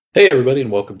Hey, everybody, and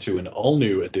welcome to an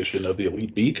all-new edition of the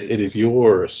Elite Beat. It is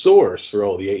your source for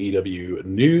all the AEW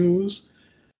news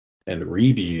and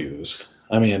reviews.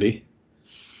 I'm Andy.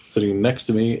 Sitting next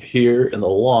to me here in the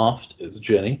loft is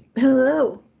Jenny.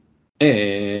 Hello.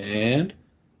 And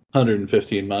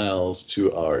 115 miles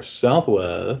to our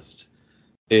southwest,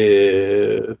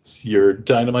 it's your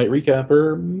Dynamite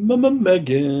recapper,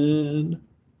 Megan.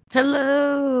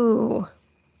 Hello.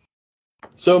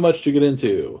 So much to get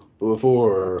into. But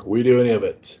before we do any of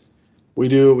it, we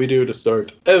do what we do to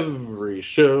start every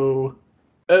show,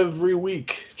 every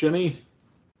week. Jenny?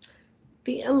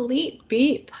 The Elite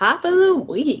Beat Pop of the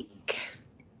Week.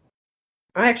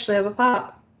 I actually have a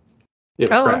pop.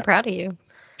 I'm proud of you.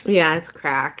 Yeah, it's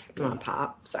crack. It's not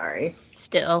pop. Sorry.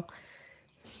 Still.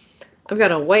 I've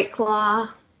got a White Claw.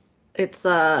 It's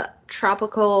a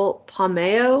tropical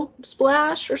pomelo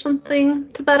splash or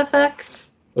something to that effect.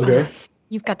 Okay.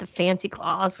 You've got the fancy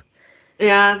claws.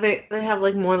 Yeah, they have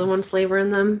like more than one flavor in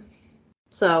them.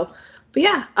 So, but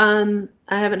yeah, I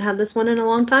haven't had this one in a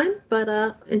long time,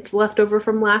 but it's left over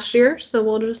from last year, so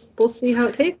we'll see how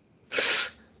it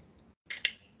tastes.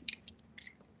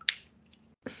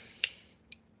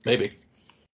 Maybe.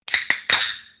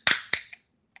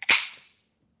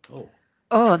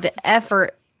 Oh, the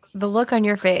effort, the look on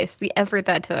your face, the effort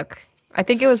that took. I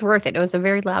think it was worth it. It was a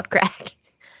very loud crack.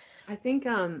 I think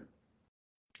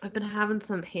I've been having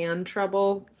some hand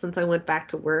trouble since I went back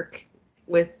to work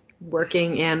with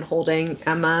working and holding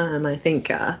Emma, and I think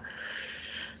you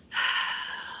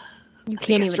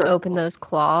can't even open those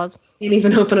claws. Can't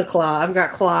even open a claw. I've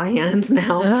got claw hands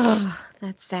now. Oh,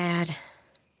 that's sad.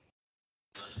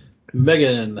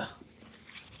 Megan.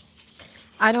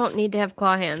 I don't need to have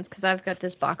claw hands because I've got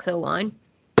this Boxo line.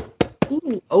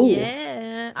 Ooh, oh.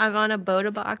 Yeah, I'm on a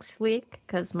Boda box week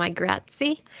because my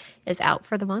Grazie is out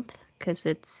for the month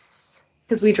because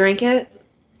we drank it.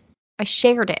 I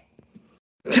shared it,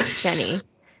 Jenny.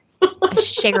 I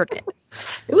shared it.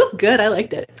 It was good. I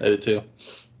liked it. I did too.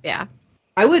 Yeah.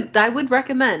 I would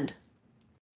recommend.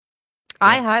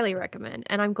 I highly recommend,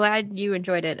 and I'm glad you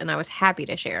enjoyed it, and I was happy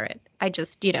to share it. I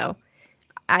just, I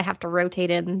have to rotate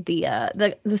in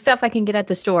the stuff I can get at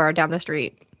the store down the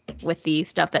street with the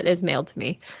stuff that is mailed to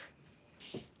me.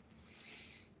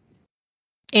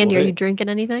 Andy, are you drinking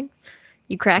anything?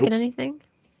 You cracking anything?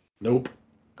 Nope.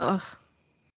 Ugh.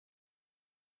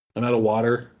 I'm out of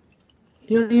water.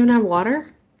 You don't even have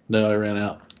water? No, I ran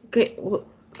out. Okay, well,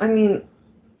 I mean...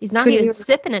 He's not even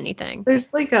sipping anything.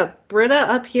 There's like a Brita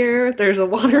up here. There's a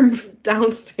water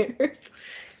downstairs.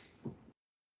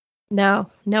 No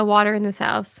water in this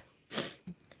house.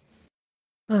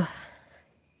 Ugh.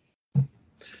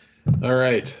 All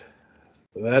right.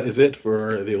 That is it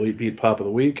for the Elite Beat Pop of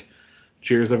the Week.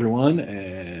 Cheers, everyone,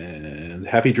 and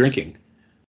happy drinking.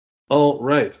 All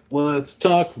right, let's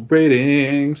talk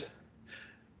ratings.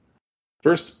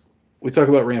 First, we talk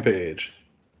about Rampage.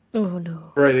 Oh,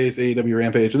 no. Friday's AEW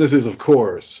Rampage, and this is, of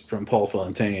course, from Paul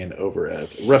Fontaine over at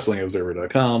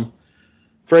WrestlingObserver.com.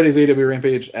 Friday's AEW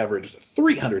Rampage averaged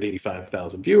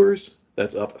 385,000 viewers.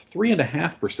 That's up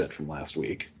 3.5% from last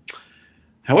week.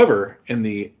 However, in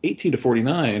the 18 to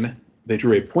 49, they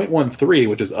drew a .13,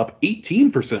 which is up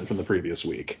 18% from the previous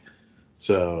week.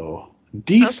 So,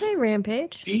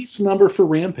 Rampage. Decent number for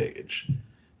Rampage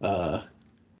on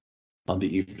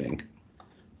the evening.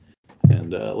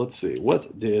 And let's see,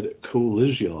 what did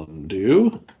Collision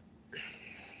do?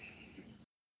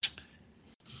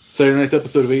 Saturday night's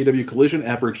episode of AEW Collision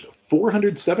averaged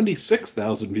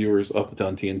 476,000 viewers up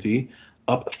on TNT,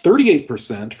 up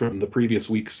 38% from the previous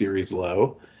week's series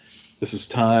low. This is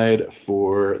tied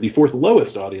for the fourth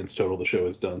lowest audience total the show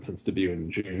has done since debuting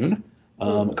in June.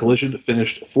 Collision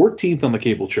finished 14th on the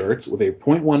cable charts with a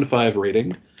 .15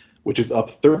 rating, which is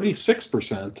up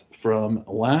 36% from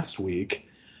last week.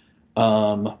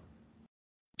 The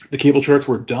cable charts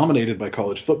were dominated by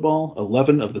college football.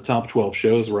 11 of the top 12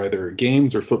 shows were either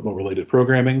games or football-related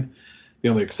programming. The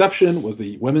only exception was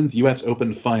the Women's U.S.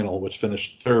 Open Final, which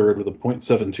finished third with a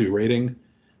 .72 rating.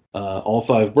 All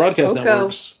five broadcast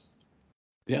networks...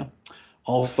 Yeah.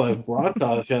 All five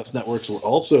broadcast networks were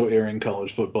also airing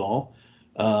college football.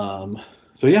 But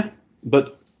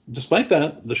despite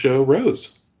that, the show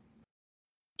rose.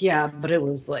 Yeah, but it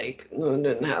was like, it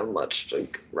didn't have much to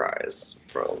rise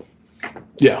from.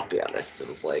 Yeah. To be honest, it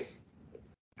was like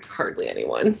hardly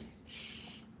anyone.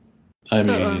 I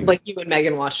mean... Like you and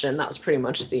Megan watched it, and that was pretty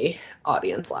much the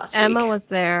audience last week. Emma was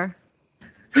there.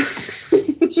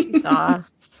 She saw.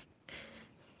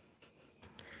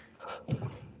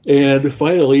 And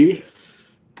finally,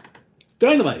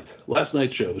 Dynamite, last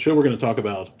night's show, the show we're going to talk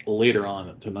about later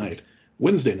on tonight.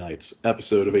 Wednesday night's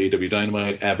episode of AEW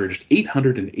Dynamite averaged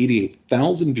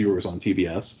 888,000 viewers on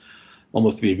TBS,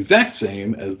 almost the exact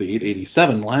same as the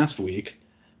 887 last week,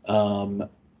 and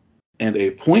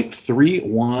a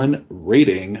 .31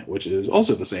 rating, which is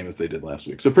also the same as they did last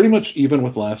week. So pretty much even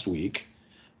with last week.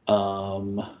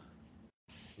 But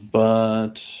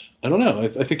I don't know.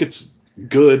 I think it's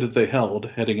good that they held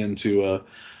heading into.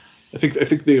 I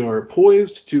think they are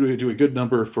poised to do a good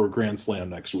number for Grand Slam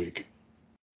next week.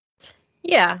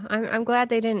 Yeah, I'm glad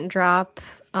they didn't drop.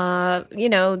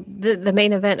 The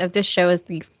main event of this show is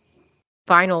the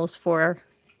finals for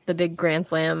the big Grand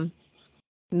Slam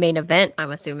main event,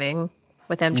 I'm assuming,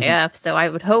 with MJF. Mm-hmm. So I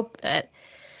would hope that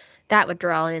would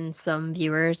draw in some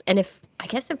viewers. And if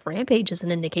Rampage is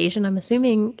an indication, I'm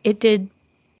assuming it did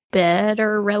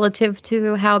better relative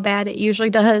to how bad it usually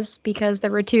does because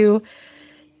there were 2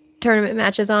 tournament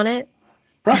matches on it.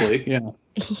 Probably, yeah.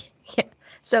 Yeah.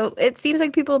 So it seems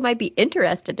like people might be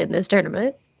interested in this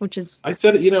tournament, which is. I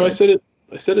said it.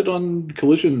 I said it on the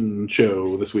Collision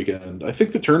show this weekend. I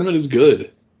think the tournament is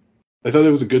good. I thought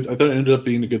it ended up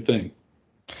being a good thing.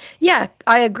 Yeah,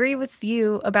 I agree with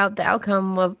you about the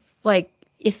outcome of, like,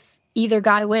 if either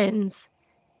guy wins,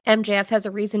 MJF has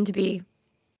a reason to be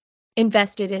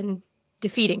invested in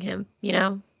defeating him,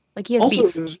 Like, he has also,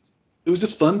 beef. It was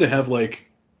just fun to have, like,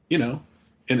 in an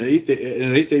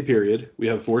 8-day period, we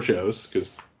have 4 shows,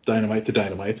 because Dynamite to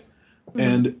Dynamite,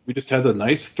 and we just had a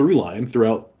nice through line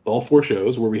throughout all 4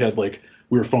 shows where we had, like,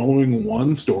 we were following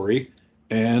one story,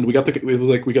 and we got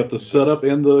the setup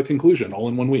and the conclusion all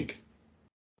in 1 week.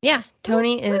 Yeah,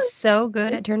 Tony is so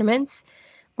good at tournaments,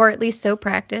 or at least so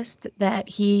practiced, that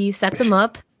he sets them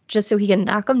up just so he can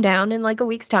knock them down in, like, a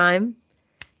week's time.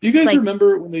 Do you guys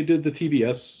remember when they did the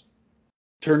TBS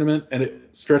tournament and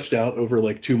it stretched out over,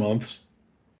 like, 2 months?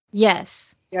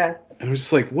 Yes. Yes. And it was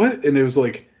just like, what? And it was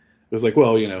like,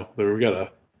 well, we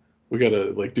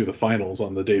gotta like do the finals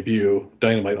on the debut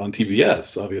Dynamite on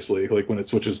TBS, obviously, like when it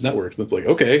switches networks. And it's like,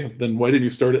 okay, then why didn't you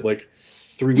start it like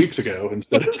 3 weeks ago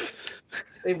instead of?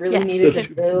 They really needed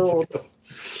to build.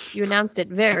 You announced it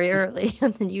very early,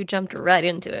 and then you jumped right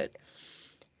into it.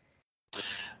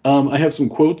 I have some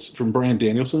quotes from Bryan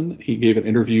Danielson. He gave an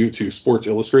interview to Sports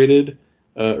Illustrated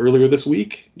earlier this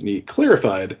week, and he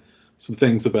clarified some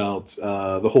things about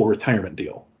the whole retirement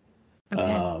deal.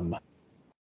 Okay.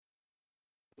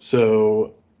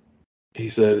 So he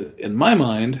said, in my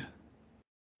mind,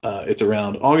 it's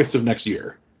around August of next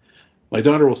year. My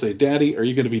daughter will say, Daddy, are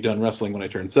you going to be done wrestling when I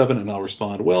turn 7? And I'll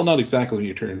respond, well, not exactly when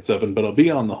you turn 7, but I'll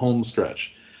be on the home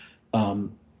stretch.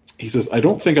 He says, I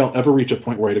don't think I'll ever reach a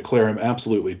point where I declare I'm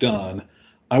absolutely done.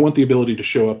 I want the ability to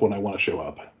show up when I want to show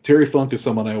up. Terry Funk is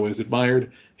someone I always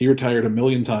admired. He retired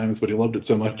 1,000,000 times, but he loved it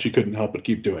so much he couldn't help but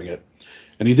keep doing it.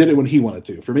 And he did it when he wanted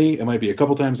to. For me, it might be a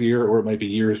couple times a year, or it might be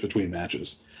years between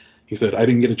matches. He said, I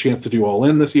didn't get a chance to do All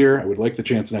In this year. I would like the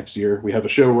chance next year. We have a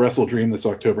show, Wrestle Dream, this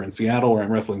October in Seattle, where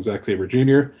I'm wrestling Zack Sabre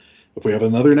Jr. If we have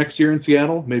another next year in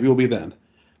Seattle, maybe we'll be then.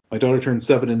 My daughter turns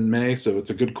 7 in May, so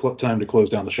it's a good time to close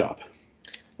down the shop.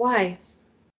 Why?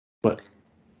 What?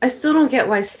 I still don't get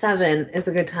why 7 is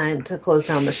a good time to close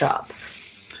down the shop.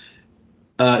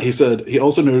 He said he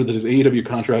also noted that his AEW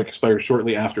contract expires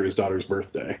shortly after his daughter's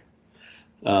birthday.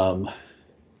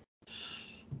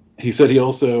 He said he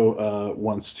also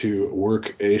wants to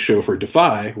work a show for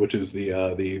Defy, which is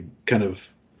the kind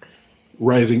of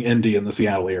rising indie in the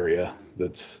Seattle area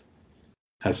that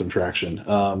has some traction.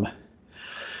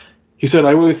 He said,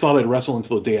 I always thought I'd wrestle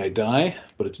until the day I die,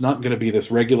 but it's not going to be this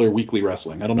regular weekly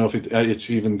wrestling. I don't know if it's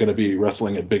even going to be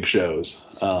wrestling at big shows.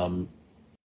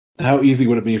 How easy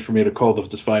would it be for me to call the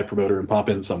Defy promoter and pop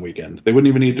in some weekend? They wouldn't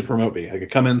even need to promote me. I could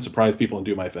come in, surprise people, and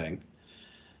do my thing.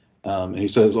 And he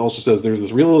also says, there's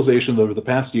this realization that over the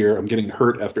past year, I'm getting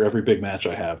hurt after every big match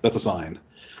I have. That's a sign.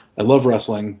 I love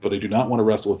wrestling, but I do not want to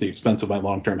wrestle at the expense of my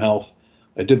long-term health.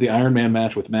 I did the Iron Man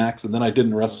match with Max, and then I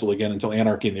didn't wrestle again until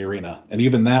Anarchy in the Arena. And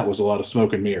even that was a lot of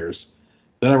smoke and mirrors.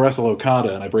 Then I wrestle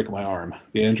Okada, and I break my arm.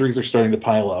 The injuries are starting to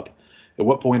pile up. At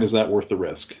what point is that worth the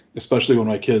risk? Especially when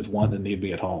my kids want and need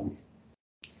me at home.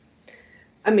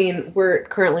 I mean, we're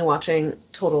currently watching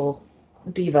Total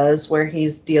Divas, where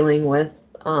he's dealing with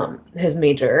his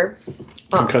major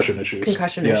concussion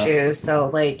issues. So,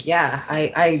 like, yeah,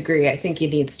 I agree. I think he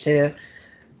needs to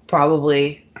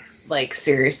probably, like,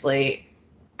 seriously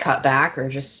cut back or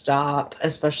just stop,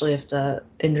 especially if the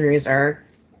injuries are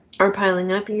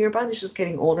piling up and your body's just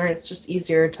getting older. It's just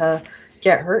easier to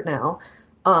get hurt now.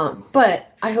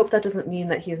 But I hope that doesn't mean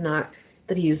that he's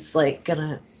like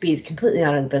gonna be completely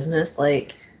out of the business.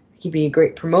 Like, he'd be a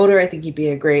great promoter. I think he'd be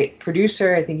a great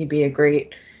producer. I think he'd be a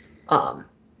great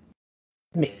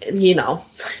you know,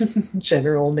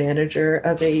 general manager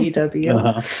of AEW.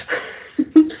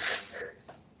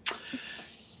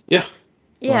 Yeah.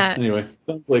 Yeah. Well, anyway,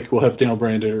 sounds like we'll have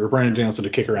Bryan Danielson to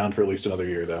kick around for at least another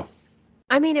year, though.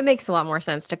 I mean, it makes a lot more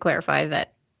sense to clarify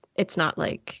that it's not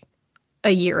like a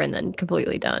year and then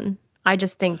completely done. I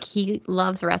just think he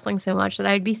loves wrestling so much that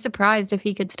I'd be surprised if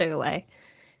he could stay away.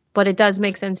 But it does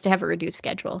make sense to have a reduced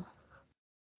schedule.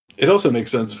 It also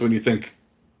makes sense when you think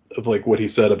of like what he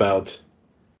said about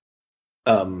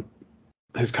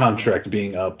his contract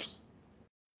being up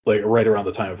like right around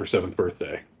the time of her 7th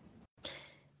birthday.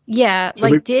 Yeah, So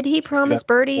like did he promise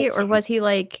Birdie, that's or was he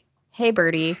like, hey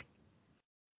Birdie,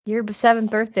 your 7th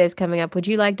birthday is coming up. Would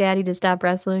you like Daddy to stop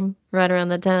wrestling right around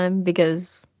that time?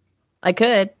 Because I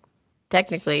could,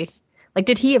 technically. Like,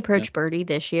 did he approach Birdie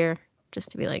this year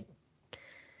just to be like,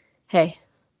 hey,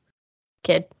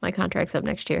 kid, my contract's up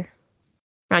next year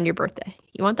around your birthday.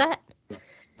 You want that?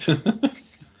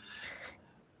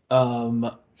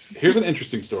 Here's an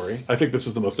interesting story. I think this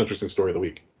is the most interesting story of the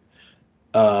week.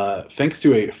 Thanks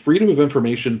to a Freedom of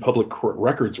Information public court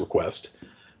records request,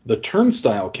 the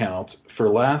turnstile count for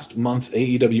last month's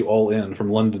AEW All-In from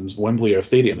London's Wembley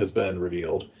Stadium has been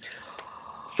revealed.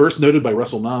 First noted by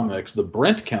WrestleNomics, the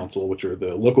Brent Council, which are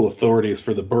the local authorities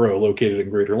for the borough located in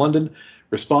Greater London,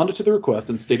 responded to the request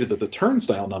and stated that the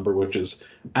turnstile number, which is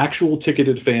actual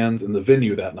ticketed fans in the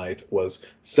venue that night, was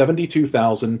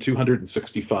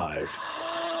 72,265.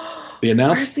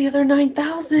 Where's the other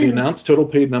 9,000? The announced total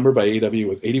paid number by AEW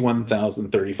was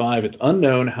 81,035. It's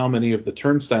unknown how many of the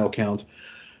turnstile count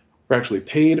were actually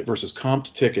paid versus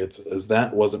comped tickets, as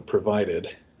that wasn't provided.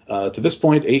 To this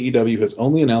point, AEW has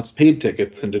only announced paid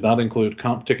tickets and did not include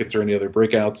comp tickets or any other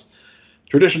breakouts.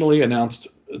 Traditionally, announced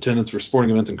attendance for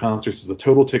sporting events and concerts is the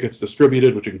total tickets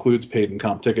distributed, which includes paid and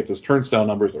comp tickets, as turnstile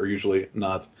numbers are usually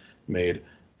not made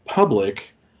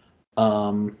public.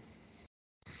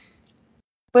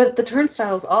 But the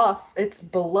turnstile's off. It's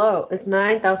below. It's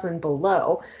 9,000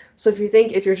 below. So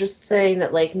if you're just saying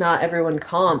that like not everyone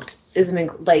comped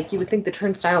isn't like, you would think the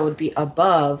turnstile would be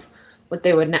above what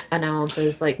they would announce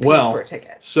as like paid for a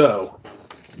ticket. So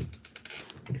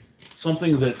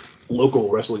something that local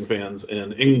wrestling fans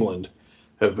in England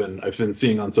I've been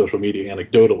seeing on social media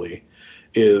anecdotally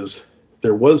is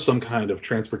there was some kind of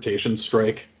transportation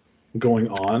strike going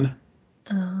on,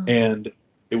 and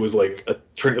it was like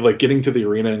like getting to the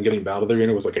arena and getting out of the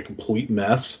arena was like a complete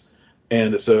mess.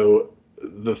 And so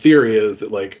the theory is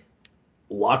that like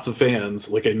lots of fans,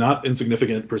 like a not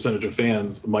insignificant percentage of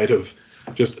fans, might have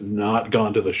just not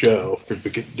gone to the show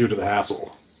due to the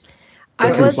hassle.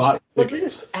 What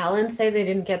did Alan say? They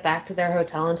didn't get back to their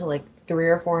hotel until like 3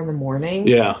 or 4 in the morning.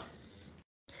 Yeah.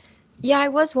 Yeah, I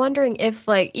was wondering if,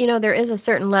 like, you know, there is a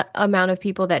certain amount of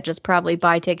people that just probably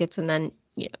buy tickets and then,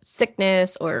 you know,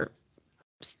 sickness or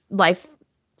life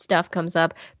stuff comes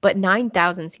up. But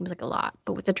 9,000 seems like a lot.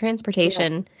 But with the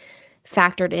transportation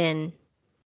factored in,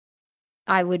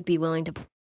 I would be willing to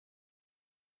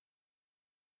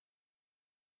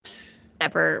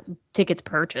whatever tickets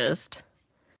purchased.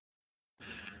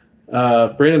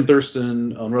 Brandon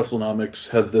Thurston on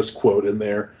WrestleNomics had this quote in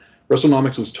there.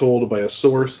 WrestleNomics was told by a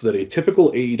source that a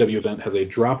typical AEW event has a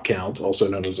drop count, also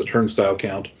known as a turnstile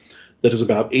count, that is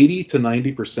about 80 to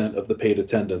 90% of the paid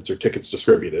attendance or tickets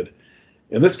distributed.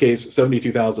 In this case,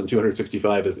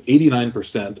 72,265 is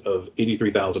 89% of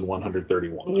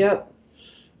 83,131. Yep.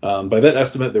 By that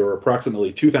estimate, there were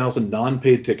approximately 2,000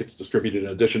 non-paid tickets distributed in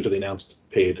addition to the announced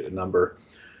paid number.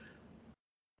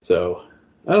 So,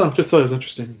 I don't know, just thought it was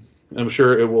interesting. I'm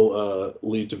sure it will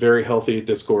lead to very healthy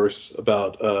discourse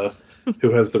about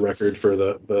who has the record for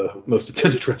the most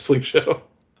attended wrestling show.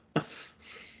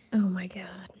 Oh my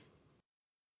god.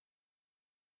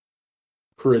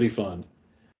 Pretty fun.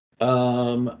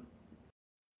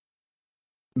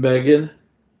 Megan?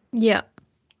 Yeah.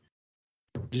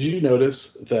 Did you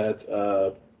notice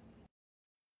that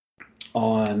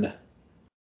on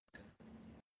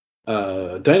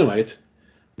Dynamite,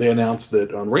 they announced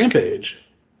that on Rampage,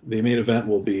 the main event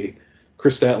will be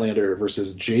Chris Statlander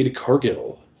versus Jade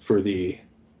Cargill for the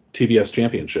TBS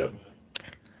Championship.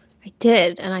 I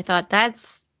did, and I thought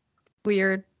that's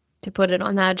weird to put it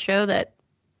on that show that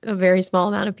a very small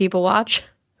amount of people watch.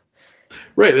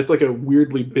 Right, it's like a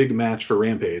weirdly big match for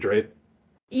Rampage, right?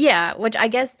 Yeah, which I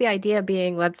guess the idea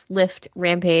being let's lift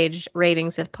Rampage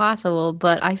ratings if possible,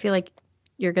 but I feel like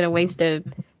you're going to waste a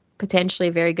potentially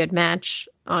very good match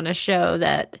on a show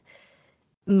that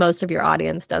most of your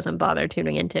audience doesn't bother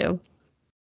tuning into.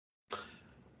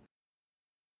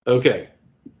 Okay.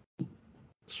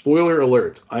 Spoiler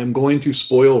alert. I'm going to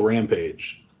spoil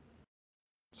Rampage.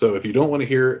 So if you don't want to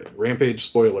hear Rampage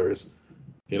spoilers,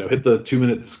 hit the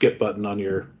 2-minute skip button on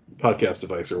your podcast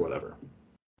device or whatever.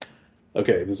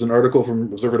 Okay, this is an article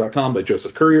from Observer.com by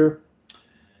Joseph Courier.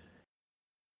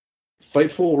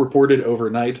 Fightful reported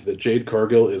overnight that Jade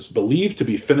Cargill is believed to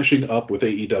be finishing up with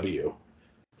AEW.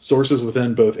 Sources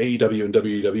within both AEW and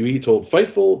WWE told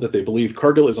Fightful that they believe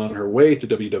Cargill is on her way to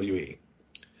WWE.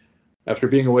 After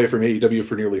being away from AEW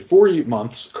for nearly 4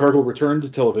 months, Cargill returned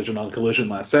to television on Collision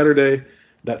last Saturday.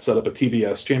 That set up a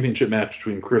TBS championship match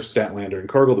between Chris Statlander and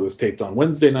Cargill that was taped on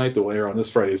Wednesday night that will air on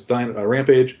this Friday's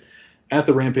Rampage. At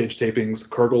the Rampage tapings,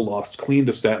 Cargill lost clean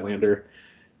to Statlander.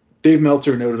 Dave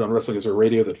Meltzer noted on Wrestling Observer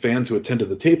Radio that fans who attended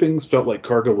the tapings felt like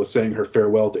Cargill was saying her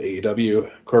farewell to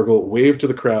AEW. Cargill waved to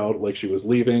the crowd like she was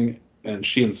leaving, and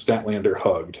she and Statlander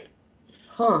hugged.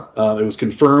 Huh. It was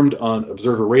confirmed on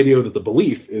Observer Radio that the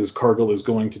belief is Cargill is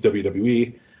going to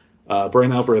WWE.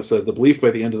 Brian Alvarez said the belief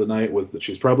by the end of the night was that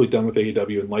she's probably done with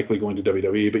AEW and likely going to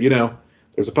WWE. But,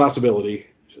 there's a possibility.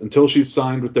 Until she's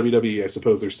signed with WWE, I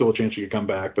suppose there's still a chance she could come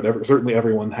back. But certainly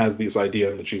everyone has this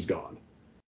idea that she's gone.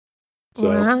 So,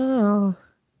 wow.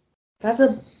 That's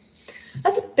a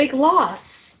big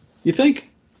loss. You think?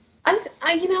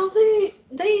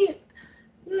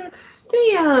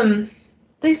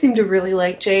 They seem to really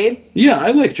like Jade. Yeah,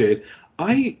 I like Jade.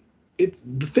 It's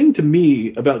the thing to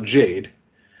me about Jade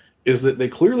is that they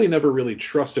clearly never really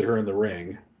trusted her in the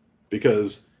ring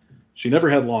because she never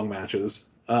had long matches.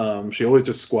 She always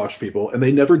just squashed people, and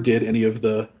they never did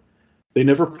they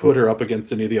never put her up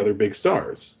against any of the other big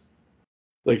stars.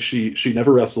 Like she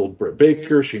never wrestled Britt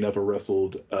Baker. She never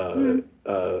wrestled Hikaru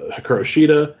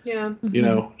Shida. Yeah.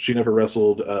 She never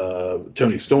wrestled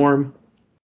Toni Storm.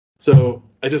 So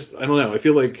I don't know. I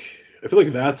feel like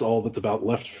that's all that's about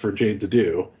left for Jade to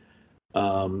do.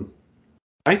 And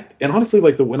honestly,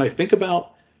 when I think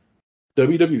about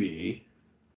WWE,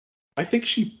 I think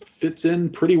she fits in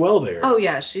pretty well there. Oh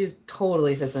yeah, she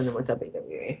totally fits in with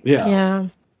WWE. Yeah. Yeah.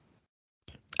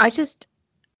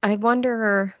 I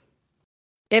wonder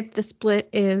if the split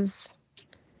is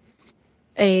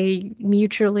a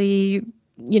mutually,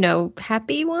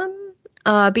 happy one.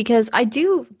 Because I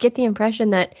do get the impression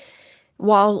that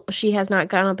while she has not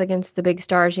gone up against the big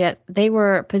stars yet, they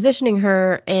were positioning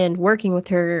her and working with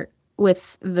her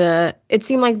it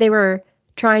seemed like they were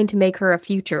trying to make her a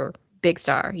future big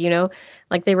star,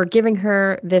 like they were giving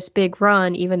her this big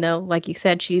run, even though, like you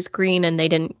said, she's green and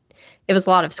it was a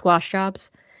lot of squash jobs.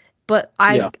 But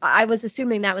I was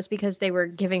assuming that was because they were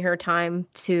giving her time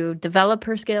to develop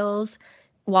her skills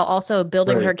while also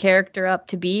building her character up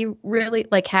to be really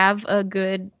have a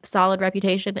good solid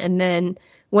reputation. And then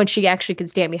once she actually could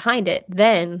stand behind it,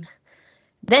 then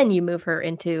you move her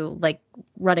into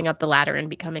running up the ladder and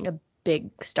becoming a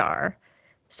big star.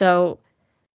 So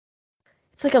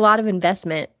it's a lot of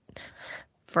investment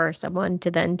for someone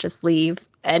to then just leave.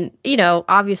 And,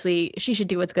 obviously she should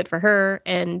do what's good for her.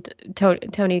 And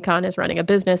Tony Khan is running a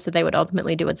business, so they would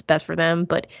ultimately do what's best for them.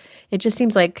 But it just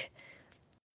seems like,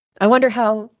 I wonder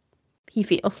how he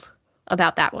feels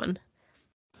about that one.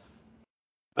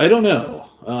 I don't know.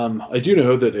 I do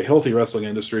know that a healthy wrestling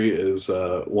industry is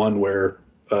one where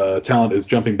talent is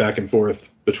jumping back and forth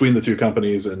between the two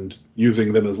companies and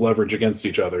using them as leverage against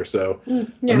each other. So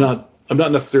yeah. I'm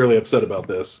not necessarily upset about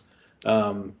this.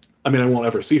 I won't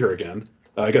ever see her again.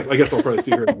 I guess I'll probably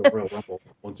see her in the Royal Rumble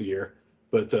once a year.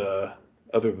 But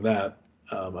other than that,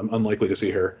 I'm unlikely to see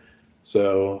her.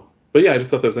 So, but yeah, I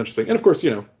just thought that was interesting. And of course,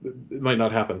 it might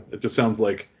not happen. It just sounds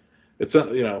like it's not,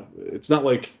 it's not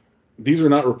like these are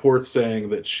not reports saying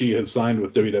that she has signed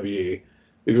with WWE.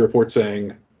 These are reports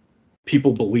saying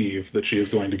people believe that she is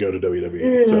going to go to WWE.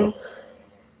 Mm-hmm. So,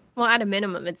 well, at a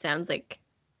minimum, it sounds like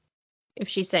if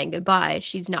she's saying goodbye,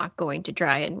 she's not going to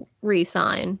try and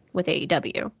re-sign with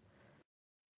AEW.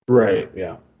 Right.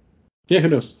 Yeah. Yeah. Who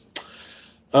knows?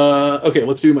 Okay,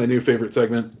 let's do my new favorite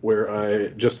segment where I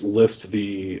just list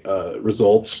the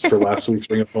results for last week's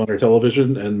Ring of Honor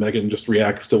television, and Megan just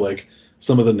reacts to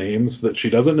some of the names that she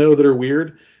doesn't know that are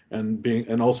weird, and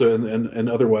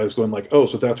otherwise going oh,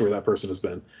 so that's where that person has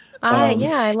been.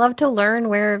 Yeah, I love to learn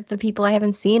where the people I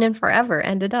haven't seen in forever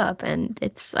ended up, and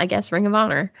it's, I guess, Ring of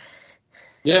Honor.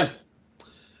 Yeah.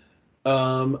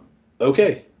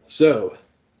 Okay, so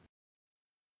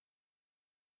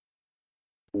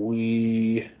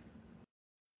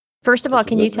First of all,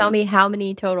 can you tell me how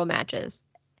many total matches?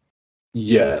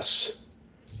 Yes.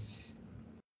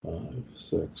 5,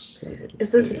 6, 7.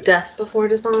 Is this 8, Death Before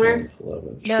Dishonor? 10,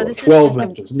 11, no, 12, this is 12 just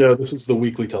matches. No, this is the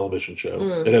weekly television show.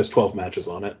 Mm. It has 12 matches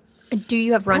on it. Do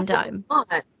you have runtime?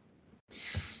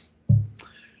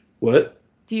 What?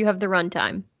 Do you have the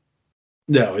runtime?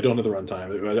 No, I don't have the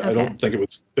runtime. I don't think it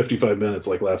was 55 minutes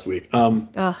like last week.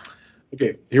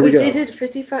 Okay, here we go. They did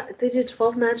 55. They did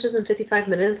 12 matches in 55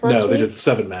 minutes last week. No, they did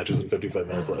 7 matches in 55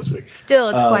 minutes last week. Still,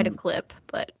 it's quite a clip,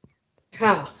 but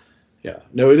How? Yeah,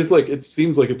 no, it is like it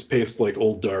seems like it's paced like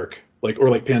old Dark,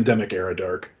 or pandemic era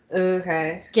Dark.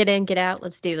 Okay. Get in, get out.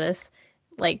 Let's do this.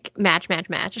 Like match.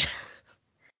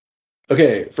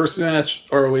 Okay, first match,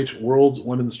 ROH World's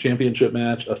Women's Championship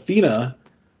match. Athena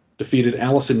defeated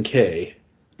Allison Kay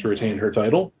to retain her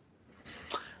title.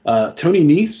 Tony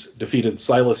Nese defeated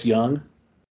Silas Young.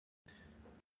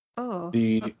 Oh.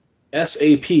 The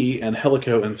SAP and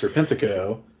Helico and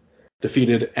Serpentico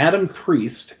defeated Adam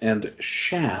Priest and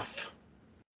Shaft.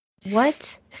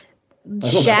 What?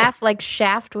 Shaft, like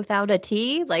shaft without a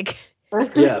T? Like.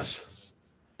 Yes.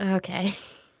 Okay.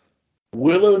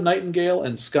 Willow Nightingale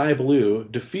and Sky Blue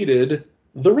defeated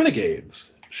the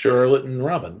Renegades, Charlotte and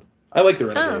Robin. I like the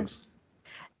Renegades.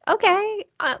 Okay.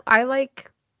 I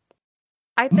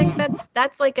think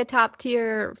that's like a top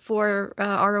tier for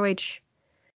ROH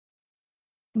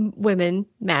women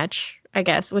match, I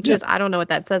guess, which is, I don't know what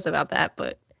that says about that,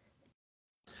 but.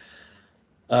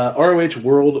 ROH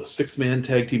World 6-Man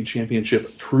Tag Team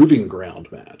Championship Proving Ground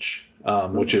match,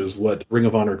 which is what Ring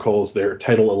of Honor calls their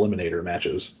title eliminator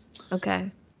matches.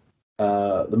 Okay.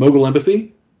 The Mogul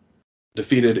Embassy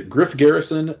defeated Griff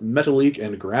Garrison, Metalik,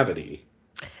 and Gravity.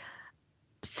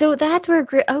 So that's where,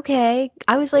 okay,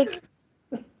 I was like,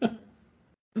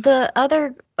 the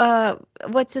other,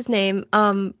 what's his name?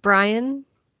 Brian? Brian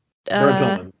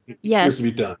Pillman. Yes. Appears to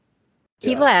be done.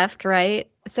 He left, right?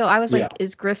 So I was like,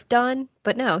 is Griff done?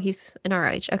 But no, he's in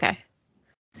ROH. Okay.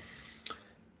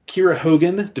 Kira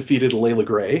Hogan defeated Layla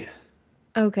Gray.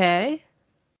 Okay.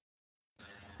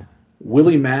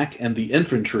 Willie Mack and the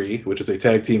Infantry, which is a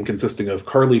tag team consisting of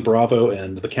Carly Bravo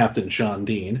and the Captain Sean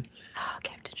Dean. Oh,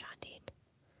 Captain Sean Dean.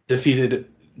 Defeated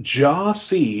Jaw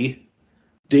C,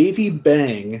 Davey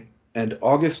Bang, and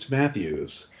August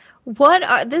Matthews.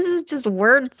 This is just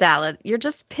word salad. You're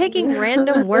just picking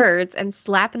random words and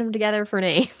slapping them together for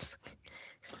names.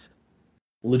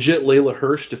 Legit Layla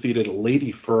Hirsch defeated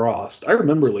Lady Frost. I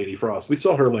remember Lady Frost. We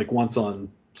saw her once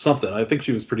on something. I think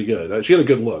she was pretty good. She had a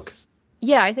good look.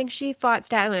 Yeah, I think she fought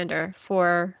Statlander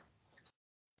for...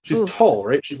 She's tall,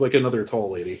 right? She's like another tall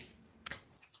lady.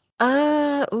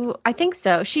 I think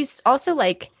so. She's also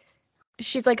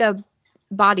she's like a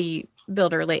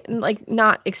bodybuilder, like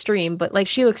not extreme, but like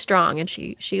she looks strong, and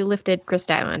she lifted Chris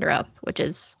Statlander up, which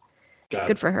is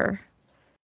good for her.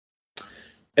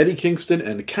 Eddie Kingston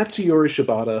and Katsuyori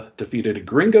Shibata defeated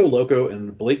Gringo Loco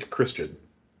and Blake Christian.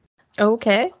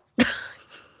 Okay.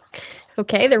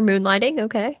 Okay, they're moonlighting.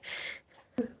 Okay.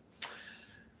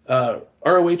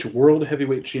 ROH World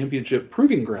Heavyweight Championship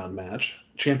Proving Ground match.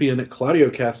 Champion Claudio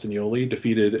Castagnoli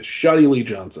defeated Shoddy Lee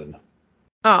Johnson.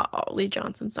 Oh, Lee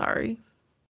Johnson, sorry.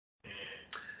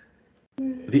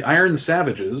 The Iron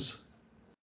Savages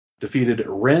defeated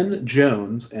Ren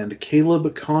Jones and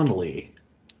Caleb Conley.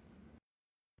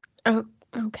 Oh,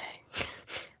 okay.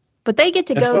 But they get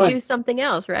to go do something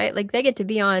else, right? Like they get to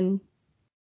be on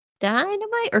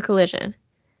Dynamite or Collision?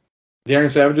 The Iron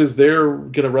Savages, they're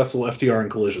going to wrestle FTR in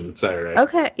Collision Saturday.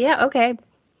 Okay, yeah, okay.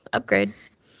 Upgrade.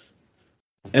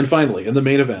 And finally, in the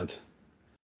main event,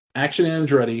 Action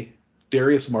Andretti,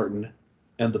 Darius Martin,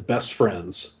 and the Best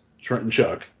Friends, Trent and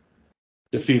Chuck,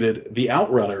 defeated the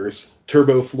Outrunners,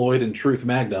 Turbo Floyd and Truth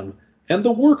Magnum, and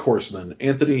the Workhorsemen,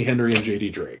 Anthony Henry and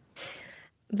JD Drake.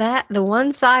 The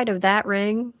one side of that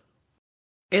ring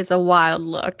is a wild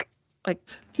look. Like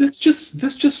this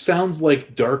just sounds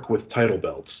like Dark with title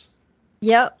belts.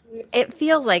 Yep, it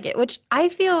feels like it, which I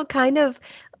feel kind of.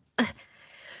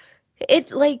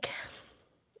 It's like,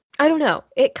 I don't know.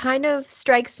 It kind of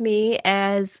strikes me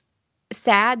as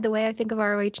sad the way I think of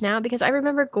ROH now, because I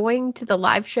remember going to the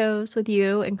live shows with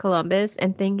you in Columbus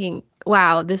and thinking,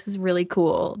 wow, this is really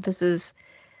cool. This is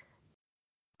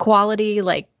quality.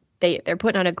 Like they're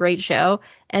putting on a great show.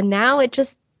 And now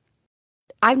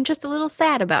I'm just a little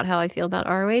sad about how I feel about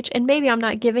ROH, and maybe I'm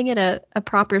not giving it a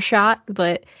proper shot,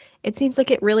 but it seems like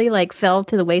it really fell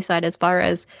to the wayside as far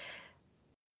as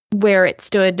where it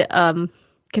stood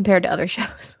compared to other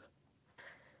shows.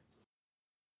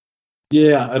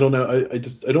 Yeah, I don't know.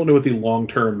 I don't know what the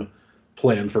long-term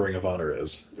plan for Ring of Honor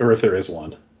is, or if there is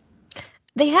one.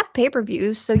 They have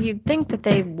pay-per-views, so you'd think that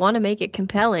they want to make it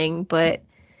compelling, but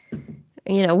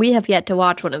we have yet to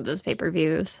watch one of those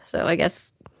pay-per-views, so I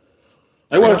guess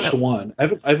I watched one. I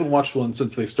haven't watched one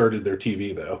since they started their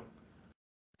TV though.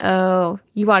 Oh,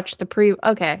 you watched the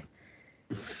okay.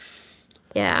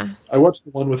 Yeah. I watched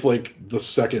the one with the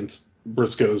second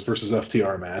Briscoes versus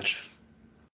FTR match.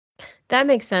 That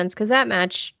makes sense, because that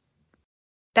match,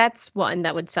 that's one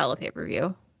that would sell a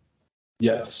pay-per-view.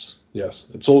 Yes.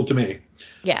 It sold to me.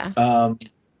 Yeah.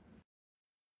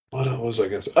 What was I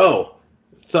guess? Oh,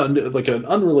 like an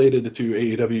unrelated to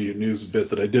AEW news bit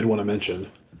that I did want to mention.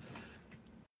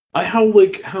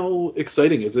 How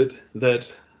exciting is it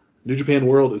that New Japan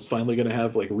World is finally going to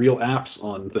have like real apps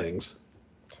on things?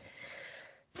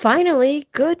 Finally,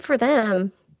 good for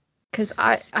them. Because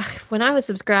when I was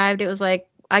subscribed, it was like,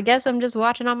 I guess I'm just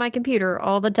watching on my computer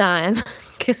all the time.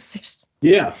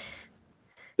 Yeah,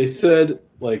 they said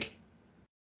like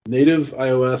native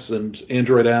iOS and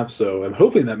Android apps, so I'm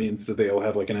hoping that means that they'll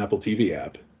have like an Apple TV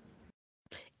app.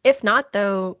 If not,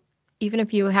 though, even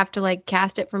if you have to like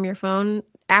cast it from your phone,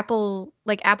 Apple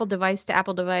device to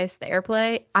Apple device, the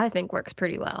AirPlay, I think works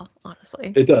pretty well,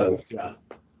 honestly. It does, yeah.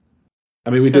 I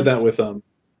mean, we did that with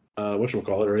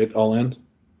whatchamacallit, right? All In.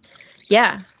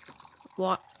 Yeah,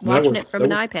 watching it from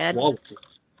an iPad. Flawlessly.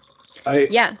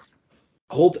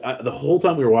 The whole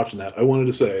time we were watching that, I wanted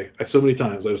to say, so many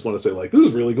times, I just want to say, like, this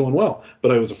is really going well,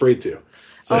 but I was afraid to.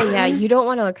 So. Oh, yeah, you don't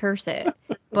want to curse it,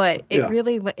 but it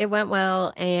it went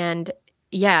well, and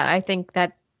yeah, I think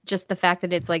that just the fact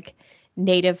that it's, like,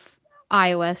 native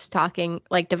iOS talking,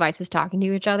 like, devices talking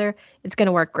to each other, it's going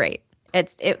to work great.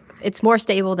 It's more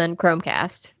stable than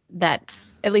Chromecast, that,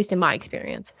 at least in my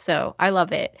experience, so I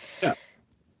love it. Yeah.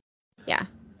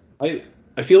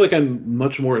 I feel like I'm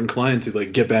much more inclined to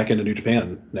like get back into New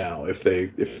Japan now if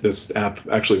this app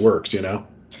actually works, you know?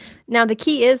 Now the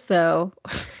key is though,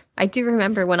 I do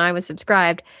remember when I was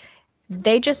subscribed,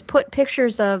 they just put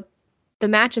pictures of the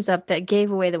matches up that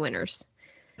gave away the winners.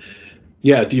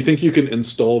 Yeah, do you think you can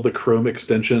install the Chrome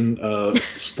extension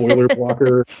spoiler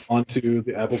blocker onto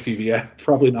the Apple TV app?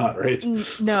 Probably not, right?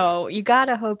 No, you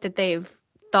gotta hope that they've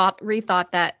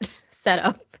rethought that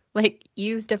setup, like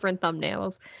use different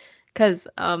thumbnails. Because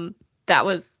that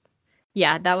was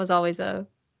always I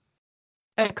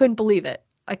couldn't believe it.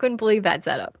 I couldn't believe that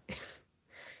setup.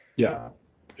 Yeah,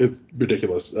 it's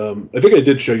ridiculous. I think I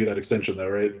did show you that extension though,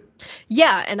 right?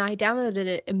 Yeah, and I downloaded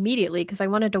it immediately because I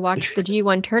wanted to watch the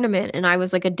G1 tournament, and I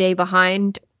was like a day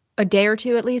behind, a day or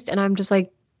two at least, and I'm just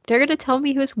like, they're gonna tell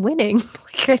me who's winning.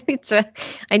 Like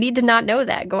I need to not know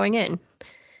that going in.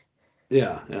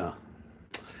 Yeah.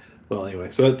 Well,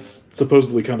 anyway, so that's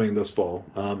supposedly coming this fall.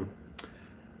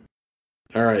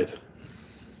 All right,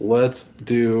 let's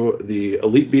do the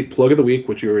Elite Beat plug of the week,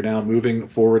 which you are now moving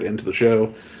forward into the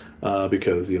show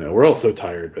because we're all so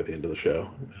tired by the end of the show,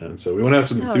 and so we want to have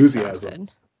some enthusiasm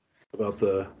about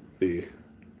the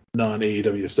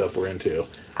non-AEW stuff we're into.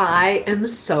 I am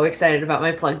so excited about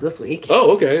my plug this week.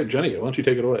 Oh, okay, Jenny, why don't you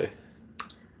take it away?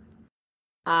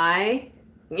 Andy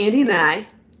and I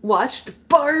watched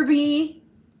Barbie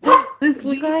this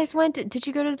week. You guys did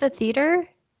you go to the theater?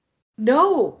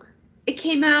 No. It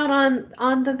came out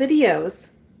on the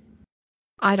videos.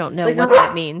 I don't know what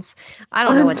that means. I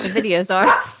don't know what the videos are.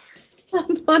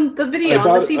 On the video,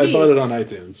 on the TV. I bought it on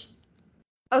iTunes.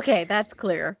 Okay, that's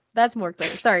clear. That's more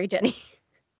clear. Sorry, Jenny.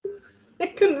 I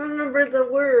couldn't remember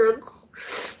the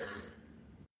words.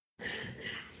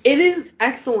 It is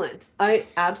excellent. I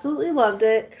absolutely loved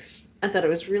it. I thought it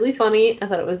was really funny. I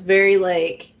thought it was very,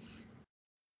 like,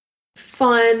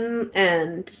 fun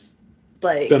and...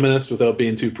 like feminist without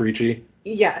being too preachy.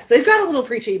 Yes, it got a little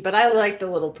preachy, but I liked a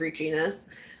little preachiness.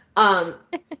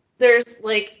 There's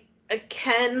like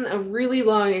a really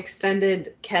long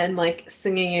extended Ken like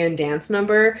singing and dance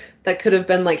number that could have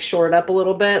been like shored up a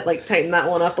little bit, like tighten that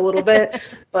one up a little bit.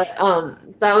 But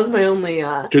that was my only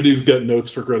Judy's got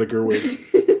notes for Greta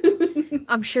Gerwig.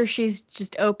 I'm sure she's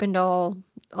just opened all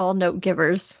note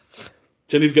givers.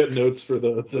 Jenny's got notes for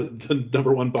the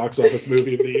number one box office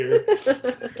movie of the year.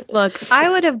 Look, I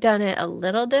would have done it a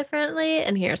little differently,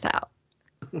 and here's how.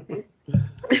 You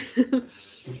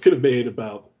could have made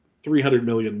about $300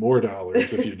 million more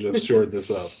if you just shored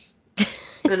this up.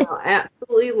 I know, I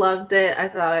absolutely loved it. I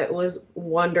thought it was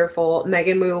wonderful.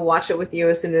 Megan, we will watch it with you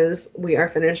as soon as we are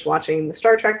finished watching the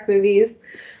Star Trek movies.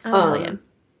 Yeah.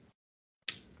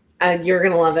 And you're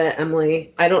gonna love it,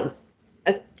 Emily.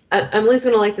 Emily's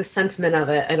gonna like the sentiment of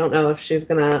it. I don't know if she's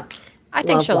gonna. I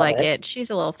think she'll like it. She's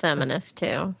a little feminist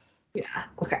too. Yeah.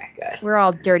 Okay. Good. We're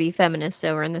all dirty feminists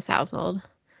over in this household.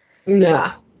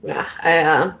 Yeah.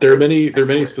 There are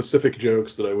many specific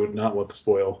jokes that I would not want to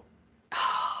spoil.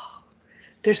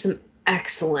 There's some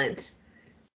excellent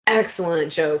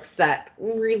jokes that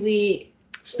really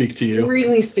speak to you.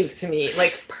 Really speak to me.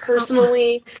 Like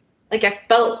personally, like I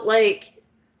felt like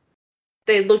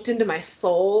they looked into my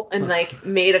soul and like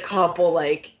made a couple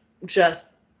like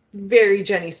just very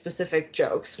Jenny specific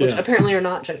jokes, which apparently are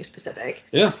not Jenny specific.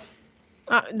 Yeah.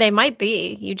 They might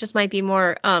be. You just might be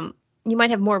more you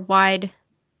might have more wide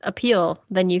appeal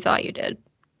than you thought you did.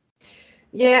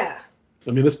 Yeah.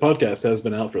 I mean, this podcast has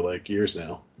been out for like years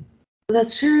now.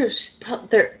 That's true.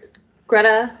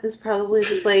 Greta is probably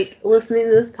just like listening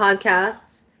to this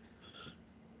podcast.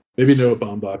 Maybe Noah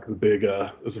Baumbach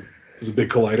is a big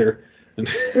collider, and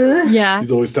Yeah.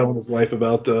 he's always telling his wife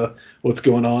about what's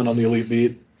going on the Elite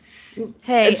Beat.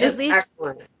 Hey, It's just at least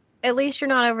excellent. at least you're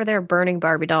not over there burning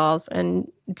Barbie dolls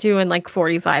and doing like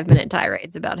 45-minute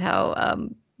tirades about how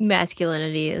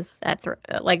masculinity is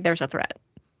like there's a threat.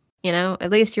 You know, at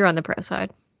least you're on the pro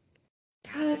side.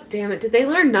 God damn it. Did they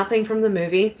learn nothing from the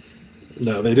movie?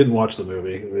 No, they didn't watch the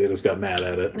movie. They just got mad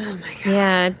at it. Oh my god.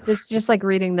 Yeah, it's just like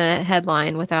reading the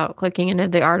headline without clicking into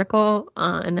the article,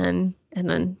 and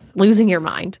then losing your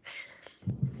mind.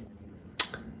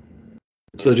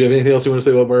 So, do you have anything else you want to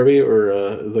say about Barbie, or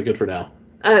is that good for now?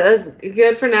 That's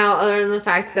good for now, other than the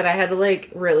fact that I had to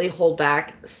like really hold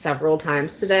back several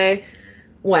times today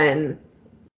when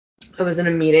I was in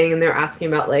a meeting and they were asking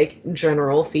about like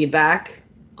general feedback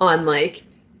on like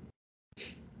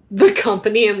the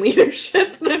company and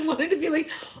leadership, and I wanted to be like,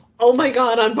 oh my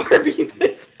god, on Barbie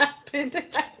this happened. And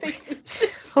I think we should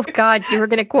Oh God, you were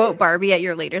gonna quote Barbie at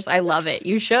your leaders. I love it.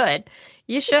 You should.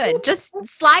 You should. Just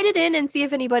slide it in and see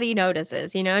if anybody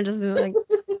notices. You know, just be like,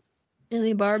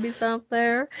 any Barbies out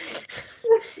there?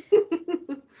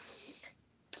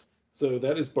 So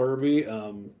that is Barbie.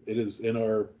 It is in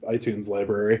our iTunes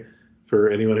library for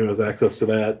anyone who has access to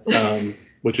that,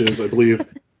 which is, I believe,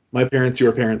 my parents,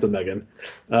 your parents, and Megan.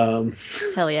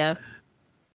 Hell yeah.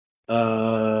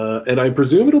 And I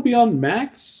presume it'll be on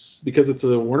Max because it's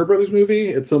a Warner Brothers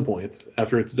movie at some point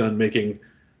after it's done making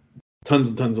tons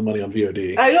and tons of money on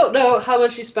VOD. I don't know how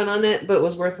much you spent on it, but it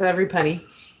was worth every penny.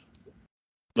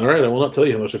 All right, I will not tell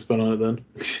you how much I spent on it then.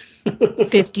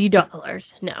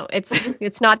 $50. No,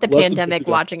 it's not the Less than pandemic $50.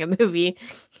 watching a movie.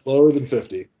 Lower than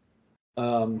 50.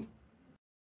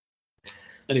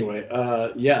 Anyway,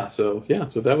 so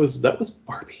that was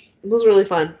Barbie. It was really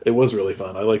fun. It was really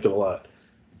fun. I liked it a lot.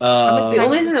 I'm The excited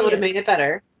only to thing that see would have it. made it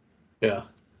better Yeah.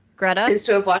 Greta, is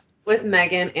to have watched with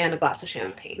Megan and a glass of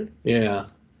champagne. Yeah.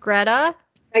 Greta,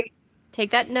 Hey.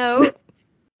 take that note.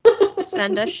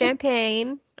 Send us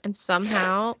champagne and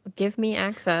somehow give me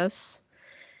access.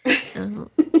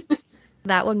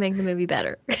 That would make the movie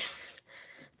better.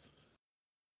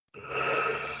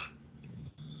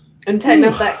 And tighten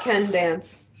up that Ken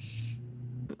dance.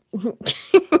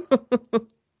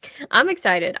 I'm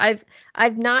excited.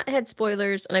 I've not had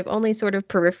spoilers, and I've only sort of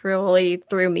peripherally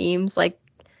through memes like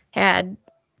had,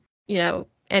 you know,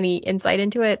 any insight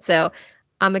into it. So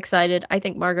I'm excited. I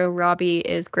think Margot Robbie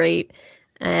is great,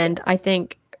 and I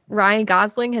think Ryan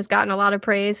Gosling has gotten a lot of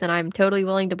praise, and I'm totally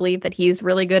willing to believe that he's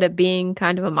really good at being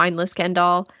kind of a mindless Ken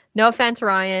doll. No offense,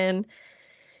 Ryan.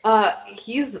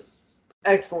 He's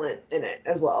excellent in it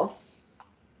as well.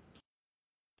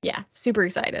 Yeah, super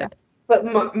excited.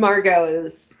 But Margot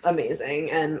is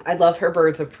amazing, and I love her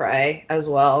Birds of Prey as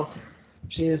well.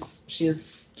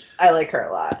 I like her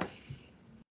a lot.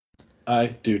 I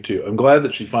do too. I'm glad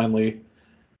that she finally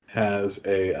has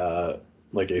a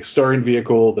starring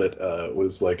vehicle that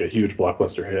was like a huge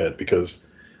blockbuster hit, because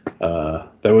that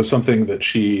was something that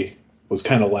she was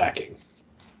kind of lacking.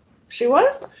 She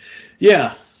was?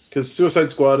 Yeah, because Suicide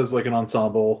Squad is like an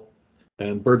ensemble,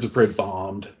 and Birds of Prey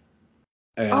bombed.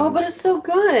 And But it's so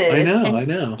good. I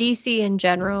know. DC in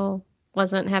general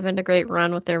wasn't having a great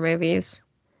run with their movies.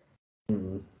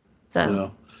 So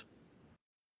No.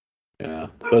 Yeah,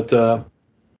 but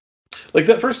like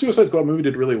that first Suicide Squad movie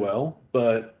did really well,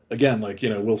 but again, like,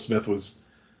 Will Smith was,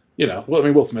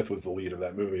 Will Smith was the lead of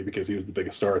that movie because he was the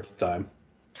biggest star at the time.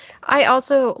 I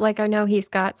also I know he's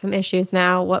got some issues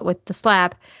now, what with the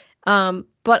slap,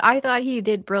 but I thought he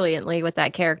did brilliantly with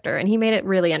that character, and he made it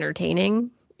really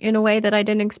entertaining in a way that I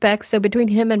didn't expect. So between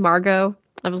him and Margot,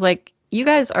 I was like, you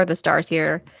guys are the stars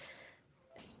here.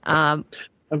 I'm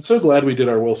so glad we did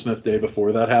our Will Smith day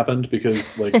before that happened,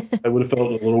 because I would have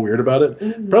felt a little weird about it.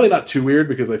 Mm-hmm. Probably not too weird,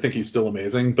 because I think he's still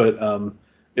amazing, but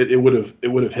it would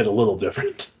have hit a little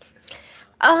different.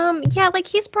 Yeah,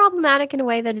 he's problematic in a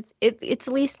way that it's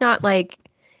at least not like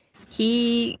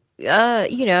he had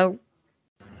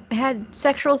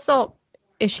sexual assault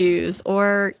issues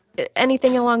or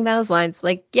anything along those lines.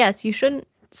 Yes, you shouldn't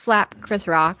slap Chris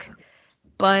Rock,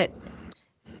 but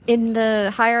in the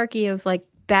hierarchy of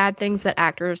bad things that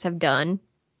actors have done,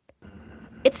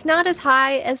 it's not as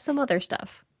high as some other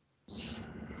stuff.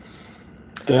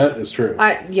 That is true.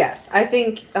 Yes, I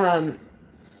think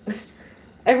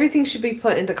everything should be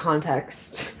put into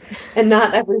context, and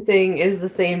not everything is the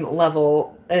same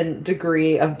level and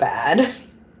degree of bad.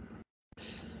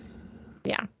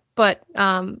 Yeah, but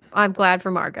I'm glad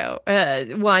for Margot.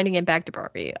 Winding it back to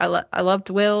Barbie. I loved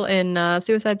Will in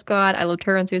Suicide Squad. I loved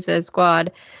her in Suicide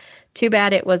Squad. Too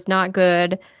bad it was not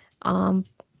good. But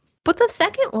the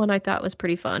second one I thought was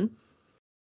pretty fun.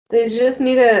 They just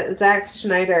need a Zack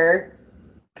Schneider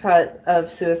cut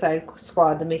of Suicide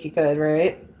Squad to make it good,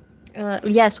 right?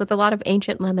 Yes, with a lot of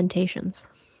ancient lamentations.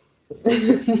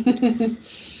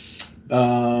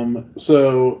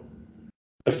 So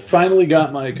I finally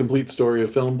got my complete story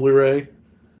of film Blu-ray.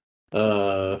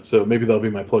 So maybe that'll be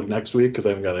my plug next week because I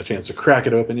haven't got a chance to crack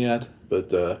it open yet.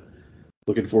 But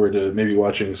looking forward to maybe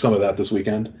watching some of that this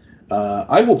weekend.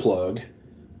 I will plug.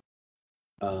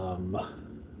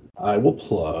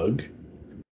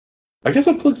 I guess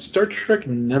I'll plug Star Trek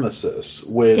Nemesis,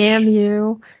 which... Damn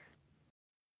you.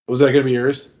 Was that going to be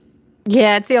yours?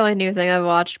 Yeah, it's the only new thing I've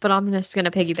watched, but I'm just going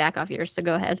to piggyback off yours, so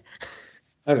go ahead.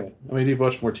 Okay. I mean, you've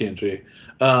watched more TNG.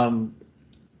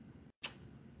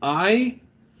 I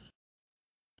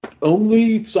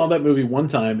only saw that movie one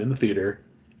time in the theater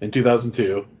in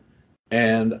 2002,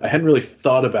 and I hadn't really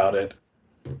thought about it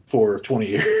for 20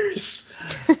 years.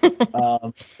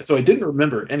 So I didn't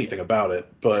remember anything about it,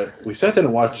 but we sat down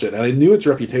and watched it, and I knew its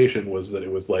reputation was that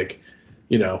it was like,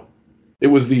 it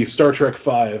was the Star Trek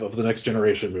V of the Next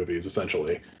Generation movies,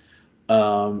 essentially.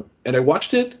 And I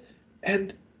watched it,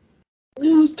 and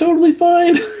it was totally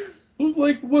fine. I was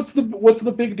like, what's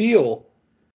the big deal?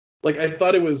 Like, I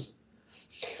thought it was...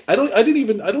 I don't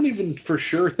even for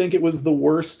sure think it was the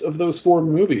worst of those four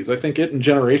movies. I think it and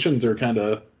Generations are kind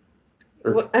of...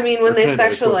 I mean, when they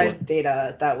sexualized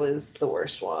Data, that was the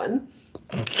worst one.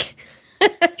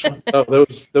 Oh,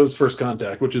 that was First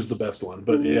Contact, which is the best one.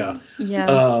 But yeah.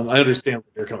 I understand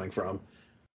where you're coming from.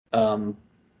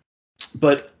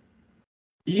 But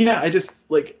yeah, I just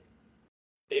like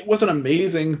it wasn't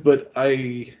amazing, but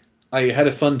I had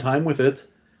a fun time with it,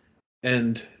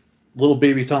 and little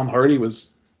baby Tom Hardy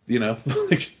was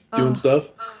like doing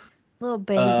stuff. Little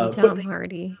baby Tom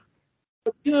Hardy.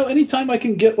 But, anytime I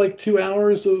can get like 2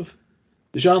 hours of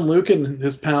Jean-Luc and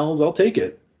his pals, I'll take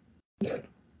it.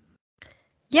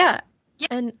 Yeah,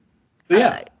 and so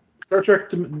yeah, Star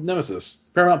Trek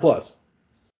Nemesis, Paramount Plus.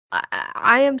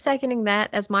 I am seconding that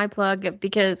as my plug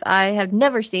because I have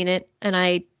never seen it, and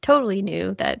I totally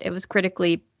knew that it was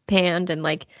critically panned and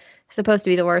like supposed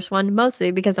to be the worst one,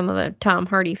 mostly because I'm a Tom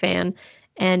Hardy fan,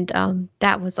 and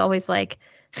that was always like,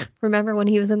 remember when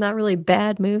he was in that really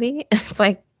bad movie? It's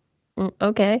like,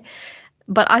 okay,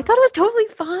 but I thought it was totally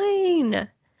fine.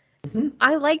 Mm-hmm.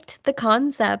 I liked the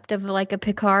concept of like a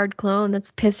Picard clone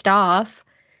that's pissed off,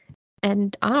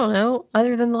 and I don't know,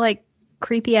 other than the like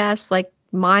creepy ass like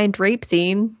mind rape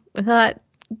scene, I thought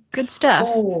good stuff.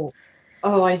 That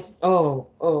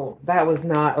was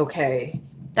not okay.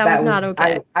 That was not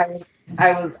okay.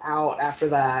 I was out after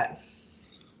that.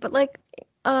 But like,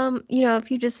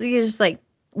 if you just like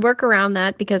work around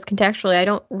that, because contextually I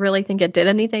don't really think it did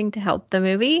anything to help the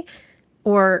movie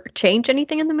or change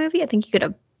anything in the movie. I think you could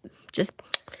have just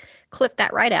clip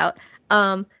that right out.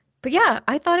 But yeah,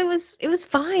 I thought it was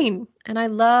fine. And I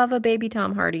love a baby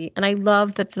Tom Hardy. And I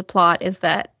love that the plot is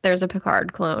that there's a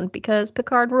Picard clone because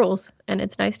Picard rules. And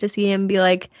it's nice to see him be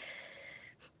like,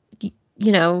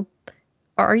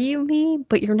 are you me?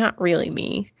 But you're not really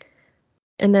me.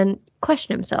 And then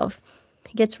question himself.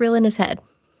 He gets real in his head.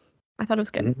 I thought it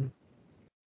was good. Mm-hmm.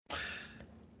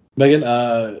 Megan,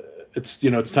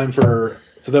 it's time for...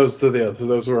 So those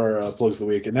were our plugs of the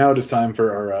week, and now it is time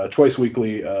for our twice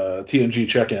weekly TNG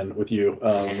check-in with you.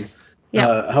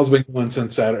 How's it been going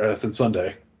since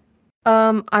Sunday?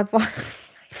 I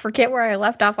forget where I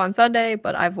left off on Sunday,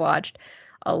 but I've watched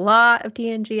a lot of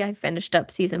TNG. I finished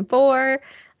up season 4.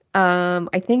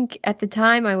 I think at the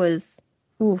time I was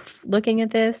looking at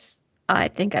this. I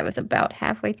think I was about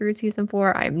halfway through season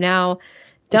 4. I'm now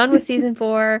done with season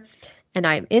 4, and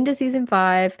I'm into season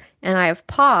 5, and I have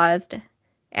paused.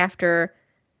 After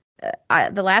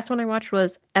the last one I watched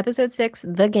was episode 6,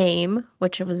 The Game,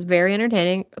 which was very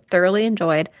entertaining, thoroughly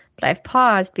enjoyed. But I've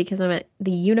paused because I'm at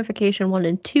the Unification 1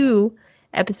 and 2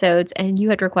 episodes, and you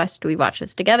had requested we watch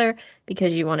this together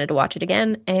because you wanted to watch it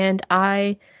again, and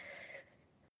I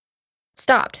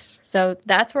stopped. So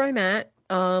that's where I'm at.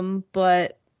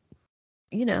 But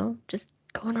just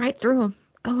going right through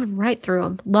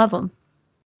them, love them.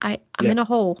 I'm in a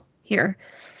hole here.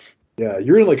 Yeah,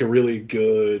 you're in like a really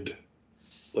good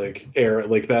like era,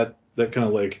 like that kind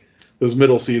of like those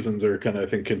middle seasons are kind of, I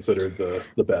think, considered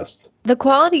the best. The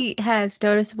quality has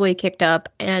noticeably kicked up,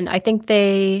 and I think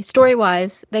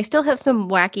story-wise, they still have some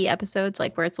wacky episodes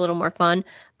like where it's a little more fun,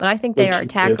 but I think they are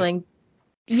tackling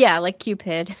like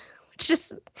Cupid, which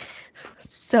is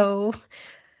so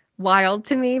wild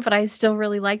to me, but I still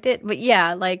really liked it. But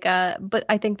yeah, like, but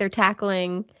I think they're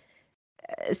tackling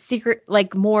secret,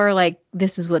 like more like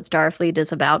this is what Starfleet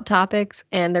is about topics,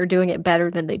 and they're doing it better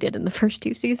than they did in the first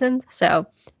 2 seasons. So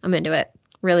I'm into it.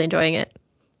 Really enjoying it.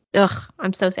 Ugh,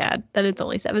 I'm so sad that it's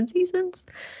only 7 seasons.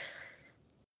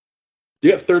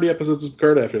 You got 30 episodes of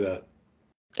Picard after that.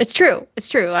 It's true. It's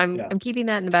true. I'm keeping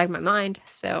that in the back of my mind.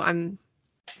 So I'm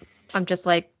just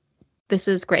like, this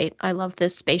is great. I love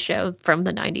this space show from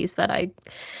the 90s that I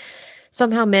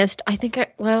somehow missed. I think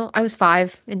I was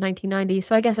 5 in 1990,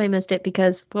 so I guess I missed it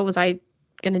because what was I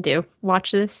going to do?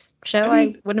 Watch this show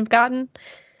I wouldn't have gotten?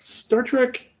 Star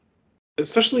Trek,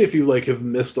 especially if you like have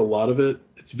missed a lot of it,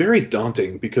 it's very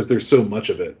daunting because there's so much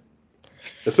of it.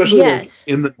 Especially like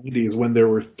in the 90s when there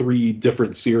were 3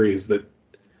 different series that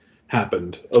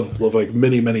happened of like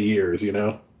many, many years, you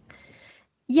know?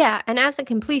 Yeah, and as a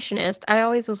completionist, I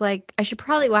always was like, I should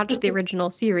probably watch the original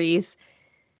series.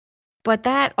 But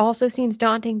that also seems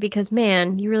daunting because,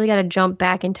 man, you really got to jump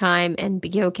back in time and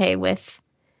be okay with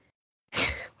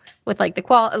like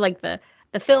the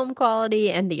film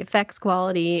quality and the effects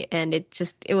quality, and it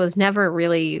was never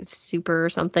really super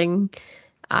something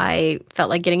I felt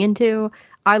like getting into.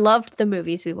 I loved the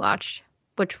movies we watched,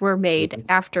 which were made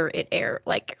after it aired,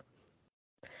 like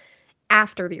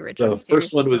after the original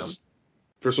series.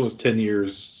 First one was 10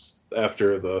 years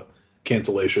after the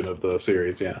cancellation of the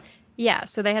series, yeah. Yeah,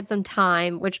 so they had some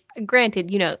time, which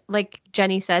granted, you know, like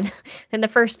Jenny said, in the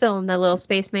first film, that little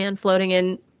spaceman floating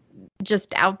in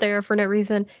just out there for no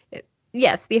reason.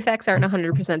 Yes, the effects aren't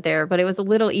 100% there, but it was a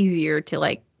little easier to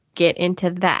like get into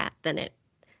that than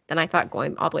I thought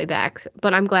going all the way back.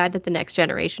 But I'm glad that the next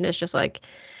generation is just like,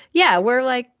 yeah,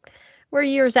 we're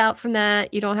years out from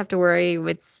that. You don't have to worry.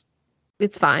 It's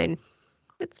fine.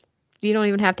 You don't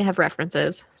even have to have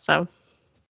references. So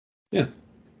yeah.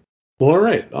 Well, all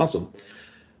right, awesome.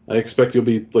 I expect you'll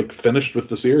be like finished with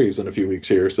the series in a few weeks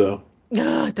here. So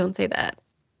don't say that.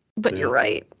 But you're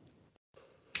right.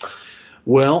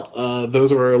 Well,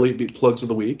 those are our Elite Beat plugs of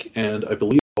the week, and I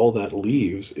believe all that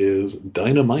leaves is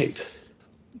Dynamite.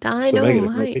 Dynamite. So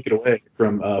Megan, take it away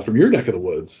from your neck of the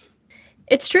woods.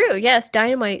 It's true. Yes,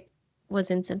 Dynamite was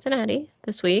in Cincinnati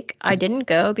this week. I didn't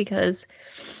go because,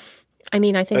 I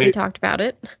think we talked about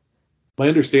it. My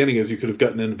understanding is you could have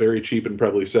gotten in very cheap and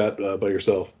probably sat by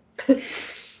yourself.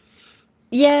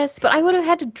 Yes, but I would have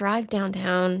had to drive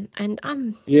downtown, and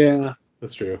Yeah,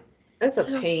 that's true. That's a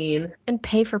pain. And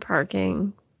pay for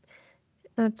parking.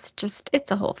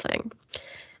 It's a whole thing.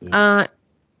 Yeah.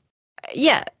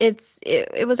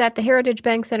 It was at the Heritage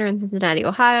Bank Center in Cincinnati,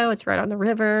 Ohio. It's right on the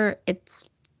river. It's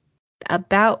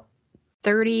about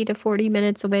 30 to 40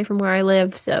 minutes away from where I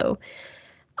live, so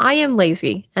I am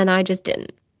lazy, and I just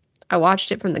didn't. I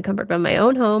watched it from the comfort of my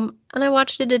own home, and I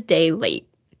watched it a day late.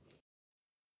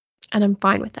 And I'm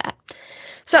fine with that.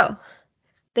 So,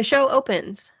 the show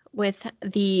opens with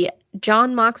the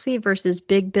Jon Moxley versus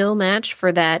Big Bill match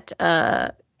for that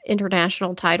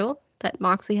international title that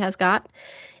Moxley has got.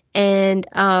 And,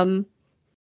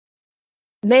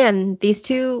 man, these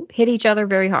two hit each other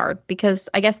very hard because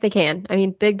I guess they can.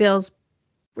 Big Bill's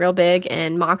real big,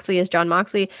 and Moxley is Jon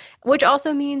Moxley, which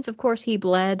also means, of course, he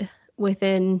bled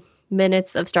within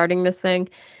minutes of starting this thing.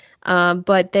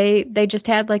 But they just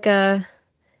had like I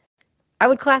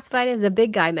would classify it as a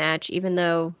big guy match, even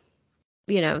though,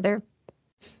 you know,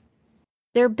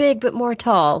 they're big but more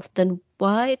tall than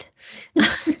what?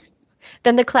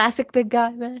 Than the classic big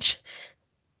guy match.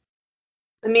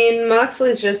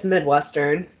 Moxley's just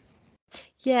Midwestern.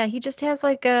 Yeah, he just has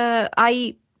like I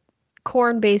eat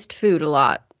corn-based food a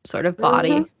lot sort of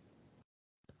body. Mm-hmm.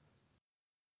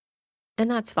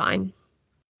 And that's fine.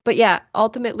 But yeah,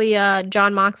 ultimately,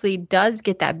 Jon Moxley does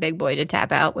get that big boy to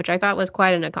tap out, which I thought was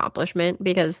quite an accomplishment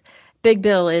because Big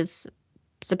Bill is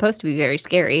supposed to be very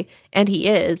scary, and he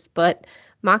is, but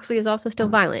Moxley is also still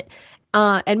violent.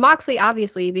 And Moxley,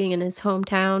 obviously, being in his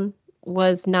hometown,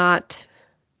 was not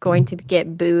going to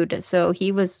get booed, so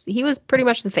he was pretty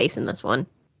much the face in this one,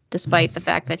 despite the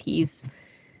fact that he's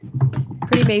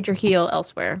pretty major heel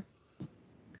elsewhere.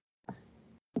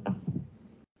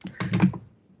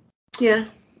 Yeah.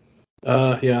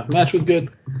 Match was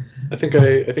good. I think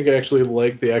I actually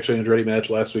liked the Action Andretti match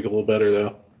last week a little better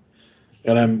though,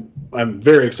 and I'm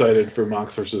very excited for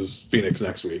Mox versus Phoenix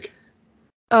next week.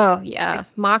 Oh yeah,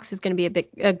 Mox is going to be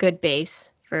a good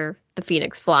base for the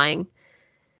Phoenix flying.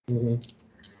 Mm-hmm.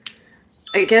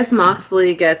 I guess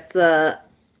Moxley gets a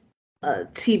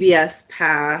TBS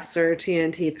pass or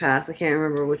TNT pass. I can't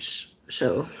remember which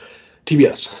show.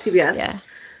 TBS.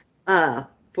 Yeah.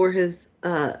 For his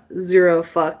Zero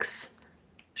Fucks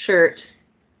shirt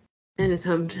in his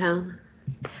hometown.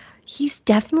 he's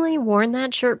definitely worn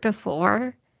that shirt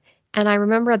before. And I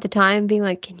remember at the time being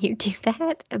like, can you do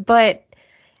that? But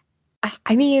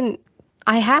I mean,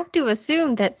 I have to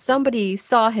assume that somebody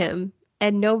saw him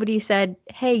and nobody said,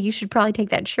 hey, you should probably take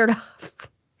that shirt off.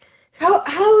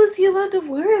 How is he allowed to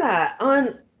wear that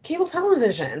on cable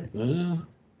television?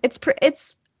 It's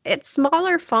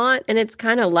smaller font and it's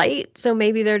kind of light, so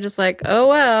maybe they're just like, oh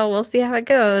well, we'll see how it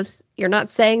goes. You're not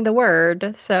saying the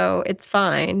word, so it's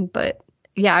fine. But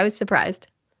yeah, I was surprised.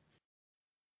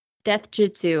 Death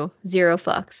Jitsu, 0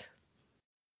 fucks.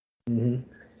 Mm-hmm.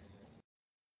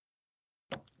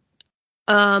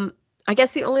 I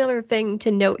guess the only other thing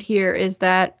to note here is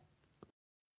that,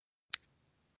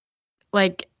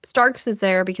 like, Starks is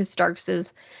there because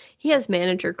he has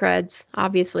manager creds,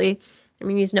 obviously. I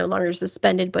mean, he's no longer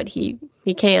suspended, but he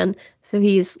can. So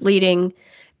he's leading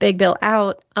Big Bill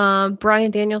out.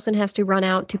 Bryan Danielson has to run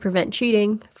out to prevent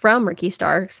cheating from Ricky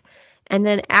Starks. And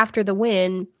then after the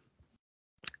win,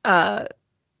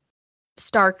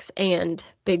 Starks and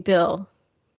Big Bill,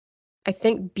 I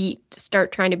think,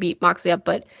 start trying to beat Moxley up,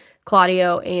 but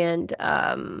Claudio and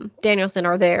Danielson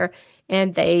are there.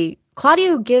 And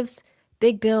Claudio gives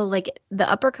Big Bill, like, the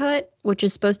uppercut, which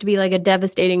is supposed to be, like, a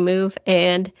devastating move,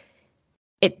 and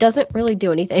it doesn't really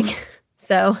do anything.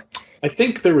 So I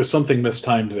think there was something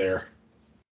mistimed there.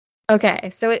 Okay,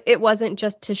 so it wasn't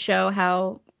just to show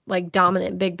how, like,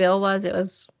 dominant Big Bill was. It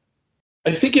was.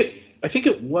 I think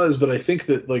it was, but I think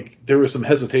that, like, there was some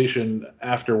hesitation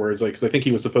afterwards, like, because I think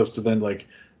he was supposed to then, like,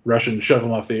 rush and shove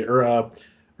him off the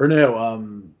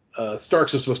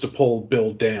Starks was supposed to pull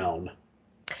Bill down.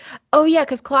 Oh yeah,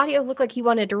 because Claudio looked like he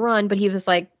wanted to run, but he was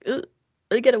like,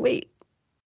 I gotta wait.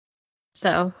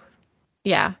 So.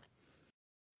 Yeah.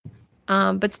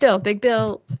 But still, Big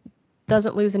Bill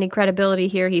doesn't lose any credibility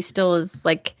here. He still is,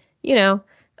 like, a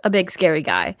big scary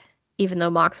guy, even though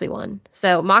Moxley won.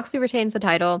 So Moxley retains the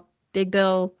title. Big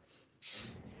Bill,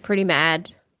 pretty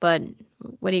mad, but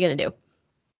what are you going to do?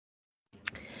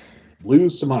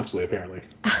 Lose to Moxley, apparently.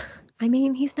 I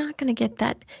mean, he's not going to get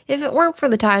that. If it weren't for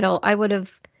the title, I would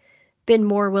have been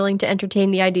more willing to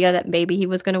entertain the idea that maybe he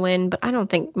was going to win, but I don't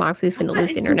think Moxley's going to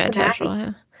lose the internet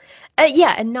title.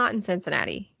 Yeah, and not in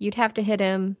Cincinnati. You'd have to hit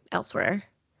him elsewhere.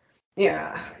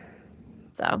 Yeah.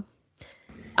 So,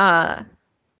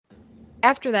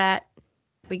 after that,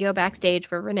 we go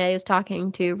backstage where Renee is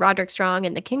talking to Roderick Strong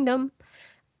and the Kingdom.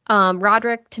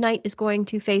 Roderick tonight is going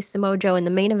to face Samoa Joe in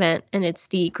the main event, and it's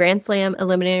the Grand Slam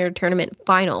Eliminator Tournament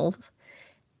Finals.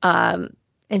 And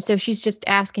so she's just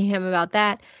asking him about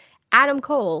that. Adam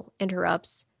Cole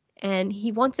interrupts, and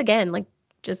he once again, like,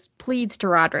 just pleads to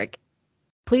Roderick.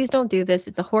 Please don't do this.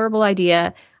 It's a horrible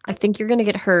idea. I think you're going to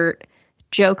get hurt.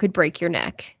 Joe could break your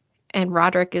neck. And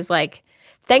Roderick is like,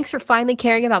 thanks for finally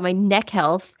caring about my neck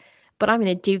health, but I'm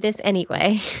going to do this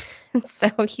anyway. So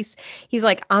he's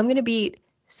like, I'm going to beat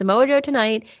Samoa Joe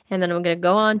tonight, and then I'm going to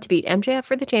go on to beat MJF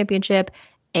for the championship,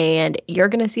 and you're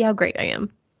going to see how great I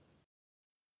am.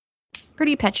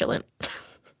 Pretty petulant.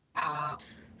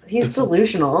 He's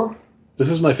delusional. This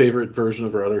is my favorite version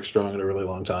of Roderick Strong in a really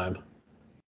long time.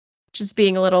 Just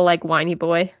being a little, like, whiny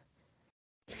boy.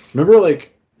 Remember,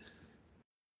 like,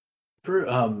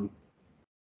 early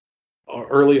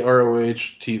ROH,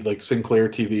 like, Sinclair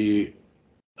TV,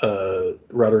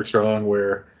 Roderick Strong,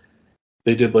 where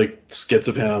they did, like, skits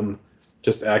of him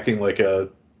just acting like a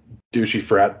douchey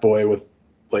frat boy with,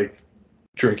 like,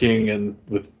 drinking and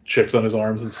with chicks on his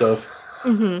arms and stuff.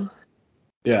 Mm-hmm.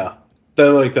 Yeah, I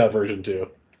like that version too.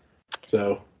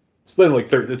 So it's been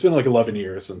like 11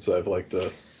 years since I've liked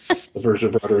the version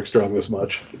of Roderick Strong this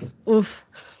much. Oof.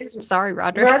 Sorry,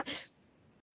 Roderick.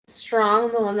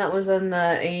 Strong, the one that was in the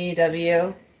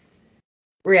AEW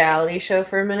reality show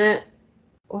for a minute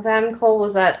with Adam Cole,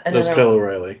 was that another? That's Kyle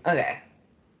O'Reilly. Okay.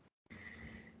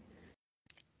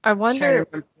 I wonder. Trying to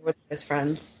remember which of his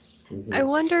friends. Mm-hmm. I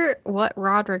wonder what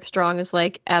Roderick Strong is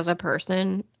like as a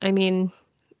person. I mean,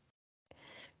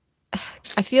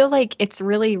 I feel like it's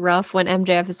really rough when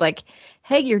MJF is like,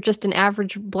 hey, you're just an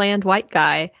average bland white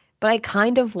guy. But I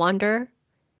kind of wonder,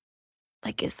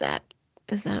 like, is that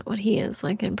what he is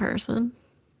like in person?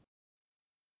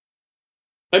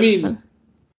 I mean,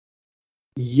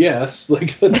 yes,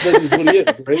 like that is what he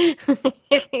is,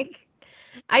 right?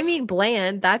 I mean,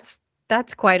 bland. That's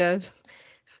quite a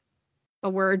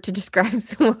word to describe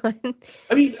someone.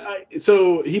 I mean,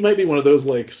 so he might be one of those,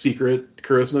 like, secret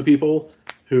charisma people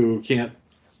who can't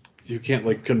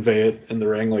like convey it in the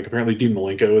ring. Like, apparently Dean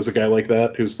Malenko is a guy like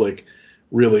that who's, like,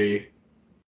 really,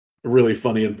 really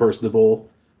funny and personable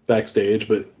backstage,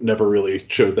 but never really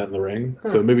showed that in the ring.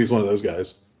 So maybe he's one of those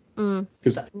guys.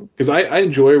 Because I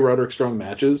enjoy Roderick Strong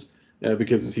matches,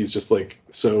 because he's just like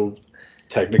so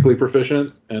technically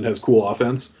proficient and has cool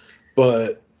offense.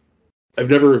 But I've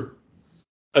never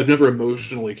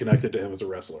emotionally connected to him as a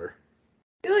wrestler.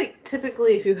 I feel like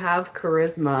typically if you have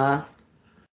charisma,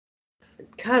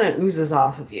 it kind of oozes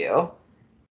off of you.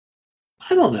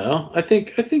 I don't know. I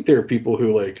think there are people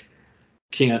who like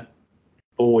can't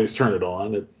always turn it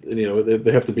on. It's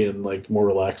they have to be in like more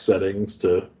relaxed settings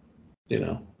to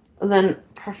And then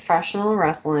professional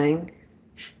wrestling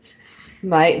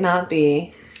might not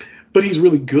be. But he's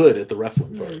really good at the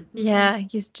wrestling part. Yeah,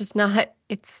 he's just not.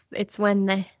 It's when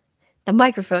the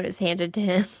microphone is handed to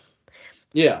him.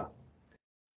 Yeah.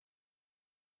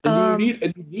 And you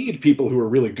need people who are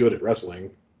really good at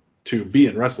wrestling to be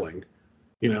in wrestling,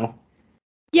 Yeah.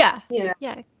 Yeah.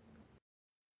 Yeah.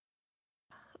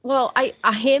 Well, I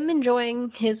am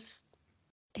enjoying his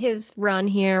run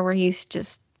here where he's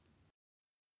just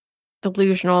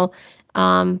delusional.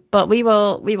 But we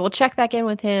will check back in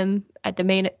with him in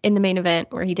the main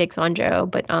event where he takes on Joe.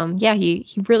 But yeah, he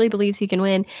really believes he can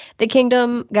win. The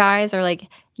Kingdom guys are like,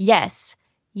 yes,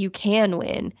 you can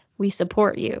win. We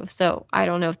support you. So I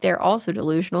don't know if they're also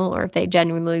delusional or if they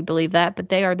genuinely believe that, but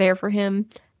they are there for him.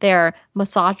 They are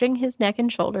massaging his neck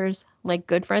and shoulders like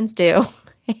good friends do,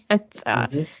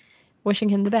 and wishing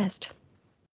him the best.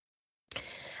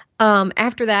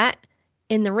 After that,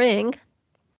 in the ring,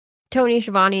 Tony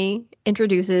Schiavone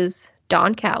introduces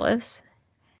Don Callis,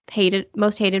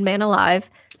 most hated man alive.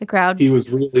 The crowd. He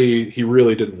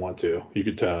really didn't want to. You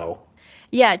could tell.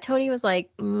 Yeah, Tony was like,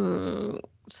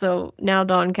 so now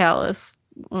Don Callis,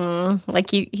 like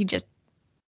he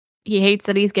hates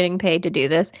that he's getting paid to do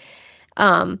this.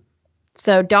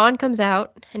 So Don comes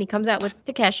out and he comes out with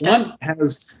Takeshita. Don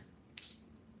has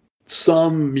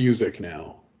some music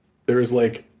now. There is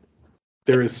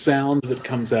sound that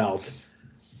comes out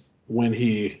when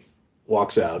he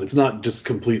walks out. It's not just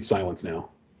complete silence now.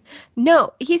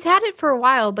 No, he's had it for a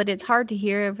while, but it's hard to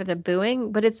hear over the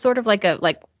booing. But it's sort of like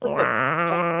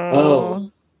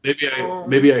oh,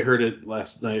 maybe I heard it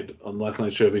last night on last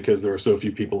night's show because there were so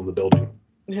few people in the building.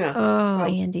 Yeah. Oh,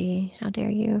 Andy, how dare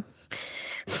you?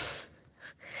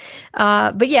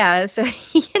 But yeah, so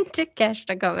he and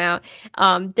Takeshita come out.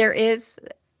 There is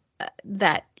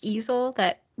that easel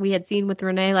that we had seen with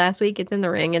Renee last week. It's in the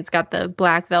ring. It's got the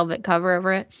black velvet cover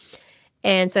over it.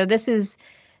 And so this is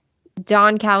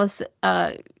Don Callis.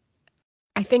 I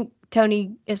think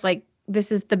Tony is like,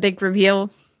 this is the big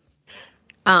reveal.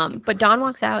 But Don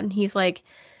walks out and he's like,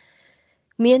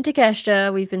 me and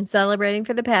Takeshita, we've been celebrating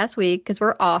for the past week because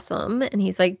we're awesome. And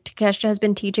he's like, Takeshita has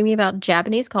been teaching me about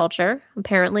Japanese culture.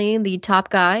 Apparently, the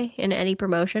top guy in any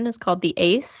promotion is called the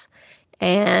ace.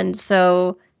 And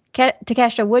so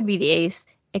Takeshita would be the ace,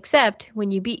 except when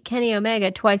you beat Kenny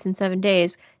Omega twice in 7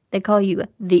 days, they call you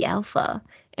the alpha.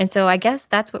 And so I guess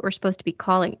that's what we're supposed to be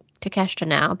calling Takeshita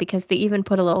now, because they even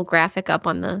put a little graphic up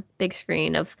on the big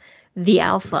screen of the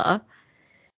alpha.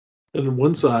 And on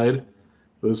one side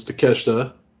was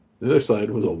Takeshita, the other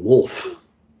side was a wolf.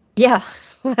 Yeah,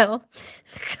 well,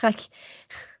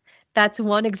 that's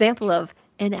one example of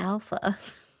an alpha.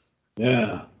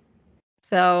 Yeah.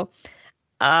 So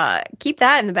keep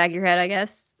that in the back of your head, I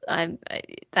guess.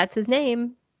 That's his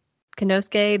name,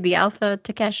 Konosuke the Alpha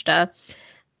Takeshita.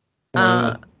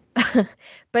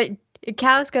 But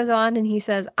Callis goes on and he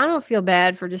says, I don't feel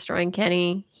bad for destroying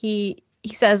Kenny. He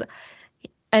says,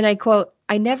 and I quote,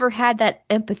 I never had that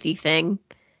empathy thing,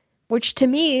 which to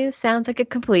me sounds like a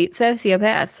complete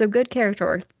sociopath. So good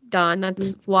character, Don.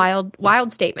 That's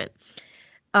wild statement.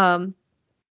 But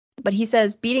he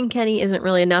says beating Kenny isn't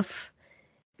really enough.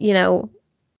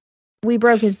 We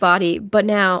broke his body, but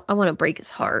now I want to break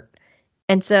his heart.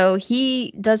 And so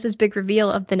he does his big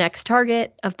reveal of the next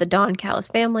target of the Don Callis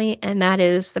family, and that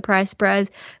is, surprise,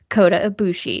 surprise, Kota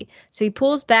Ibushi. So he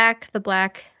pulls back the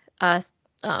black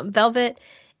velvet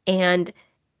and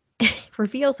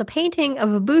reveals a painting of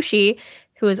Ibushi,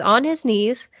 who is on his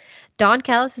knees. Don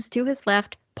Callis is to his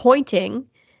left, pointing,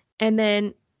 and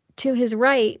then to his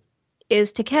right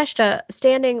is Takeshita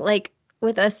standing like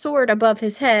with a sword above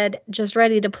his head, just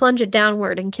ready to plunge it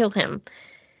downward and kill him.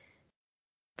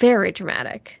 Very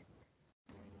dramatic.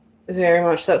 Very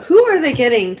much so. Who are they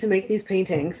getting to make these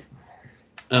paintings?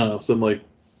 I don't know, some like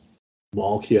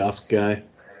mall kiosk guy.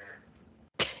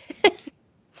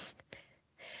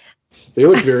 They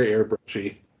look very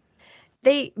airbrushy.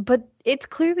 But it's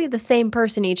clearly the same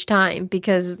person each time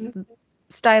because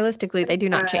stylistically they do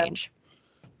not change.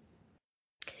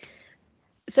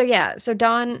 So yeah, so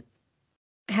Don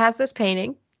has this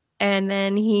painting and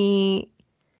then he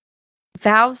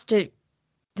vows to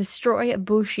destroy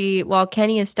Ibushi while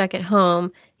Kenny is stuck at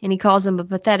home. and he calls him a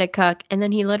pathetic cuck, and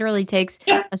then he literally takes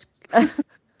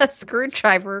a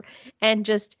screwdriver and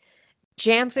just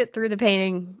jams it through the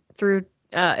painting through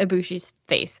Ibushi's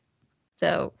face.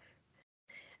 So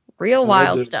real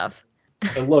wild stuff.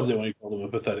 I loved it when he called him a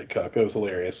pathetic cuck. That was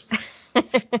hilarious.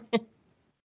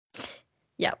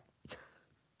 Yep.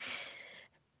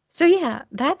 So yeah,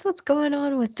 that's what's going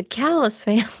on with the Callis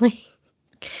family.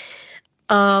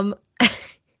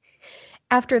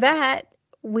 After that,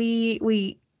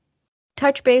 we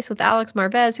touch base with Alex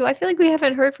Marvez, who I feel like we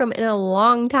haven't heard from in a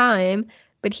long time,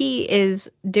 but he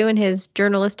is doing his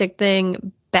journalistic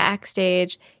thing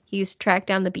backstage. He's tracked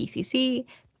down the BCC,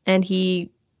 and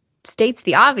he states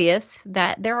the obvious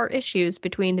that there are issues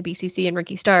between the BCC and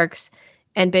Ricky Starks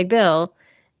and Big Bill,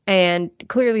 and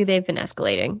clearly they've been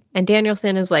escalating. And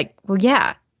Danielson is like, well,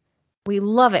 yeah, we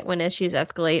love it when issues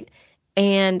escalate,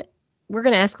 and we're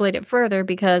going to escalate it further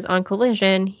because on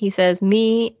Collision, he says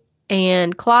me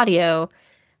and Claudio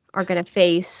are going to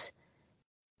face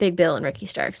Big Bill and Ricky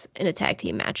Starks in a tag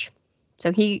team match.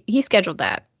 So he scheduled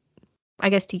that. I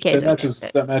guess TK's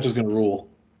that match is going to rule.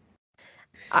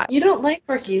 You don't like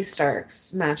Ricky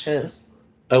Starks matches.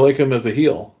 I like him as a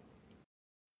heel.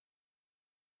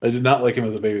 I did not like him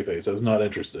as a babyface. I was not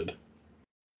interested.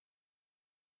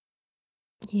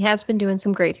 He has been doing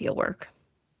some great heel work.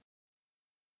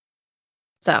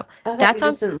 So that's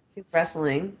on his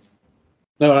wrestling.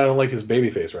 No, I don't like his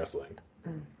babyface wrestling.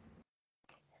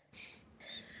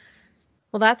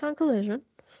 Well, that's on Collision.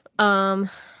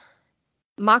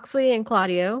 Moxley and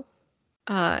Claudio,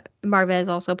 Marvez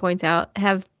also points out,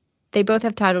 they both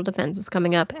have title defenses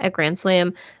coming up at Grand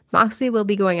Slam. Moxley will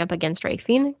be going up against Rey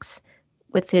Fenix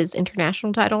with his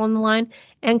international title on the line,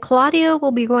 and Claudio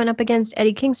will be going up against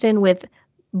Eddie Kingston with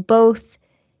both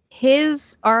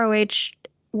his ROH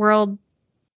World,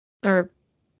 or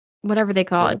whatever they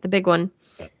call it, the big one,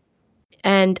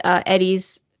 and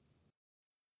Eddie's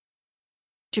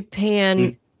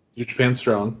Japan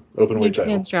Strong openweight title.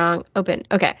 Japan Strong open.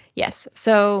 Okay, yes.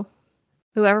 So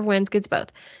whoever wins gets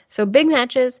both. So big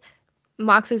matches.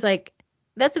 Moxley's like,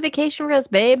 that's a vacation for us,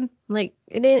 babe. Like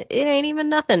it ain't even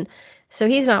nothing. So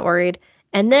he's not worried.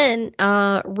 And then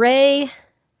Ray,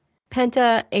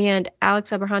 Penta, and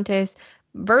Alex Abrahantes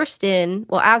burst in.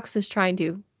 Well, Alex is trying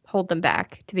to hold them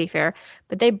back, to be fair,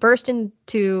 but they burst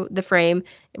into the frame.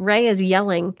 Ray is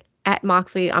yelling at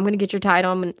Moxley, I'm going to get your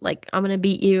title. I'm going to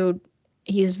beat you.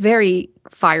 He's very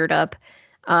fired up,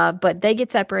 but they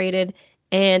get separated,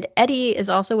 and Eddie is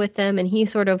also with them, and he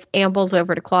sort of ambles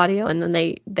over to Claudio, and then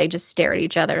they just stare at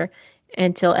each other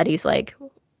until Eddie's like,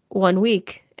 1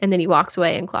 week, and then he walks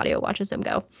away, and Claudio watches him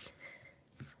go.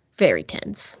 Very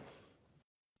tense.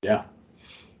 Yeah.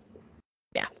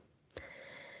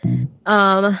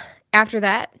 After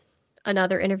that,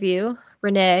 another interview.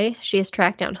 Renee, she has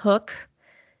tracked down Hook,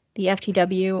 the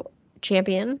FTW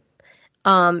champion.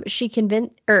 She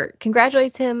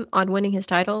congratulates him on winning his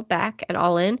title back at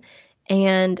All In,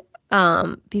 and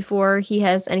before he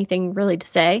has anything really to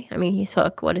say, I mean, he's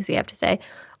Hook, what does he have to say?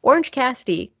 Orange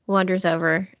Cassidy wanders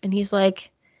over, and he's like,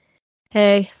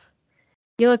 hey,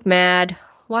 you look mad.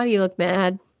 Why do you look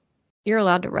mad? You're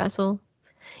allowed to wrestle.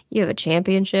 You have a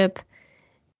championship.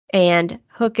 And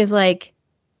Hook is like,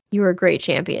 you were a great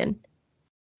champion.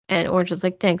 And Orange is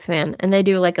like, thanks, man. And they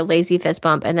do like a lazy fist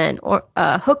bump. And then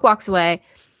Hook walks away.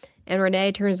 And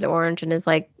Renee turns to Orange and is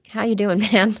like, how you doing,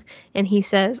 man? And he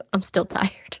says, I'm still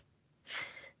tired.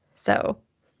 So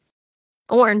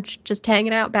Orange just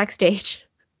hanging out backstage.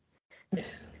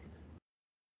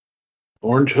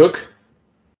 Orange Hook?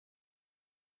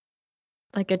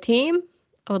 Like a team?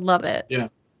 I would love it. Yeah.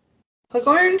 Hook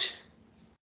Orange?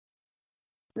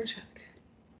 Orange Hook.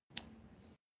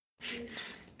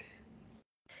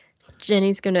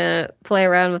 Jenny's gonna play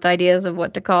around with ideas of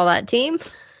what to call that team.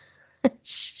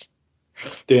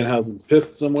 Danhausen's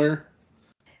pissed somewhere.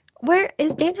 Where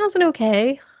is Danhausen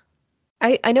okay?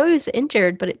 I know he was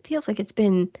injured, but it feels like it's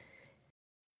been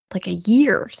like a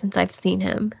year since I've seen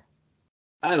him.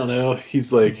 I don't know. He's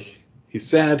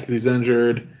sad because he's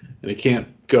injured and he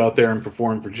can't go out there and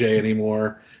perform for Jay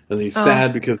anymore. And he's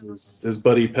sad because his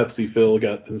buddy Pepsi Phil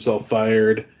got himself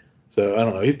fired. So I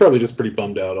don't know. He's probably just pretty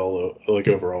bummed out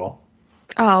overall.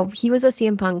 Oh, he was a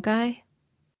CM Punk guy?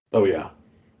 Oh yeah.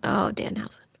 Oh,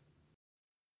 Danhausen.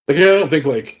 I don't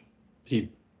think he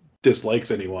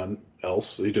dislikes anyone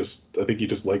else. I think he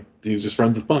was just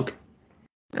friends with Punk.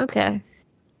 Okay.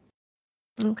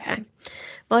 Well,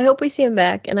 I hope we see him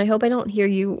back, and I hope I don't hear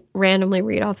you randomly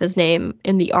read off his name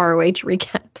in the ROH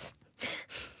recaps.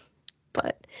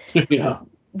 But yeah,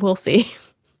 we'll see.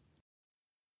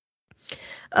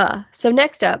 So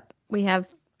next up, we have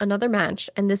another match,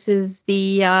 and this is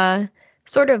the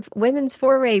sort of women's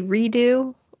four-way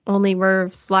redo, only we're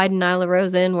sliding Nyla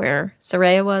Rose in where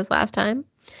Saraya was last time.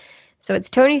 So it's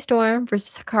Toni Storm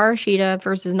versus Hikaru Shida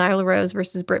versus Nyla Rose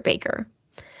versus Britt Baker.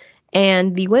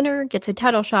 And the winner gets a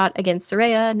title shot against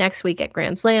Saraya next week at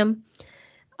Grand Slam.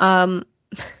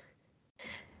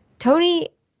 Toni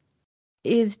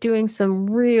is doing some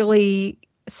really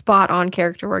spot-on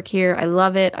character work here. I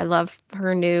love it. I love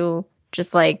her new,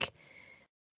 just like,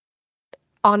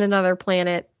 on another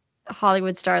planet,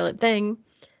 Hollywood starlet thing.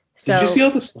 So, did you see all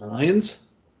the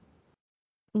signs?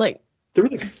 Like, there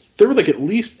were like at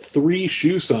least 3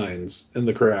 shoe signs in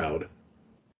the crowd.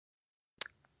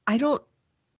 I don't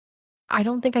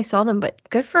think I saw them, but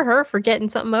good for her for getting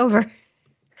something over.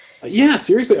 Yeah,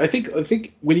 seriously, I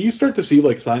think when you start to see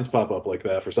like signs pop up like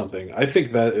that for something, I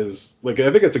think that is like,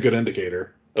 I think that's a good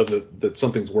indicator of that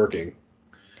something's working.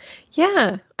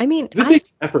 Yeah, I mean, it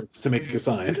takes efforts to make a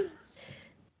sign.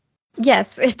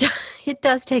 Yes, it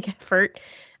does take effort.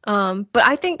 But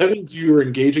I think that means you are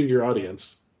engaging your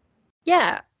audience.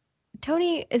 Yeah,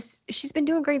 Toni she's been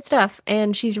doing great stuff,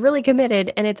 and she's really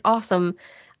committed, and it's awesome.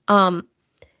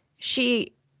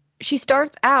 She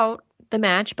starts out the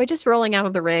match by just rolling out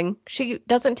of the ring. She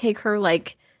doesn't take her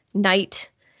like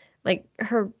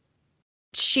her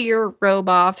sheer robe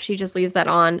off. She just leaves that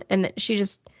on, and she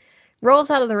just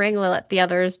rolls out of the ring and let the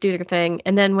others do their thing.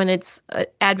 And then when it's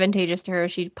advantageous to her,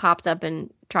 she pops up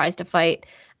and tries to fight.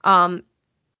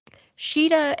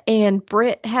 Shida and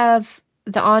Britt have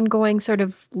the ongoing sort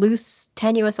of loose,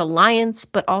 tenuous alliance,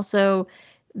 but also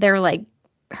they're like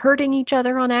hurting each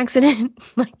other on accident.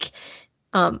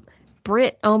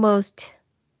 Britt almost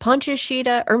punches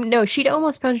Shida, or no, Shida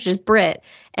almost punches Britt,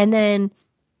 and then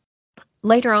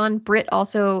later on, Britt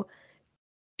also,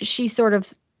 she sort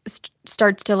of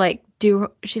starts to like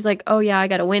she's like, oh yeah, I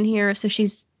gotta win here. So she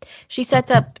sets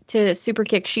up to super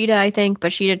kick Shida, I think,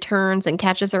 but Shida turns and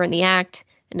catches her in the act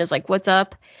and is like, what's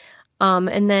up?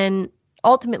 And then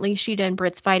ultimately Shida and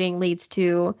Britt's fighting leads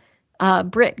to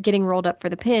Britt getting rolled up for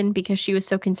the pin because she was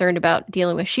so concerned about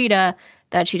dealing with Shida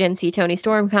that she didn't see Toni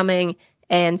Storm coming.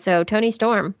 And so Toni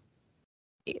Storm,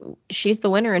 she's the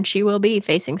winner, and she will be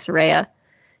facing Saraya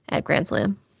at Grand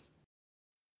Slam.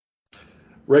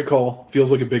 Right call.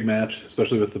 Feels like a big match,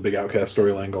 especially with the big Outcast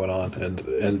storyline going on.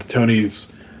 And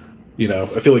Toni's, I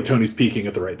feel like Toni's peaking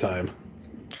at the right time.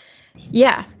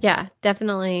 Yeah,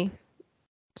 definitely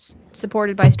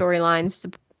supported by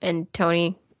storylines, and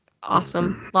Toni,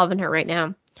 awesome. Loving her right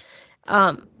now.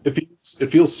 It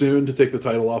feels soon to take the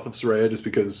title off of Saraya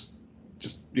because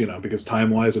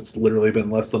time-wise it's literally been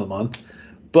less than a month.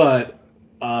 But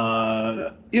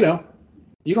you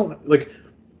don't like.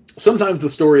 Sometimes the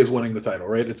story is winning the title,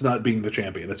 right? It's not being the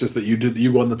champion. It's just that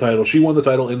you won the title. She won the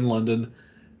title in London,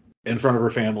 in front of her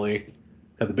family,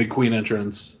 had the big Queen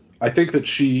entrance. I think that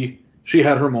she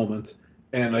had her moment,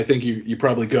 and I think you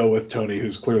probably go with Toni,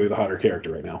 who's clearly the hotter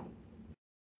character right now.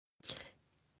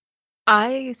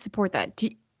 I support that.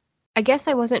 I guess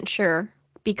I wasn't sure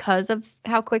because of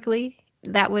how quickly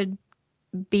that would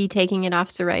be taking it off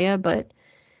Saraya, but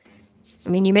I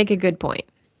mean, you make a good point.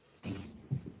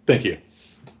 Thank you.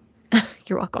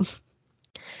 You're welcome.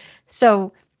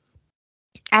 So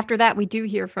after that, we do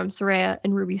hear from Saraya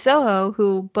and Ruby Soho,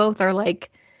 who both are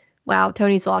like, wow,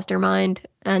 Toni's lost her mind.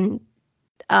 And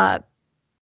like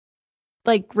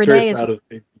Renee very is proud of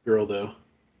baby girl though.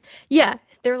 Yeah,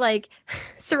 they're like,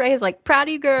 Saraya's like, proud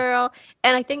of you, girl.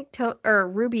 And I think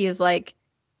Ruby is like,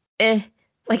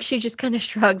 like she just kind of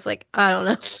shrugs, like, I don't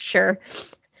know, sure.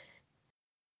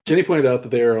 Jenny pointed out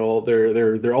that they're all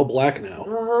black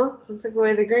now. Let's take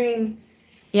away the green.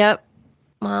 Yep.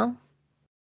 Well,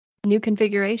 new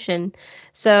configuration.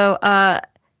 So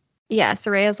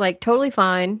Saraya's like totally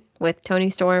fine with Toni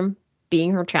Storm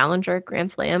being her challenger at Grand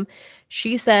Slam.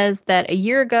 She says that a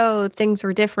year ago things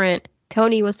were different.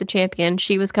 Toni was the champion.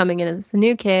 She was coming in as the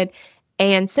new kid.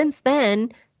 And since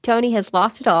then, Toni has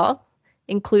lost it all,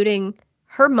 including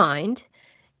her mind.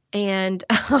 And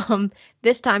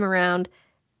this time around,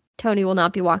 Toni will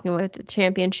not be walking with the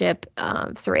championship.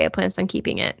 Saraya plans on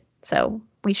keeping it. So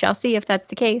we shall see if that's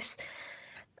the case.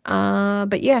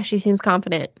 But yeah, she seems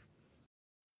confident.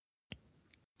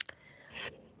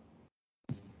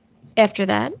 After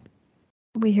that,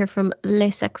 we hear from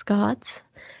Les Sex Gods.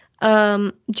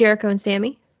 Jericho and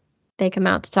Sammy, they come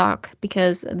out to talk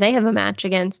because they have a match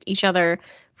against each other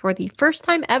for the first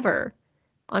time ever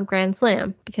on Grand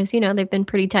Slam because, they've been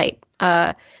pretty tight.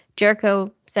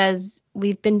 Jericho says,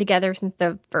 we've been together since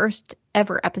the first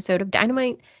ever episode of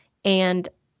Dynamite, and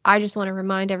I just want to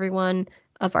remind everyone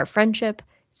of our friendship.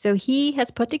 So he has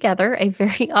put together a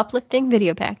very uplifting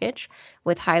video package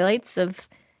with highlights of,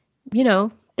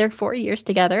 their 4 years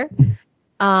together.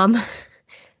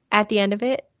 At the end of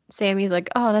it, Sammy's like,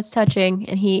 "Oh, that's touching,"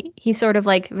 and he sort of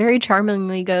like very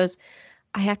charmingly goes,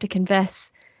 "I have to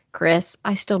confess, Chris,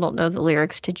 I still don't know the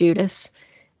lyrics to Judas."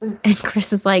 And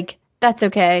Chris is like, "That's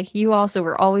okay. You also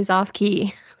were always off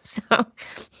key." So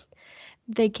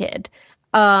they kid.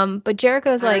 But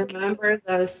Jericho's like, I remember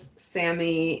those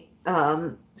Sammy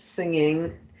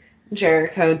singing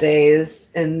Jericho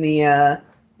days in the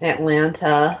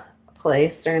Atlanta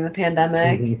place during the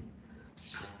pandemic. Mhm.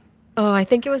 oh, I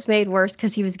think it was made worse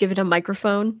because he was given a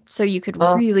microphone, so you could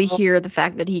really hear the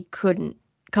fact that he couldn't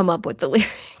come up with the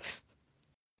lyrics.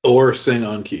 Or sing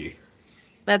on key.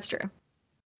 That's true.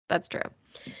 That's true.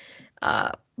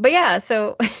 But yeah,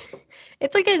 so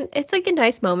it's like a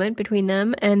nice moment between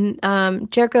them, and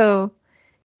Jericho,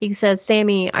 he says,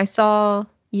 "Sammy, I saw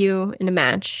you in a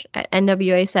match at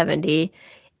NWA 70,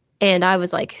 and I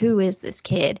was like, who is this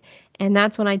kid?" And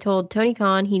that's when I told Tony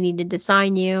Khan he needed to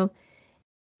sign you.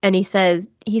 And he says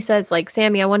like,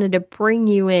 "Sammy, I wanted to bring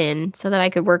you in so that I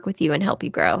could work with you and help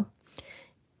you grow."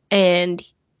 And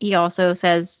he also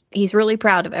says he's really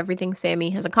proud of everything Sammy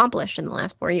has accomplished in the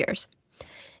last 4 years.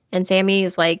 And Sammy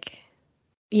is like,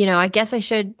 I guess I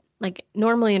should, like,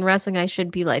 normally in wrestling, I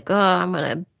should be like, "Oh, I'm going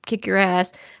to kick your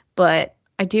ass." But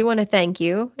I do want to thank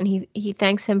you. And he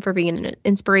thanks him for being an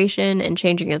inspiration and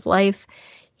changing his life.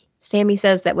 Sammy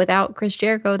says that without Chris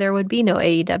Jericho, there would be no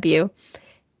AEW.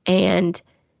 And,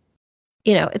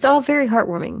 it's all very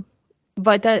heartwarming.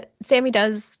 But that Sammy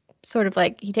does sort of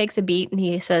like, he takes a beat and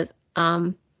he says,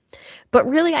 "But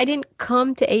really, I didn't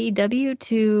come to AEW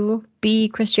to be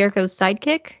Chris Jericho's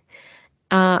sidekick.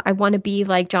 I want to be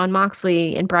like Jon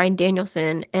Moxley and Bryan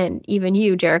Danielson and even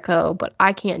you, Jericho, but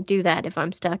I can't do that if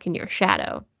I'm stuck in your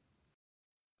shadow."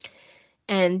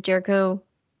 And Jericho,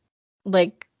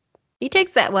 like, he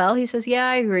takes that well. He says, "Yeah,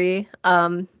 I agree.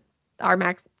 Our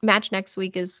match next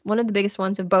week is one of the biggest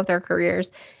ones of both our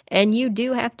careers, and you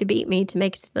do have to beat me to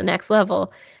make it to the next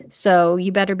level. So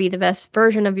you better be the best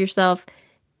version of yourself.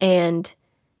 And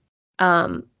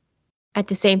at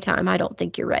the same time, I don't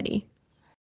think you're ready."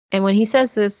 And when he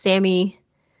says this, Sammy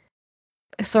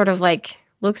sort of like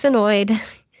looks annoyed,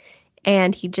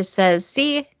 and he just says,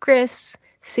 "See, Chris,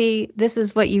 see, this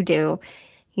is what you do."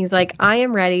 He's like, "I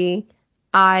am ready.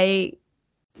 I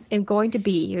am going to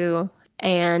beat you,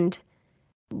 and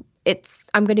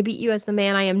I'm going to beat you as the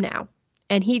man I am now."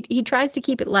 And he tries to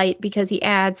keep it light because he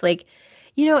adds, like,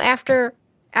 after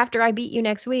I beat you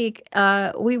next week,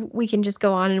 we can just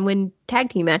go on and win tag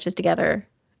team matches together,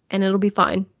 and it'll be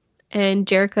fine. And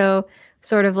Jericho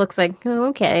sort of looks like, "Oh,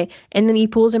 okay." And then he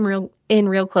pulls him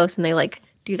real close, and they like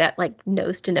do that like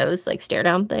nose to nose like stare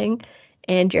down thing.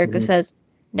 And Jericho says,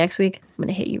 "Next week I'm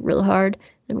gonna hit you real hard.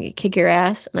 I'm gonna kick your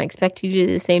ass, and I expect you to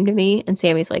do the same to me." And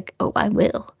Sammy's like, "Oh, I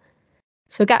will."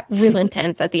 So it got real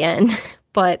intense at the end,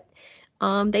 but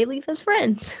they leave as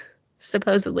friends,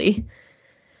 supposedly.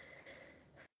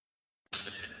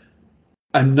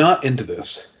 I'm not into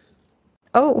this.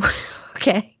 Oh,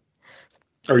 okay.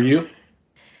 Are you?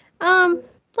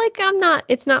 Like, I'm not,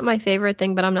 it's not my favorite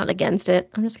thing, but I'm not against it.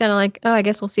 I'm just kind of like, oh, I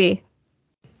guess we'll see.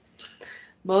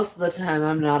 Most of the time,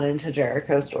 I'm not into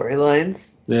Jericho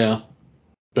storylines. Yeah.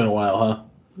 Been a while,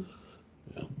 huh?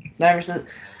 Yeah. Ever since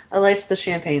I liked the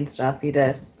champagne stuff he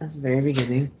did at the very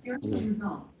beginning.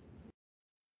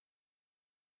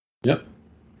 Yep.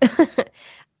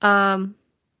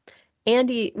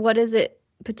 Andy, what is it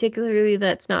particularly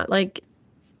that's not like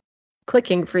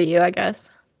clicking for you, I guess?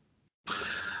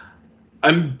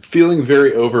 I'm feeling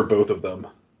very over both of them.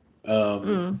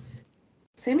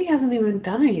 Sammy hasn't even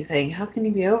done anything. How can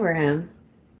you be over him?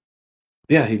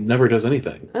 Yeah, he never does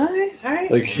anything. Okay, all right.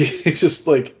 Like, he's just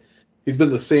like, he's been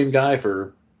the same guy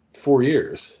for 4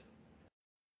 years.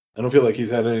 I don't feel like he's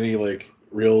had any like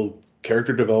real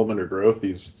character development or growth.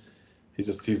 He's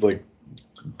like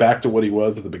back to what he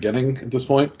was at the beginning at this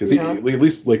point. Because at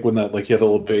least like when that, like, he had the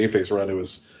little babyface run, it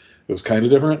was kind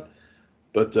of different.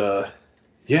 But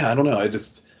yeah, I don't know.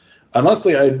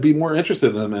 Honestly, I'd be more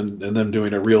interested in them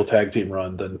doing a real tag team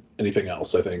run than anything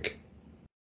else, I think.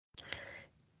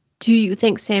 Do you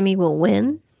think Sammy will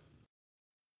win?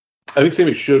 I think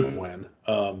Sammy should win,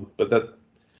 but that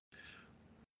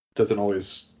doesn't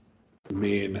always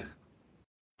mean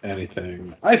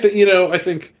anything. I think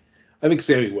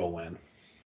Sammy will win.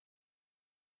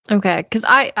 Okay, because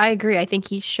I agree. I think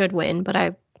he should win, but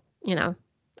I'm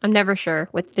never sure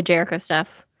with the Jericho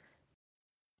stuff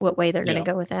what way they're going to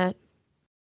go with that.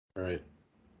 Right.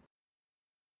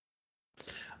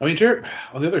 I mean,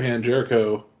 on the other hand,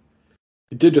 Jericho,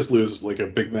 he did just lose like a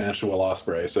big match to Will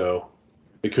Ospreay, so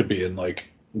it could be in like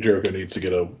Jericho needs to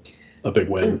get a big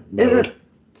win mode.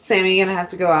 Sammy gonna have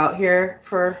to go out here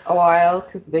for a while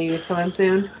because the baby's coming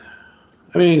soon?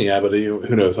 I mean, yeah, but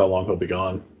who knows how long he'll be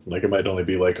gone? Like, it might only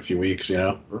be like a few weeks, you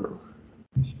know?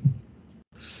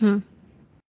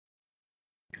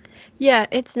 Yeah,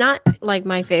 it's not like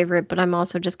my favorite, but I'm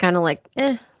also just kind of like,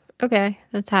 okay,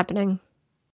 that's happening.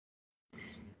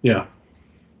 Yeah.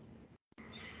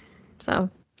 So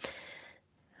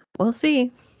we'll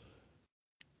see.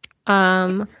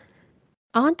 On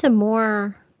to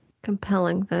more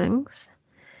compelling things.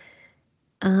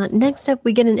 Next up,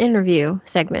 we get an interview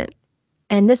segment,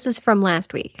 and this is from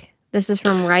last week. This is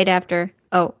from right after.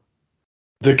 Oh,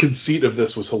 the conceit of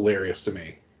this was hilarious to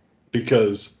me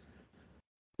because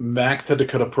Max had to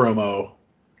cut a promo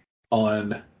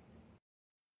on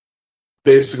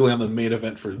basically on the main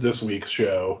event for this week's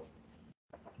show,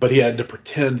 but he had to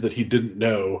pretend that he didn't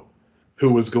know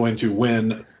who was going to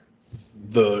win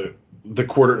the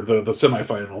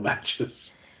semifinal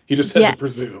matches. He just had to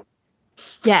presume.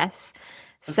 Yes.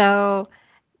 So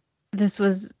this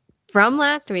was from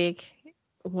last week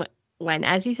when,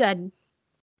 as you said,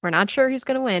 we're not sure who's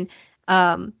going to win.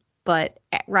 But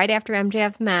right after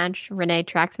MJF's match, Renee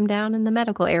tracks him down in the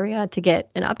medical area to get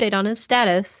an update on his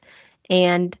status.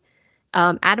 And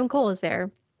Adam Cole is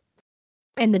there.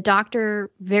 And the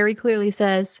doctor very clearly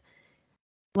says,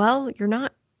 well, you're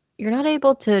not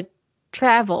able to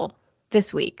travel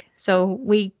this week. So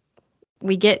we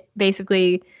get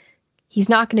basically, he's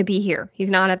not going to be here.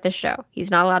 He's not at this show.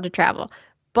 He's not allowed to travel.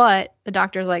 But the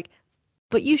doctor's like,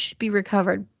 but you should be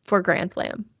recovered for Grand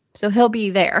Slam. So he'll be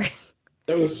there.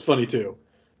 That was funny too.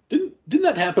 Didn't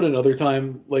that happen another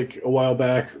time, like a while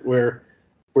back, where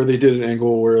they did an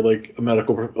angle where like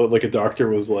a doctor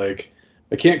was like,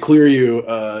 I can't clear you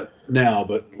now,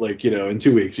 but like, you know, in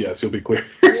 2 weeks, yes, you'll be clear.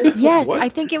 Yes, like, I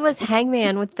think it was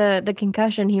Hangman with the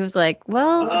concussion. He was like,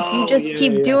 well, if you just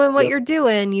keep doing what you're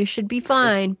doing, you should be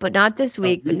fine, but not this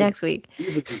week, but next week.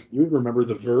 You remember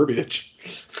the verbiage.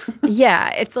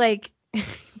 Yeah, it's like,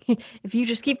 if you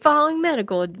just keep following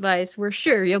medical advice, we're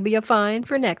sure you'll be fine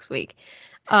for next week.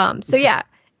 So yeah,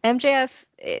 MJF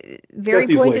very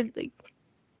pointedly.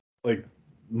 Like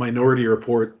Minority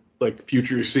Report, like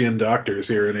future seeing doctors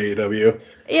here in AEW.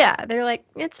 Yeah, they're like,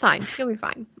 it's fine. You'll be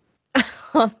fine.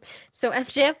 So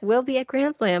MJF will be at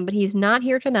Grand Slam, but he's not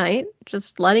here tonight.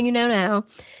 Just letting you know now.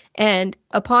 And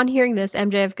upon hearing this,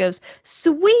 MJF goes,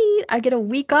 sweet, I get a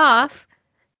week off.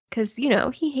 Because, you know,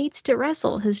 he hates to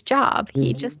wrestle his job.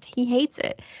 He hates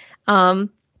it. He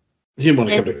didn't want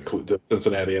to come to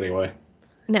Cincinnati anyway.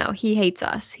 No, he hates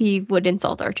us. He would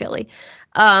insult our chili.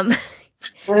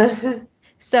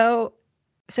 So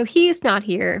he's not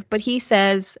here, but he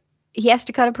says he has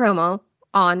to cut a promo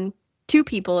on two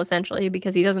people, essentially,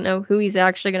 because he doesn't know who he's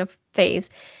actually going to face.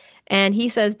 And he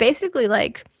says, basically,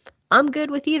 like, I'm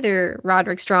good with either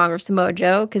Roderick Strong or Samoa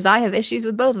Joe, because I have issues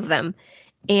with both of them.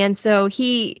 And so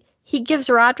he gives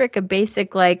Roderick a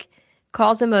basic, like,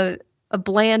 calls him a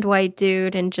bland white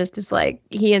dude and just is like,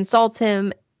 he insults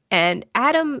him. And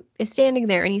Adam is standing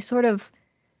there and he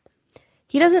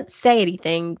doesn't say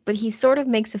anything, but he sort of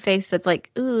makes a face that's like,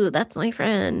 ooh, that's my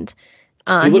friend.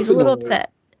 He's a little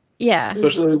upset. Yeah.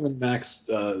 Especially when Max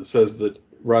says that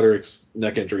Roderick's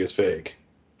neck injury is fake.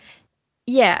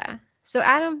 Yeah. So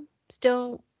Adam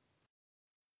still,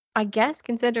 I guess,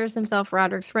 considers himself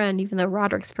Roderick's friend, even though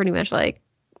Roderick's pretty much like,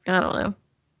 I don't know,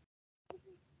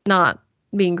 not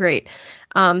being great.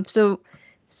 So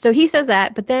he says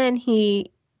that, but then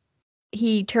he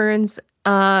turns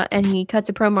and he cuts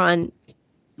a promo on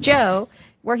Joe,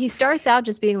 where he starts out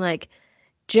just being like,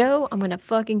 Joe, I'm gonna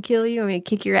fucking kill you, I'm gonna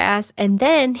kick your ass, and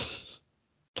then he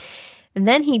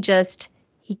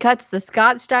cuts the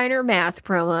Scott Steiner math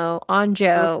promo on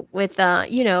Joe with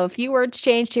a few words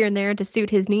changed here and there to suit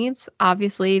his needs,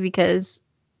 obviously, because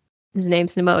his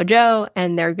name's Samoa Joe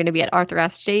and they're going to be at Arthur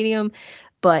Ashe Stadium.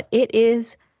 But it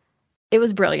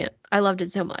was brilliant. I loved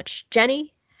it so much.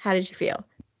 Jenny, how did you feel?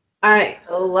 I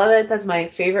love it. That's my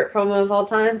favorite promo of all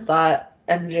time. Thought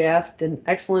MJF did an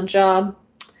excellent job.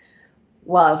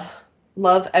 Love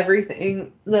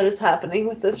everything that is happening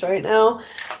with this right now.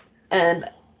 And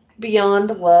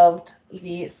beyond loved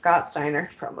the Scott Steiner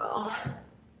promo.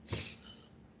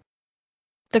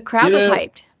 The crowd was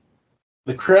hyped.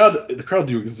 The crowd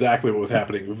knew exactly what was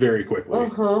happening very quickly.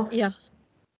 Uh-huh. Yeah.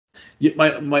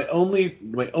 My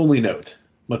only note,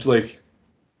 much like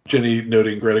Jenny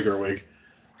noting Greta Gerwig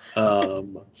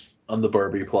on the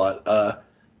Barbie plot,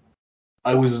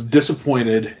 I was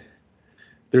disappointed.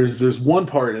 There's one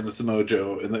part in the Samoa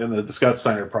Joe in the Scott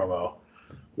Steiner promo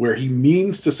where he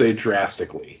means to say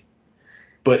drastically,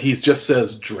 but he just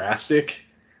says drastic.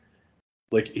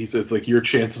 Like he says, like, your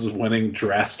chances of winning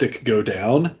drastic go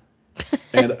down.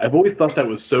 And I've always thought that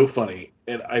was so funny.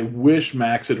 And I wish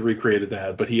Max had recreated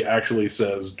that, but he actually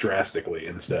says drastically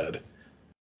instead.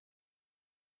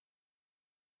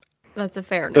 That's a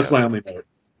fair note. That's my only note.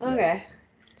 Okay.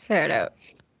 It's a fair note.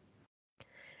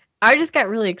 I just got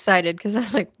really excited because I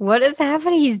was like, what is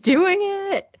happening? He's doing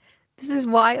it. This is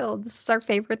wild. This is our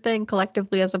favorite thing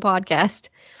collectively as a podcast.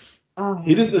 Oh,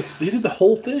 He did this. He did the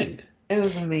whole thing. it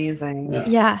was amazing.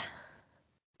 Yeah.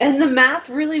 And the math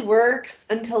really works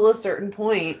until a certain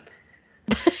point.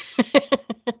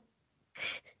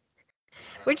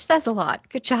 Which says a lot.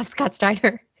 Good job, Scott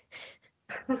Steiner.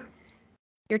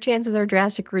 Your chances are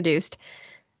drastically reduced.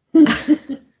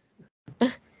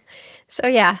 So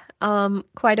yeah,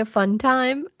 quite a fun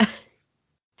time.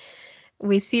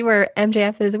 We see where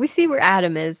MJF is. We see where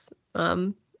Adam is.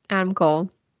 Adam Cole.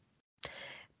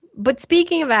 But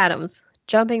speaking of Adams,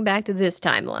 jumping back to this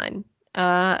timeline,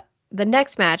 the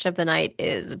next match of the night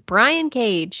is Brian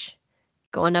Cage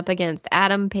going up against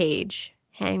Adam Page,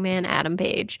 Hangman Adam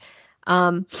Page.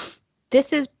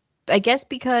 This is, I guess,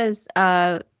 because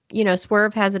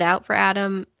Swerve has it out for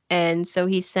Adam, and so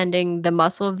he's sending the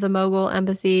muscle of the Mogul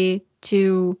Embassy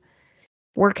to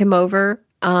work him over.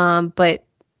 But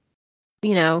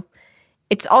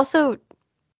it's also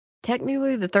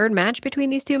technically the third match between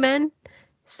these two men,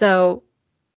 so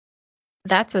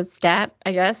that's a stat,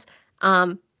 I guess.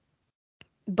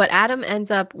 But Adam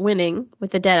ends up winning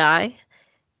with a Deadeye.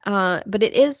 But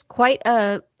it is quite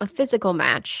a physical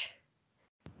match.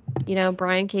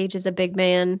 Brian Cage is a big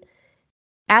man.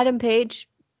 Adam Page,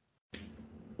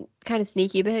 kind of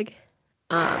sneaky big.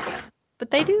 But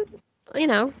they do, they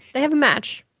have a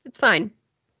match. It's fine.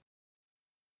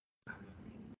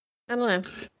 I don't know.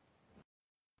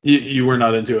 You were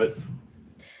not into it.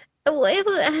 I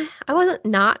wasn't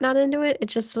not into it. It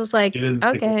just was like,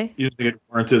 okay. You didn't think it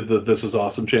warranted the "this is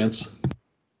awesome" chance?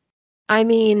 I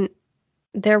mean,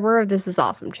 there were "this is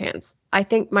awesome" chants. I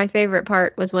think my favorite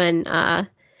part was when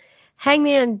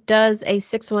Hangman does a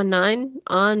 619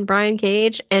 on Brian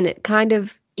Cage, and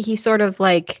he sort of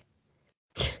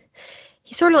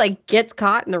gets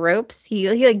caught in the ropes.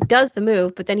 He does the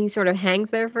move, but then he sort of hangs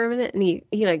there for a minute, and he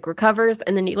recovers,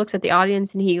 and then he looks at the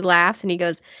audience and he laughs and he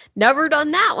goes, "Never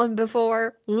done that one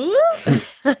before."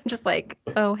 I'm just like,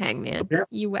 oh, Hangman,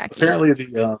 you wacky.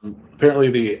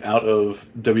 Apparently the out of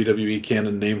WWE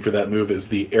canon name for that move is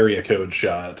the area code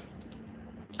shot.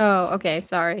 Oh, okay.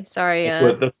 Sorry.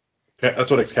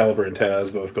 That's what Excalibur and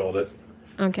Taz both called it.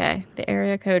 Okay, the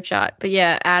area code shot. But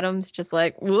yeah, Adam's just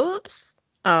like, whoops.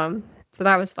 So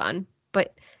that was fun.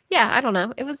 But yeah, I don't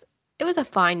know. It was a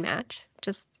fine match.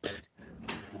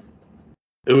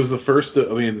 It was the first.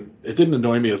 I mean, it didn't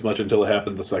annoy me as much until it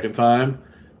happened the second time,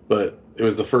 but it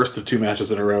was the first of two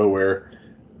matches in a row where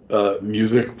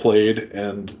music played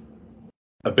and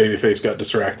a babyface got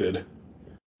distracted.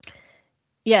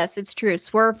 Yes, it's true.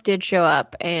 Swerve did show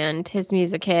up, and his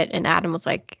music hit, and Adam was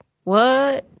like,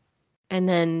 "What?" And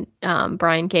then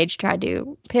Brian Cage tried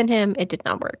to pin him. It did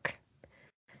not work.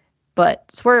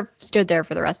 But Swerve stood there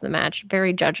for the rest of the match,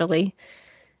 very judgily,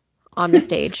 on the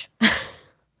stage.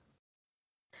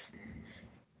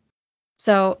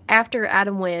 So after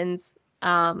Adam wins,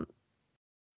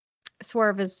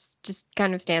 Swerve is just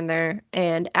kind of stand there,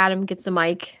 and Adam gets a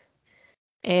mic,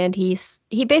 and he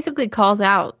basically calls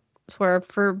out Swerve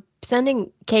for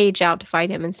sending Cage out to fight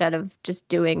him instead of just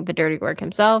doing the dirty work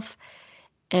himself.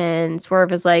 And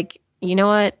Swerve is like, you know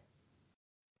what?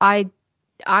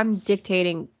 I'm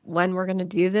dictating when we're going to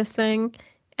do this thing,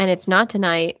 and it's not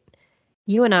tonight.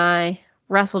 You and I,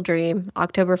 Wrestle Dream,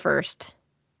 October 1st.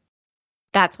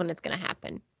 That's when it's going to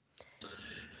happen.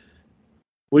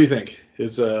 What do you think?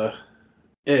 Is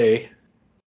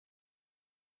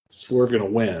Swerve going to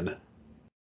win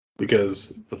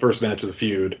because the first match of the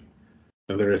feud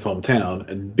and they're in his hometown,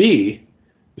 and B,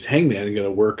 is Hangman going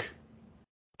to work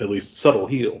at least subtle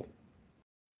heel?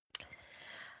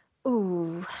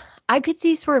 Ooh, I could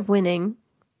see Swerve winning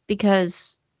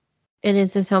because it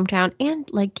is his hometown, and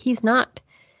he's not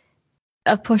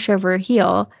a pushover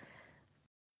heel.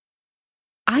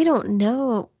 I don't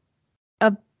know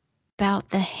about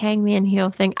the Hangman heel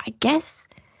thing. I guess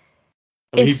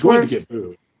he's going to get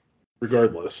booed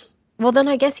regardless. Well, then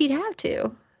I guess he'd have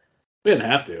to. He didn't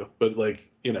have to, but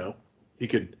he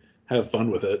could have fun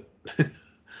with it.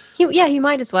 He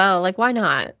might as well. Why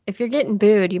not? If you're getting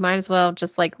booed, you might as well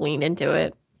just lean into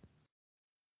it.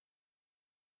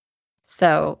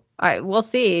 So we'll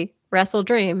see. Wrestle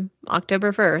Dream,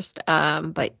 October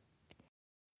 1st. But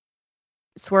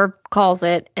Swerve calls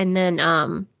it, and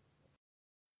then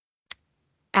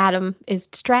Adam is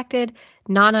distracted.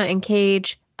 Nana and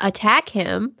Cage attack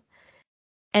him,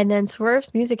 And then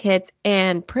Swerve's music hits,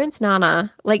 and Prince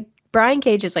Nana, like Brian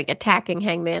Cage is like attacking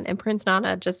Hangman, and Prince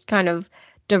Nana just kind of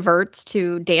diverts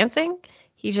to dancing.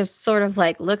 He just sort of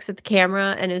like looks at the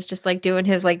camera and is just like doing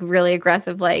his like really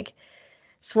aggressive like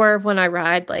swerve when I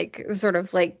ride, like sort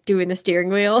of like doing the steering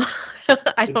wheel.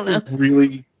 I don't know. It's a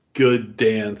really good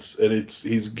dance, and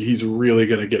he's really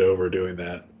gonna get over doing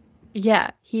that.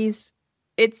 Yeah, it's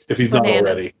if he's bananas. not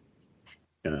already.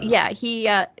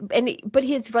 Yeah, but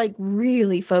he's like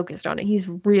really focused on it. He's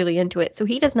really into it. So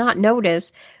he does not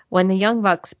notice when the Young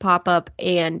Bucks pop up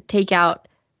and take out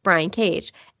Brian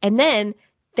Cage. And then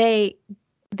they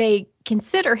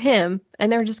consider him,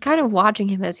 and they're just kind of watching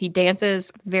him as he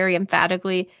dances very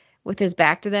emphatically with his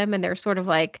back to them, and they're sort of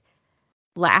like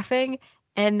laughing.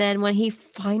 And then when he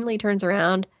finally turns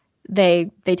around,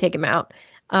 they take him out.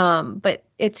 But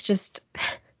it's just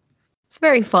it's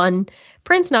very fun.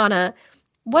 Prince Nana,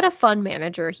 what a fun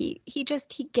manager. He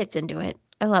gets into it.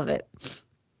 I love it.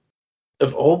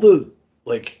 Of all the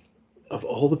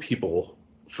people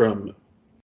from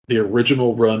the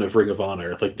original run of Ring of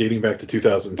Honor, like dating back to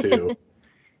 2002,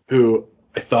 who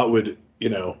I thought would,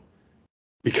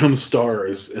 become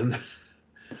stars in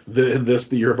the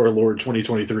year of our Lord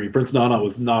 2023, Prince Nana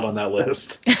was not on that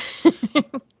list.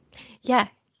 Yeah,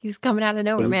 he's coming out of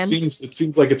nowhere, man. It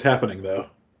seems like it's happening though.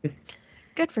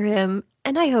 Good for him.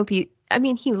 And I hope he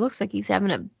looks like he's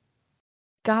having a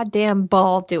goddamn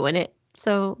ball doing it.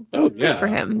 So good for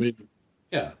him. I mean,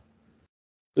 yeah.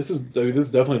 This is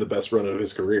definitely the best run of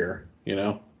his career,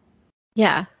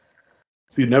 Yeah.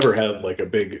 So he never had like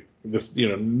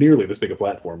nearly this big a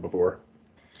platform before.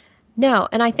 No,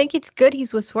 and I think it's good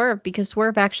he's with Swerve, because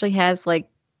Swerve actually has like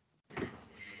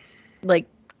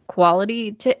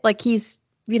quality to, like, he's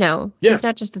he's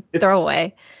not just a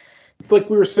throwaway. It's like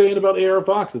we were saying about AR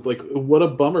Fox. It's like, what a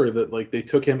bummer that like they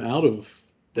took him out of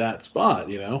that spot,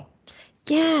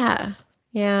 Yeah.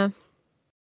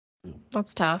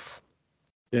 That's tough.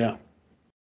 Yeah.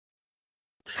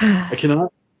 I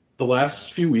cannot. The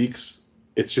last few weeks,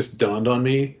 it's just dawned on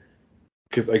me,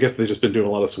 because I guess they've just been doing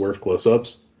a lot of Swerve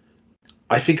close-ups.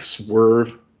 I think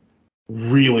Swerve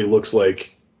really looks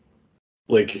like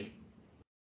mid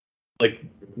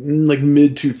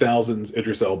 2000s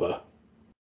Idris Elba.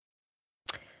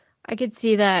 I could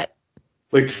see that.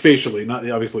 Like facially, not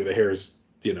obviously the hair is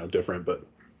different, but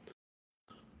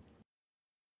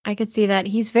I could see that.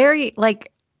 He's very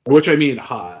like. Which I mean,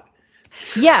 hot.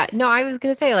 Yeah, no, I was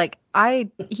gonna say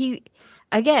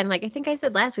again, like I think I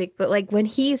said last week, but like when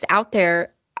he's out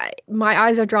there, my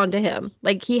eyes are drawn to him.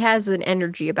 Like he has an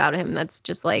energy about him that's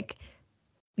just like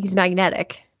he's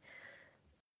magnetic.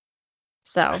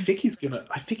 So I think he's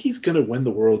gonna win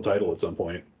the world title at some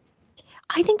point.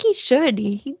 I think he should.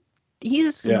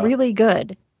 He's really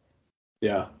good.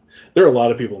 Yeah. There are a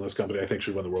lot of people in this company I think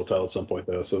should win the world title at some point,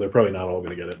 though, so they're probably not all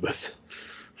going to get it. But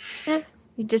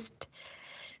you just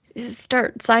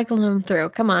start cycling them through.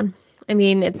 Come on. I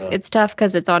mean, it's tough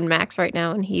because it's on Max right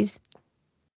now, and he's,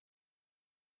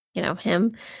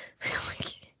 him.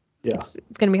 It's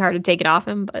going to be hard to take it off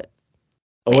him, but.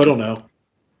 Oh, man. I don't know.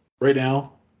 Right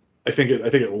now, I think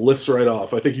it lifts right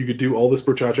off. I think you could do all this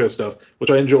Berchacho stuff, which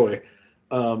I enjoy,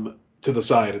 to the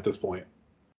side at this point.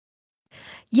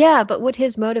 Yeah, but would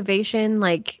his motivation,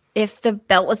 like, if the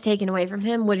belt was taken away from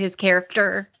him, would his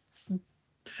character, do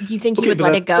you think he would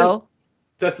let it go?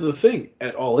 That's the thing.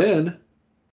 At All In,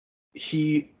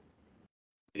 he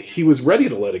was ready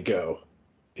to let it go.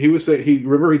 He was saying, he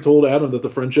told Adam that the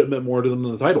friendship meant more to them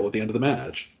than the title at the end of the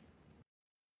match.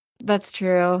 That's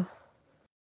true.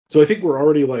 So I think we're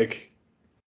already like,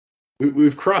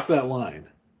 we've crossed that line.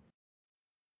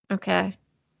 Okay.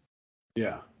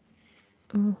 Yeah.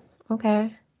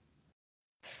 Okay.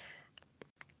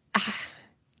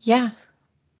 Yeah.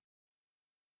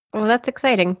 Well, that's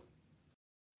exciting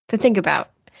to think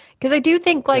about. Because I do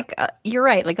think, you're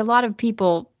right. Like, a lot of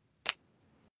people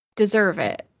deserve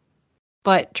it.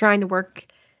 But trying to work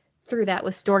through that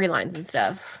with storylines and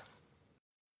stuff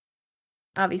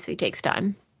obviously takes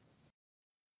time.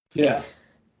 Yeah.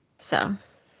 So.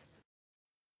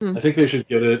 I think they should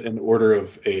get it in order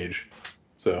of age.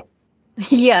 So.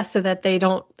 Yeah, so that they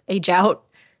don't age out.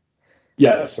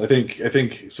 Yes, I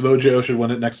think Samoa Joe should win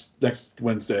it next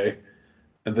Wednesday,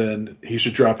 and then he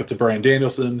should drop it to Bryan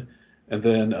Danielson, and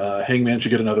then Hangman should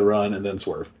get another run, and then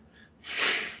Swerve.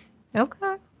 Okay.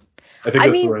 I think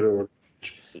that's the right order.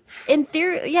 In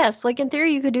theory, yes. Like, in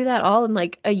theory, you could do that all in,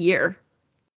 like, a year.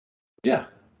 Yeah.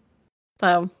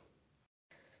 So.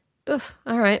 Oof,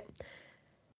 all right.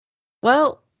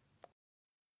 Well,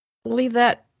 we'll leave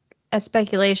that as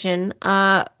speculation.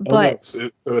 But so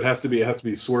it has to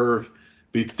be Swerve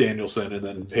beats Danielson, and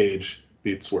then Page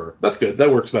beats Swerve. That's good.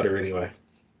 That works better anyway.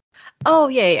 Oh,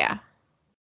 yeah.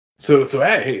 So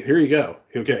hey, here you go.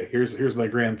 Okay, here's my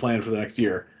grand plan for the next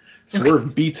year.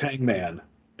 Swerve beats Hangman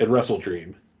at Wrestle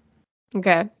Dream.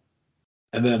 Okay.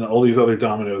 And then all these other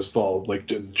dominoes fall.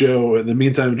 Like Joe, in the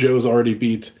meantime, Joe's already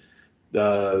beat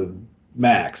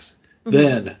Max. Mm-hmm.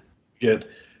 Then get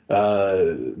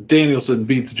Danielson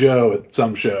beats Joe at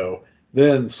some show.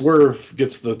 Then Swerve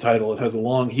gets the title and has a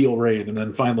long heel reign. And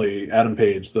then finally, Adam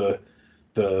Page, the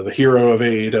hero of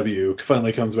AEW,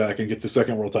 finally comes back and gets his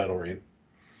second world title reign.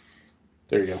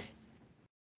 There you go.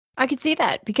 I could see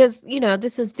that because,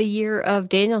 this is the year of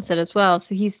Danielson as well.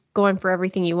 So he's going for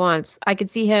everything he wants. I could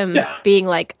see him being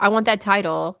like, I want that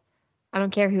title. I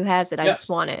don't care who has it. I just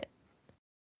want it.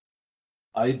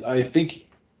 I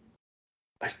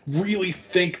really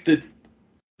think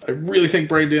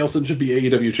Bryan Danielson should be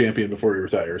AEW champion before he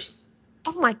retires.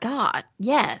 Oh my God.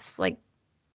 Yes.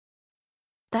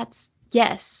 That's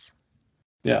yes.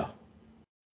 Yeah.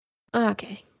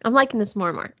 Okay. I'm liking this more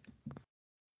and more.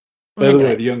 By the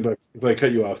way, the Young Bucks, as I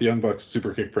cut you off, the Young Bucks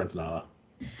super kicked Prince Nana.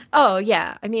 Oh,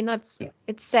 yeah. I mean, it's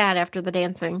sad after the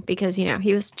dancing because,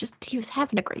 he was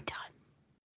having a great time.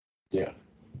 Yeah.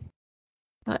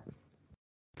 But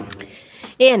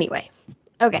anyway,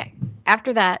 okay.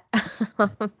 After that,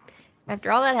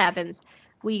 after all that happens,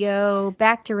 we go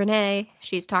back to Renee.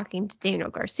 She's talking to Daniel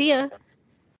Garcia.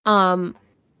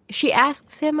 She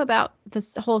asks him about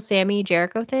this whole Sammy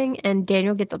Jericho thing, and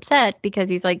Daniel gets upset because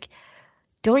he's like,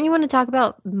 don't you want to talk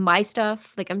about my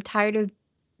stuff? Like, I'm tired of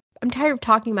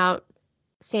talking about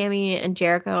Sammy and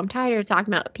Jericho. I'm tired of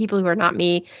talking about people who are not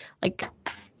me. Like,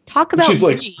 talk about She's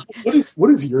me. Like, what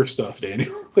is your stuff,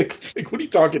 Daniel? like what are you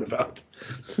talking about?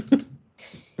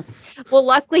 Well,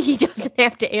 luckily he doesn't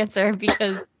have to answer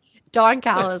because Don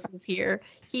Callis is here.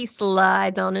 He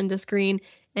slides on into screen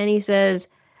and he says,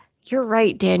 "You're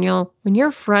right, Daniel. When you're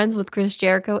friends with Chris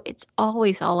Jericho, it's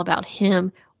always all about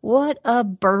him. What a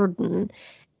burden."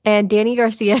 And Danny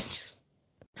Garcia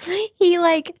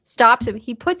he stops him.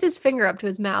 He puts his finger up to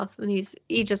his mouth and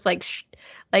he just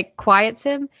quiets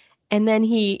him, and then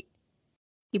he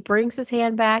brings his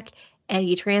hand back and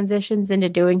he transitions into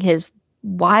doing his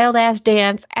wild ass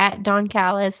dance at Don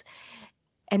Callis,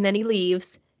 and then he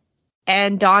leaves.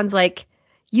 And Don's like,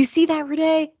 "You see that,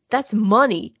 Renee? That's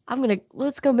money.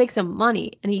 Let's go make some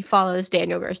money." And he follows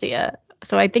Daniel Garcia.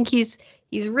 So I think he's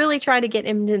really trying to get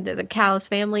him into the Callis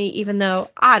family, even though,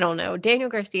 I don't know, Daniel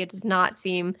Garcia does not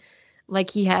seem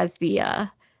like he has the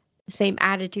same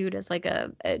attitude as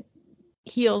a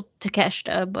heel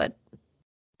Takeshita, but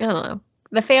I don't know.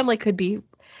 The family could be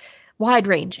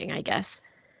wide-ranging, I guess.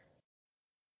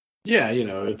 Yeah,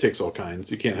 it takes all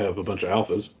kinds. You can't have a bunch of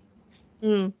alphas.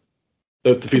 Mm.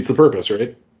 That defeats the purpose,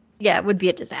 right? Yeah, it would be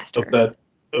a disaster.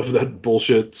 Of that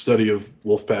bullshit study of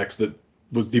wolf packs that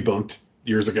was debunked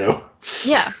years ago.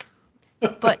 Yeah.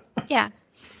 But yeah.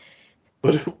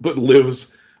 But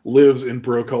lives in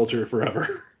bro culture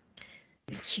forever.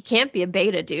 You can't be a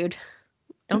beta, dude.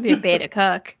 Don't be a beta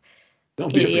cuck.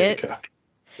 Don't be a beta cuck.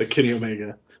 The Kenny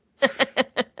Omega.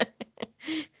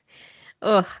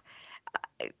 Ugh.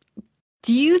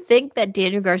 Do you think that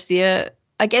Daniel Garcia,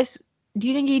 do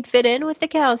you think he'd fit in with the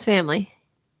Callis family?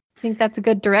 Think that's a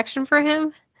good direction for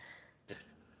him?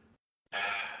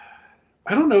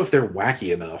 I don't know if they're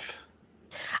wacky enough.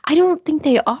 I don't think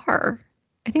they are.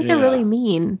 I think they're really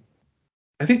mean.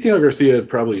 I think Daniel Garcia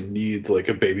probably needs a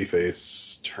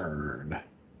babyface turn.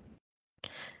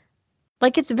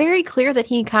 It's very clear that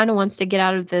he kind of wants to get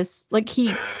out of this.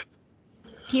 He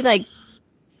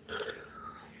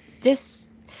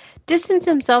distance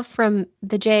himself from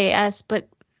the JAS, but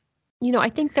I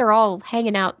think they're all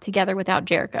hanging out together without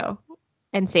Jericho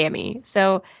and Sammy.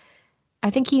 So I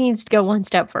think he needs to go one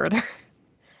step further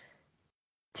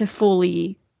to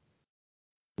fully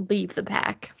leave the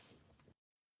pack.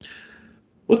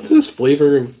 What's this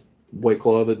flavor of White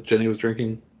Claw that Jenny was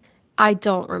drinking? I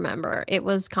don't remember. It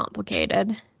was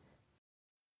complicated.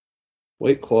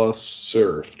 White Claw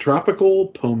Surf. Tropical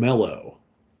Pomelo.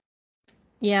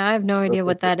 Yeah, I have no idea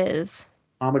what that is.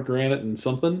 Pomegranate and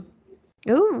something?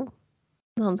 Ooh.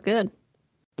 Sounds good.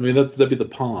 I mean, that'd be the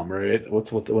palm, right? I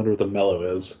wonder what the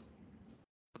mellow is.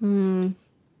 Melon?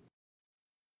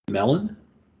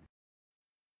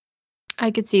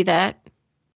 I could see that.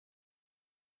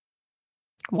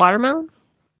 Watermelon?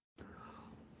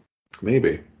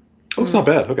 Maybe. Oh, it's not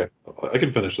bad. Okay. I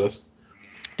can finish this.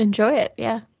 Enjoy it,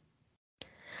 yeah.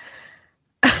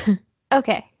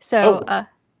 Okay, so...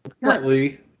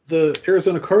 apparently, the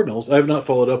Arizona Cardinals... I have not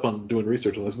followed up on doing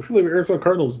research on this, but the Arizona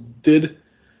Cardinals did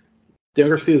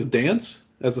Daniel Garcia's dance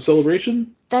as a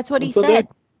celebration? That's what he said.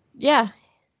 Yeah.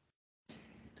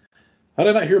 How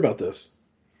did I not hear about this?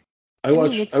 I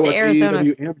watch it's the Arizona.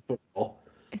 AEW and football.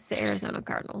 It's the Arizona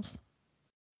Cardinals.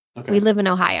 Okay. We live in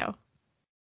Ohio.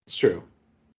 It's true.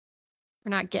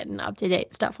 We're not getting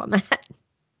up-to-date stuff on that.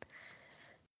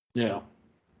 Yeah.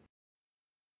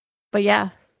 But yeah,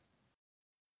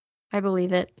 I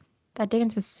believe it. That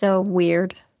dance is so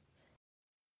weird.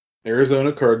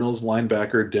 Arizona Cardinals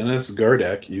linebacker Dennis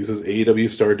Gardeck uses AEW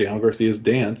star Daniel Garcia's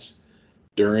dance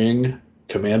during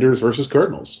Commanders versus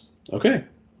Cardinals. Okay.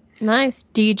 Nice.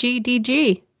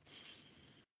 DG.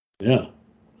 Yeah.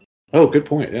 Oh, good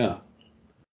point. Yeah.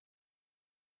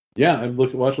 Yeah, I'm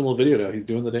watching a little video now. He's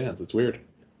doing the dance. It's weird.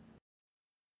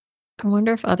 I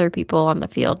wonder if other people on the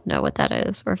field know what that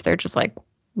is, or if they're just like,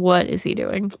 what is he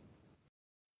doing?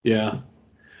 Yeah.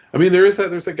 I mean, there's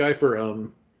that guy for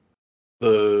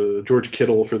the George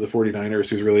Kittle for the 49ers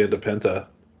who's really into Penta.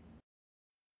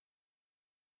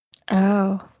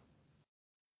 Oh.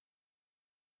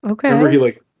 Okay. Remember he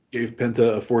gave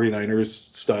Penta a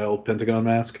 49ers style Pentagon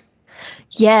mask?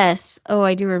 Yes. Oh,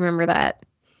 I do remember that.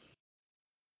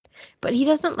 But he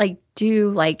doesn't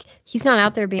he's not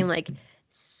out there being like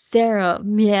Sarah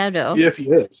Miedo. Yes, he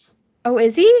is. Oh,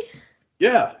 is he?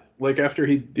 Yeah. Like after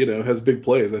he, has big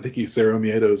plays, I think he Sarah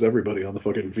Miedo's everybody on the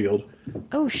fucking field.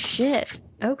 Oh shit.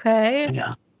 Okay.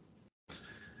 Yeah.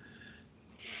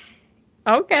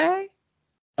 Okay.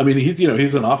 I mean, he's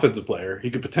an offensive player.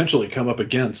 He could potentially come up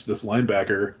against this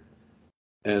linebacker,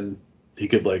 and he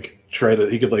could Sarah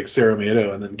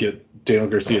Miedo and then get Daniel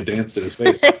Garcia danced in his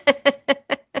face.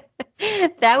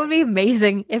 That would be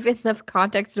amazing if in the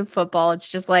context of football, it's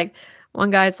just like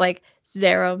one guy's like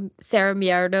Sarah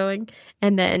Miedoing,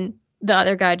 and then the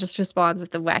other guy just responds with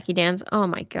the wacky dance. Oh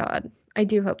my god. I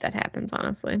do hope that happens,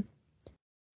 honestly.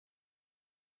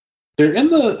 They're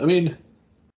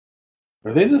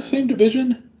are they in the same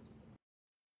division?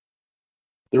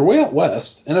 They're way out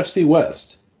west, NFC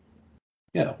West.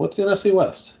 Yeah, what's the NFC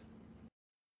West?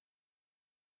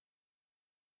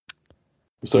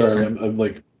 I'm sorry,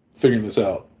 I'm figuring this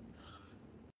out.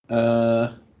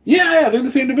 Yeah, they're in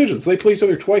the same division, so they play each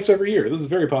other twice every year. This is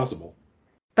very possible.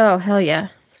 Oh, hell yeah.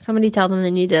 Somebody tell them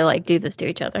they need to do this to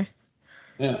each other.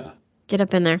 Yeah. Get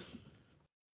up in there.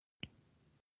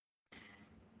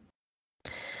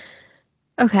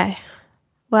 Okay.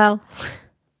 Well,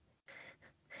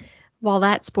 while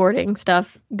that sporting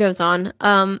stuff goes on,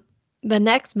 the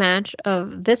next match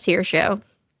of this here show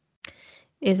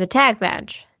is a tag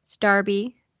match. It's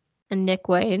Darby and Nick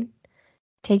Wayne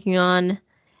taking on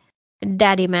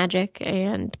Daddy Magic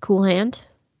and Cool Hand.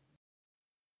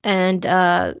 And,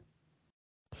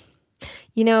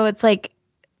 it's like,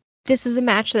 this is a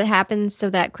match that happens so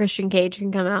that Christian Cage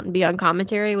can come out and be on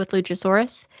commentary with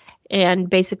Luchasaurus and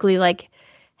basically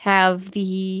have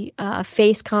the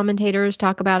face commentators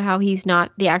talk about how he's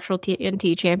not the actual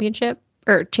TNT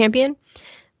champion.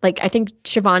 I think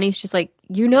Shivani's just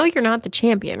you're not the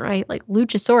champion, right?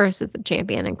 Luchasaurus is the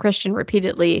champion, and Christian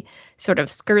repeatedly sort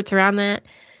of skirts around that.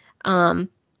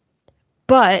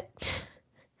 But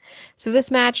so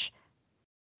this match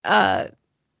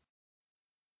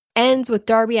ends with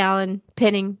Darby Allin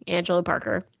pinning Angelo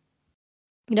Parker.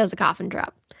 He does a coffin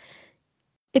drop.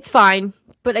 It's fine,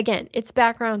 but again, it's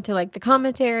background to the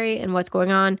commentary and what's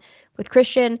going on with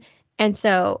Christian. And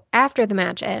so after the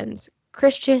match ends,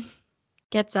 Christian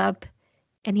gets up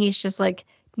and he's just like,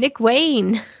 Nick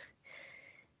Wayne,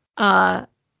 I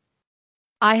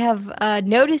have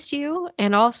noticed you,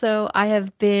 and also I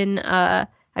have been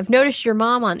I've noticed your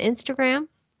mom on Instagram.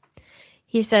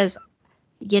 He says,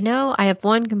 I have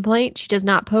one complaint. She does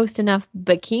not post enough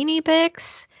bikini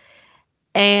pics.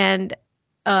 And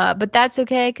but that's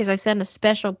okay because I sent a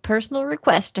special personal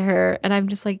request to her, and I'm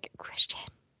just like, Christian,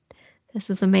 this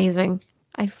is amazing.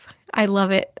 I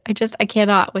love it. I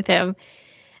cannot with him.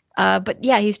 But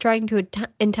yeah, he's trying to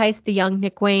entice the young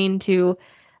Nick Wayne to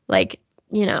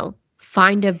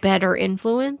find a better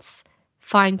influence,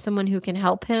 find someone who can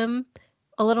help him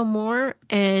a little more.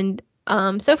 And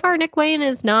so far Nick Wayne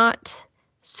is not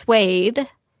swayed.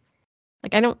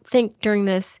 I don't think during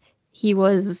this he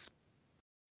was,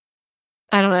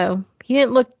 I don't know, he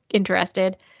didn't look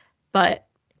interested, but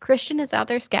Christian is out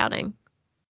there scouting.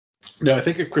 No, I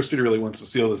think if Christian really wants to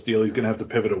seal this deal, he's going to have to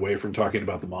pivot away from talking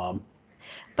about the mom.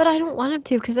 But I don't want him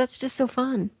to because that's just so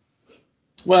fun.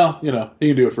 Well, he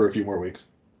can do it for a few more weeks.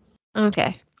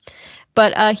 Okay.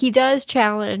 But he does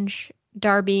challenge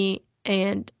Darby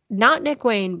and not Nick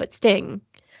Wayne, but Sting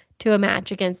to a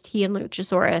match against he and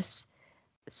Luchasaurus.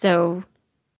 So,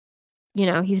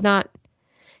 he's not,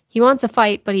 he wants a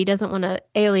fight, but he doesn't want to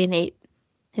alienate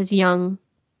his young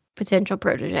potential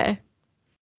protege.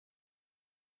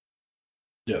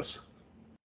 Yes.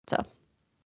 So,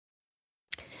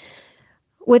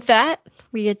 with that,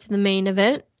 we get to the main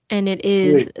event, and it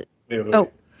is. Wait. Oh.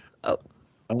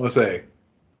 I want to say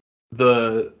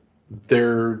their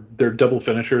double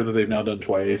finisher that they've now done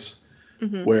twice,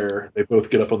 where they both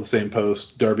get up on the same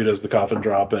post. Darby does the coffin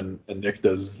drop, and Nick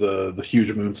does the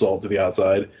huge moonsault to the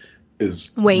outside.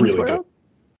 Is Wayne's really World?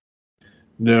 Good.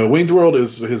 No, Wayne's World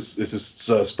is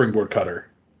his springboard cutter.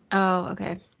 Oh,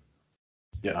 okay.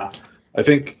 Yeah, I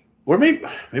think, or maybe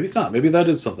it's not. Maybe that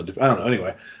is something different. I don't know.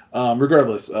 Anyway,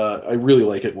 regardless, I really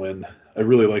like it when I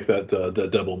really like that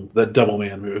double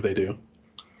man move they do.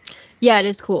 Yeah, it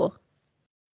is cool.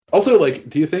 Also, like,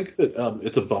 do you think that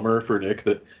it's a bummer for Nick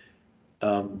that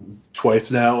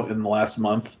twice now in the last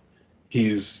month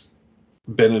he's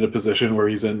been in a position where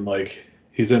he's in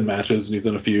matches and he's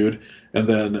in a feud, and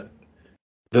then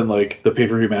like the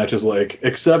pay-per-view match is like,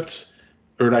 except,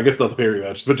 or I guess not the pay-per-view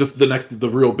match, but just the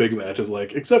real big match is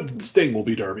like, except Sting will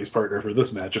be Darby's partner for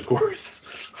this match, of course.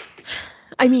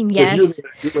 I mean, yes.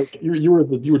 You were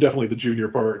definitely the junior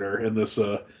partner in this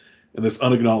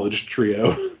unacknowledged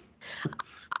trio.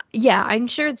 Yeah, I'm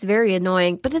sure it's very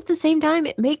annoying, but at the same time,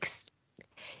 it makes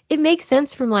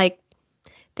sense from, like,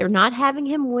 they're not having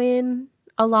him win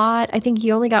a lot. I think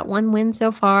he only got one win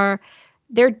so far.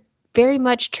 They're very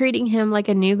much treating him like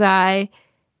a new guy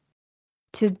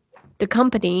to the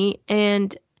company,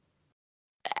 and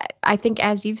I think,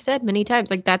 as you've said many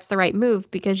times, like, that's the right move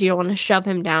because you don't want to shove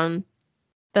him down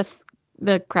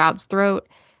the crowd's throat.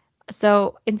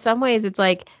 So in some ways, it's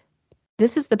like,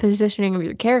 this is the positioning of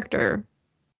your character.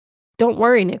 Don't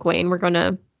worry, Nick Wayne. We're going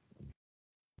to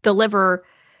deliver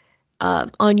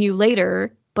on you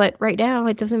later. But right now,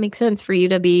 it doesn't make sense for you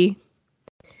to be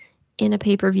in a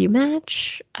pay-per-view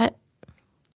match.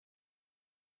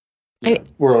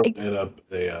 We're in a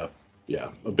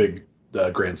big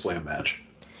Grand Slam match.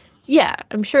 Yeah,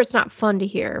 I'm sure it's not fun to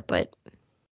hear, but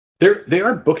they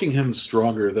are booking him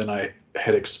stronger than I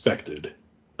had expected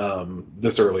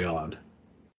this early on.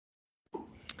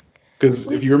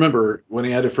 Because if you remember, when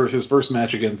he had his first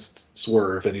match against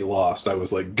Swerve and he lost, I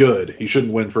was like, good, he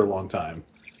shouldn't win for a long time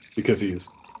because he's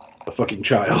a fucking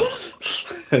child.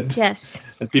 yes,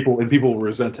 and people will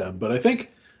resent him. But I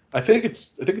think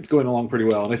it's going along pretty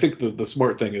well, and I think the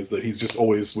smart thing is that he's just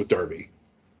always with Darby.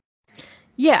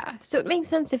 Yeah, so it makes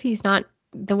sense if he's not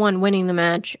the one winning the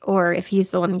match or if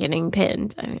he's the one getting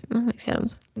pinned. I mean, that makes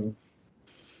sense.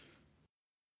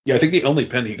 Yeah, I think the only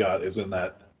pin he got is in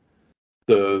that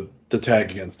the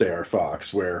tag against AR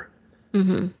Fox, where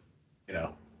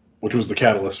which was the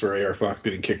catalyst for AR Fox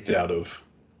getting kicked out of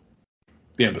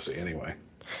the embassy anyway.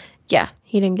 Yeah,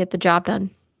 he didn't get the job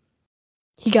done.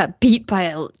 He got beat by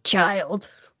a child.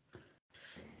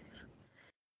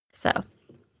 So,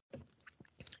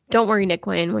 don't worry, Nick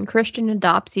Wayne. When Christian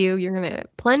adopts you, you're going to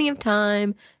have plenty of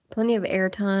time, plenty of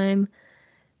airtime,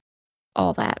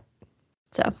 all that.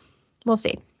 So, we'll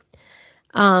see.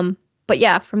 But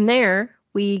yeah, from there,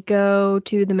 we go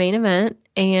to the main event,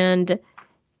 and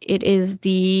it is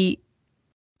the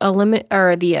Grand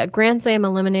Slam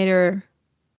Eliminator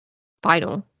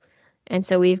final. And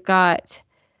so we've got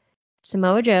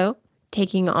Samoa Joe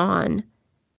taking on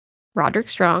Roderick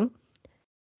Strong.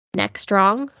 Neck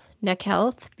strong, neck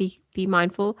health, be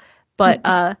mindful.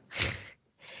 But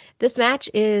this match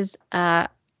is, I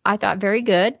thought, very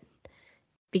good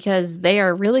because they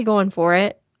are really going for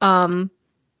it. But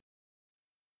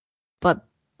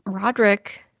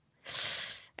Roderick,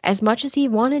 as much as he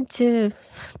wanted to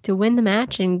win the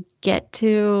match and get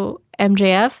to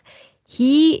MJF,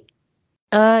 he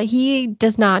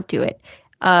does not do it.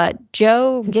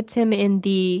 Joe gets him in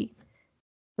the,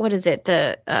 what is it?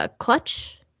 The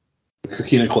clutch?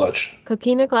 Coquina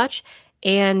clutch.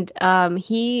 And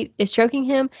he is choking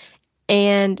him,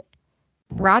 and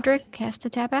Roderick has to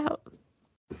tap out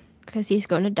because he's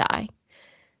going to die.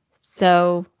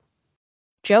 So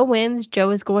Joe wins. Joe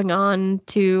is going on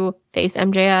to face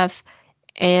MJF,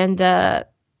 and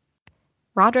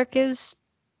Roderick is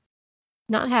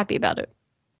not happy about it.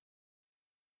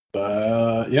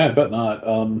 Yeah, I bet not.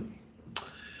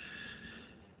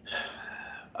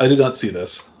 I did not see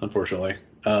this, unfortunately.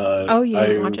 You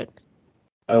didn't watch it?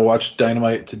 I watched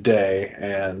Dynamite today,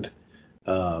 and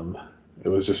it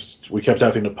was just, we kept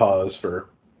having to pause for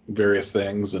various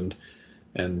things, and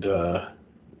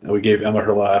we gave Emma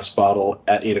her last bottle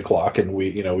at 8:00, and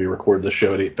we record the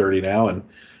show at 8:30 now, and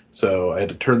so I had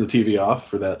to turn the TV off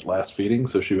for that last feeding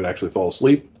so she would actually fall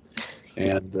asleep,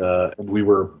 and we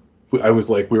were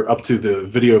up to the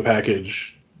video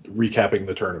package recapping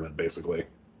the tournament, basically.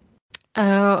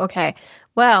 Oh, okay.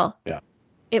 Well, yeah.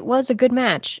 It was a good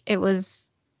match. It was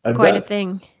a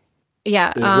thing.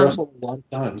 Yeah. They wrestled a lot of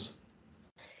times.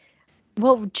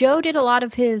 Well, Joe did a lot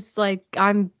of his, like,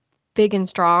 I'm big and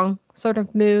strong sort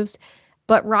of moves,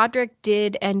 but Roderick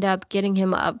did end up getting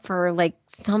him up for, like,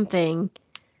 something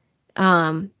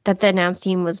that the announce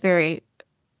team was very,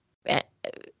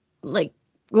 like,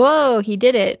 whoa, he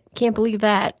did it. Can't believe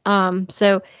that.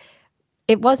 So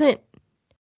it wasn't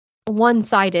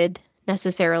one-sided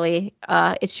necessarily.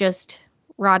 It's just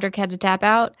Roderick had to tap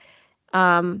out.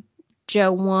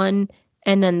 Joe won,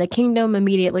 and then the Kingdom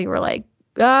immediately were like,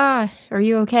 are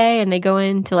you okay? And they go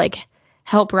in to like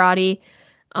help Roddy.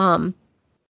 But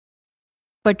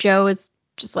Joe is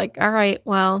just like, all right,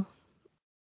 well,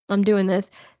 I'm doing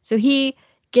this. So he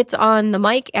gets on the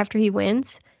mic after he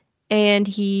wins and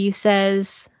he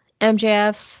says,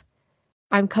 MJF,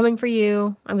 I'm coming for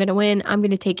you. I'm going to win. I'm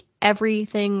going to take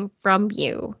everything from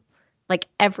you. Like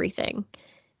everything.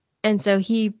 And so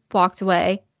he walks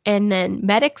away, and then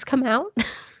medics come out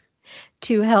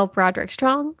to help Roderick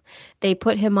Strong. They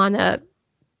put him on a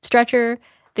stretcher.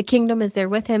 The Kingdom is there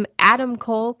with him. Adam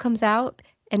Cole comes out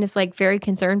and is like very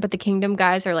concerned, but the Kingdom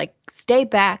guys are like, stay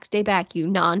back, you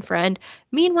non-friend.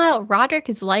 Meanwhile, Roderick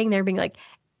is laying there being like,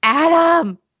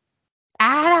 Adam.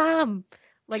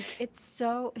 Like, it's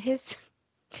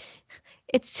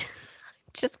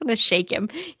just want to shake him.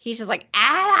 He's just like,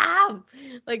 Adam.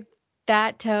 Like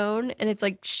that tone. And it's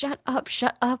like, shut up,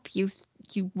 you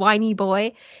whiny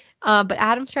boy. But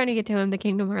Adam's trying to get to him. The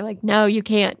Kingdom are like, no, you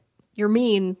can't. You're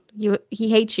mean. He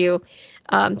hates you.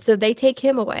 So they take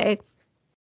him away.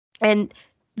 And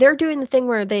they're doing the thing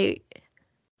where they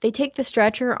take the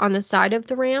stretcher on the side of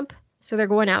the ramp. So they're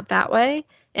going out that way.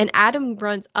 And Adam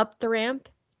runs up the ramp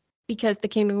because the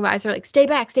Kingdom guys are like, stay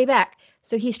back.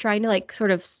 So he's trying to like sort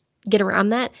of get around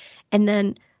that. And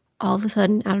then all of a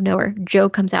sudden, out of nowhere, Joe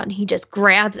comes out and he just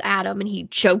grabs Adam and he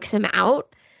chokes him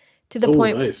out to the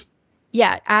point. Nice.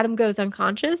 Yeah, Adam goes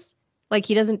unconscious. Like,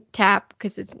 he doesn't tap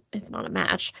because it's not a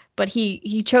match, but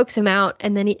he chokes him out,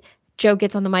 and then Joe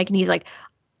gets on the mic and he's like,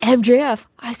 MJF,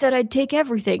 I said I'd take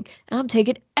everything, and I'm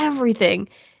taking everything.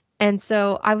 And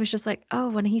so I was just like, oh,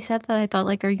 when he said that, I thought,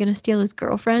 like, are you going to steal his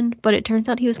girlfriend? But it turns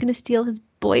out he was going to steal his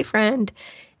boyfriend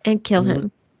and kill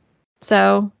him.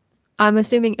 So I'm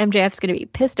assuming MJF's going to be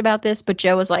pissed about this, but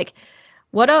Joe was like,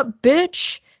 what up,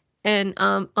 bitch? And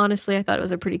honestly, I thought it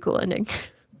was a pretty cool ending.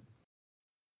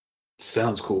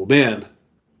 Sounds cool. Man,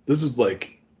 this is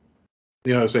like,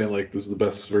 you know what I'm saying? Like, this is the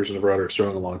best version of Roderick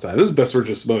Strong in a long time. This is the best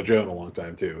version of Samoa Joe in a long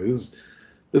time, too.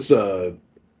 This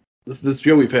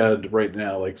Joe we've had right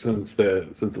now, like, since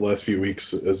the last few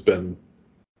weeks, has been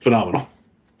phenomenal.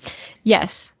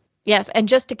 Yes. And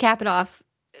just to cap it off,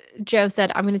 Joe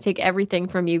said, I'm going to take everything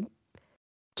from you,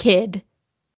 kid.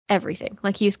 Everything.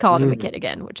 Like, he's called him a kid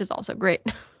again, which is also great.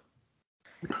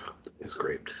 It's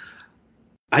great.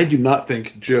 I do not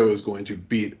think Joe is going to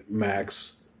beat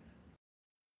Max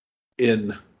at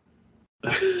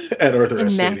Arthur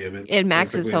Ashe Stadium. In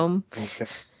Max's home.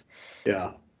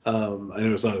 Yeah. I know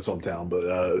it's not his hometown, but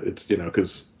it's,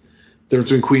 because they're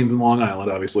between Queens and Long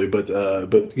Island, obviously, but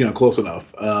close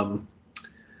enough.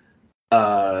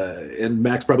 And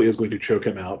Max probably is going to choke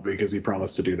him out because he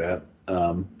promised to do that.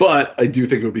 But I do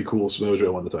think it would be cool if Samoa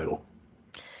Joe won the title.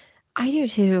 I do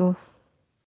too.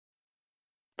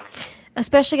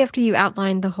 Especially after you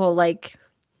outlined the whole, like,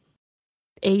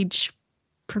 age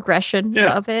progression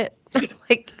of it.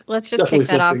 Like, let's just kick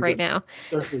that off right now.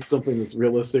 Definitely something that's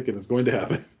realistic and is going to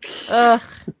happen. Ugh.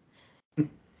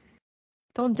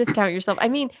 Don't discount yourself. I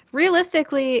mean,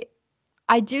 realistically,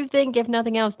 I do think, if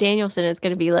nothing else, Danielson is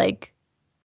going to be like,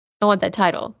 I want that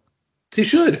title. He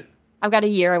should. I've got a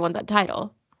year. I want that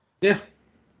title. Yeah.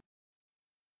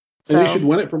 So, and he should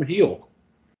win it from heel.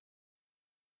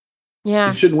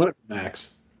 Yeah. He shouldn't win it from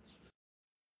Max.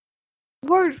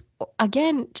 Or,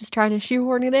 again, just trying to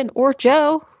shoehorn it in. Or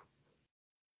Joe.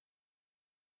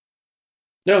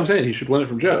 No, I'm saying he should win it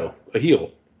from Joe, a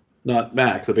heel, not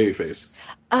Max, a babyface.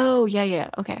 Oh,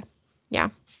 yeah. Okay. Yeah.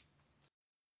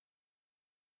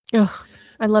 Oh,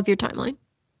 I love your timeline.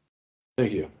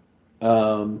 Thank you.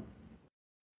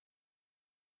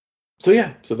 So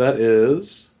that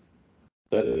is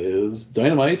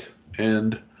Dynamite,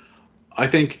 and I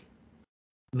think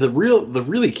the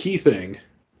really key thing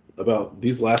about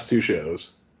these last two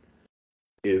shows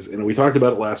is, and we talked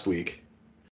about it last week,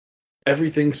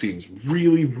 everything seems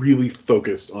really, really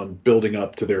focused on building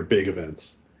up to their big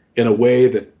events in a way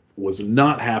that was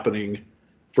not happening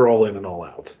for All In and All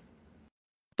Out.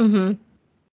 Mm-hmm.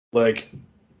 Like,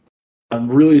 I'm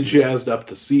really jazzed up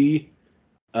to see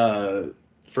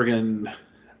friggin'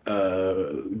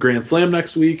 Grand Slam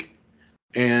next week,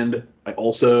 and I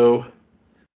also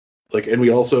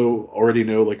we also already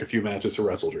know like a few matches for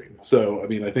Wrestle Dream. So I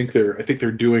mean, I think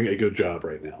they're doing a good job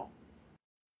right now.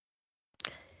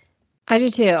 I do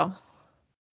too.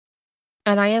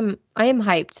 And I am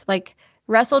hyped. Like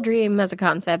Wrestle Dream as a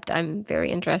concept, I'm very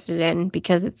interested in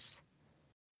because it's,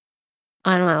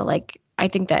 I don't know, like I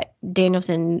think that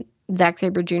Danielson Zack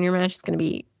Sabre Jr. match is going to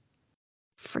be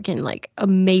freaking like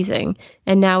amazing.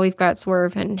 And now we've got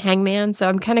Swerve and Hangman, so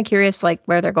I'm kind of curious like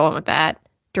where they're going with that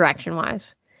direction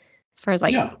wise, as far as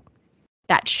like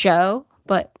that show,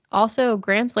 but also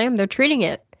Grand Slam. They're treating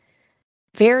it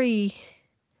very,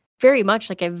 very much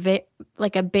like a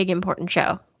big important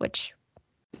show, which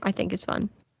I think is fun.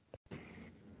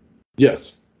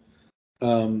 Yes.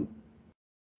 Yeah,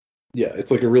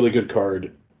 it's like a really good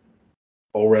card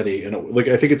already, and like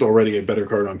I think it's already a better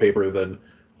card on paper than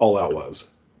All Out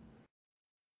was.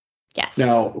 Yes.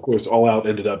 Now, of course, All Out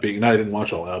ended up being, and I didn't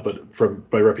watch All Out, but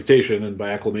by reputation and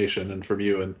by acclamation, and from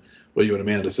you and what you and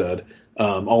Amanda said,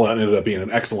 All Out ended up being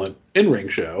an excellent in-ring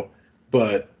show,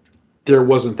 but there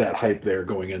wasn't that hype there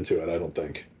going into it, I don't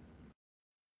think.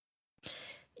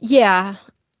 Yeah.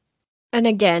 And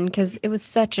again, because it was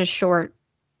such a short,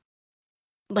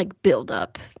 like,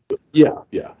 build-up. Yeah.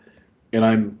 And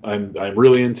I'm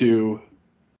really into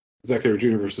Zack Sabre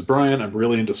Jr. versus Bryan. I'm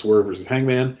really into Swerve versus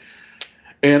Hangman.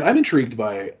 And I'm intrigued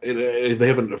by it. They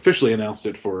haven't officially announced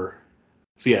it for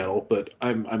Seattle, but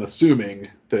I'm assuming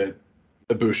that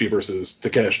Ibushi versus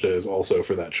Takeshita is also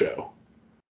for that show.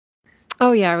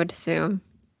 Oh yeah, I would assume.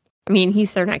 I mean,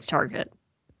 he's their next target.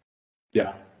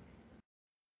 Yeah.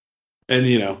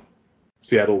 And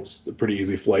Seattle's a pretty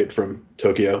easy flight from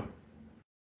Tokyo.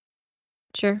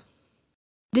 Sure.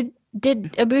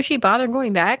 Did Ibushi bother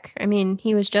going back? I mean,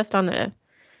 he was just on the. I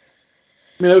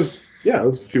mean, it was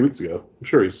a few weeks ago. I'm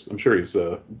sure he's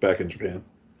back in Japan.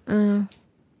 I mean,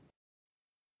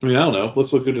 I don't know.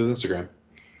 Let's look at his Instagram.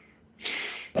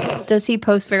 Does he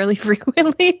post fairly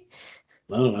frequently?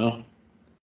 I don't know.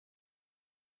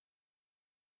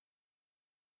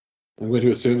 I'm going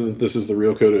to assume that this is the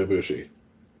real Kota Ibushi.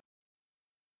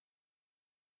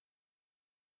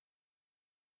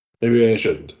 Maybe I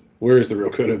shouldn't. Where is the real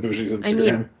Kota Ibushi's Instagram?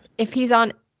 I mean, if he's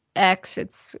on X,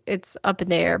 it's up in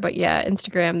the air. But yeah,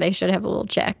 Instagram, they should have a little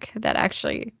check that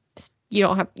actually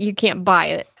you can't buy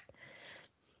it.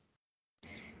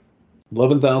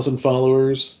 11,000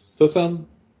 followers. Does that sound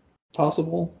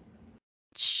possible?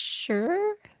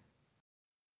 Sure.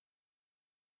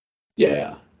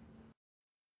 Yeah.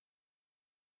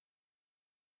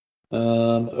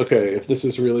 Okay, if this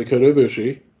is really Kota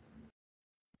Ibushi,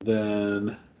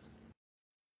 then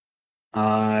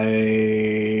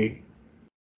I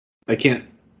can't.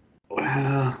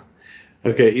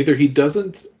 Okay, either he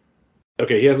doesn't.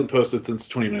 Okay, he hasn't posted since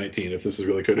 2019. If this is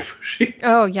really Kota Ibushi.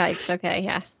 Oh yikes! Okay,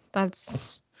 yeah,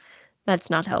 that's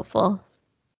not helpful.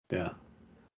 Yeah.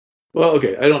 Well,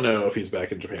 okay, I don't know if he's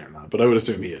back in Japan or not, but I would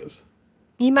assume he is.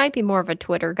 He might be more of a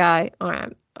Twitter guy.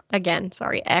 Again,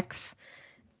 sorry, X,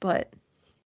 but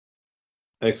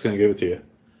X gonna give it to you.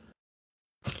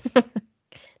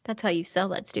 That's how you sell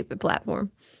that stupid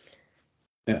platform.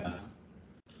 Yeah.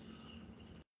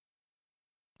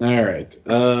 All right.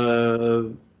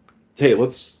 Hey,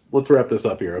 let's wrap this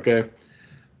up here, okay?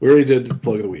 We already did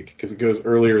plug of the week because it goes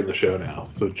earlier in the show now,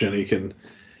 so Jenny can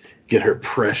get her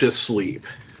precious sleep.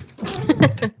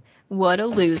 What a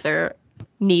loser,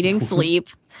 needing sleep.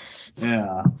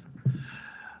 Yeah.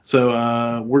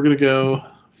 So we're gonna go.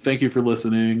 Thank you for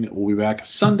listening. We'll be back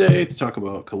Sunday to talk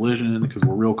about Collision because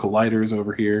we're real colliders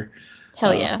over here.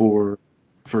 Hell yeah.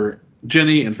 For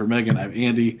Jenny and for Megan, I'm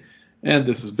Andy, and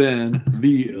this has been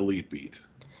the Elite Beat.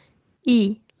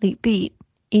 Elite Beat.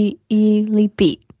 Elite Beat.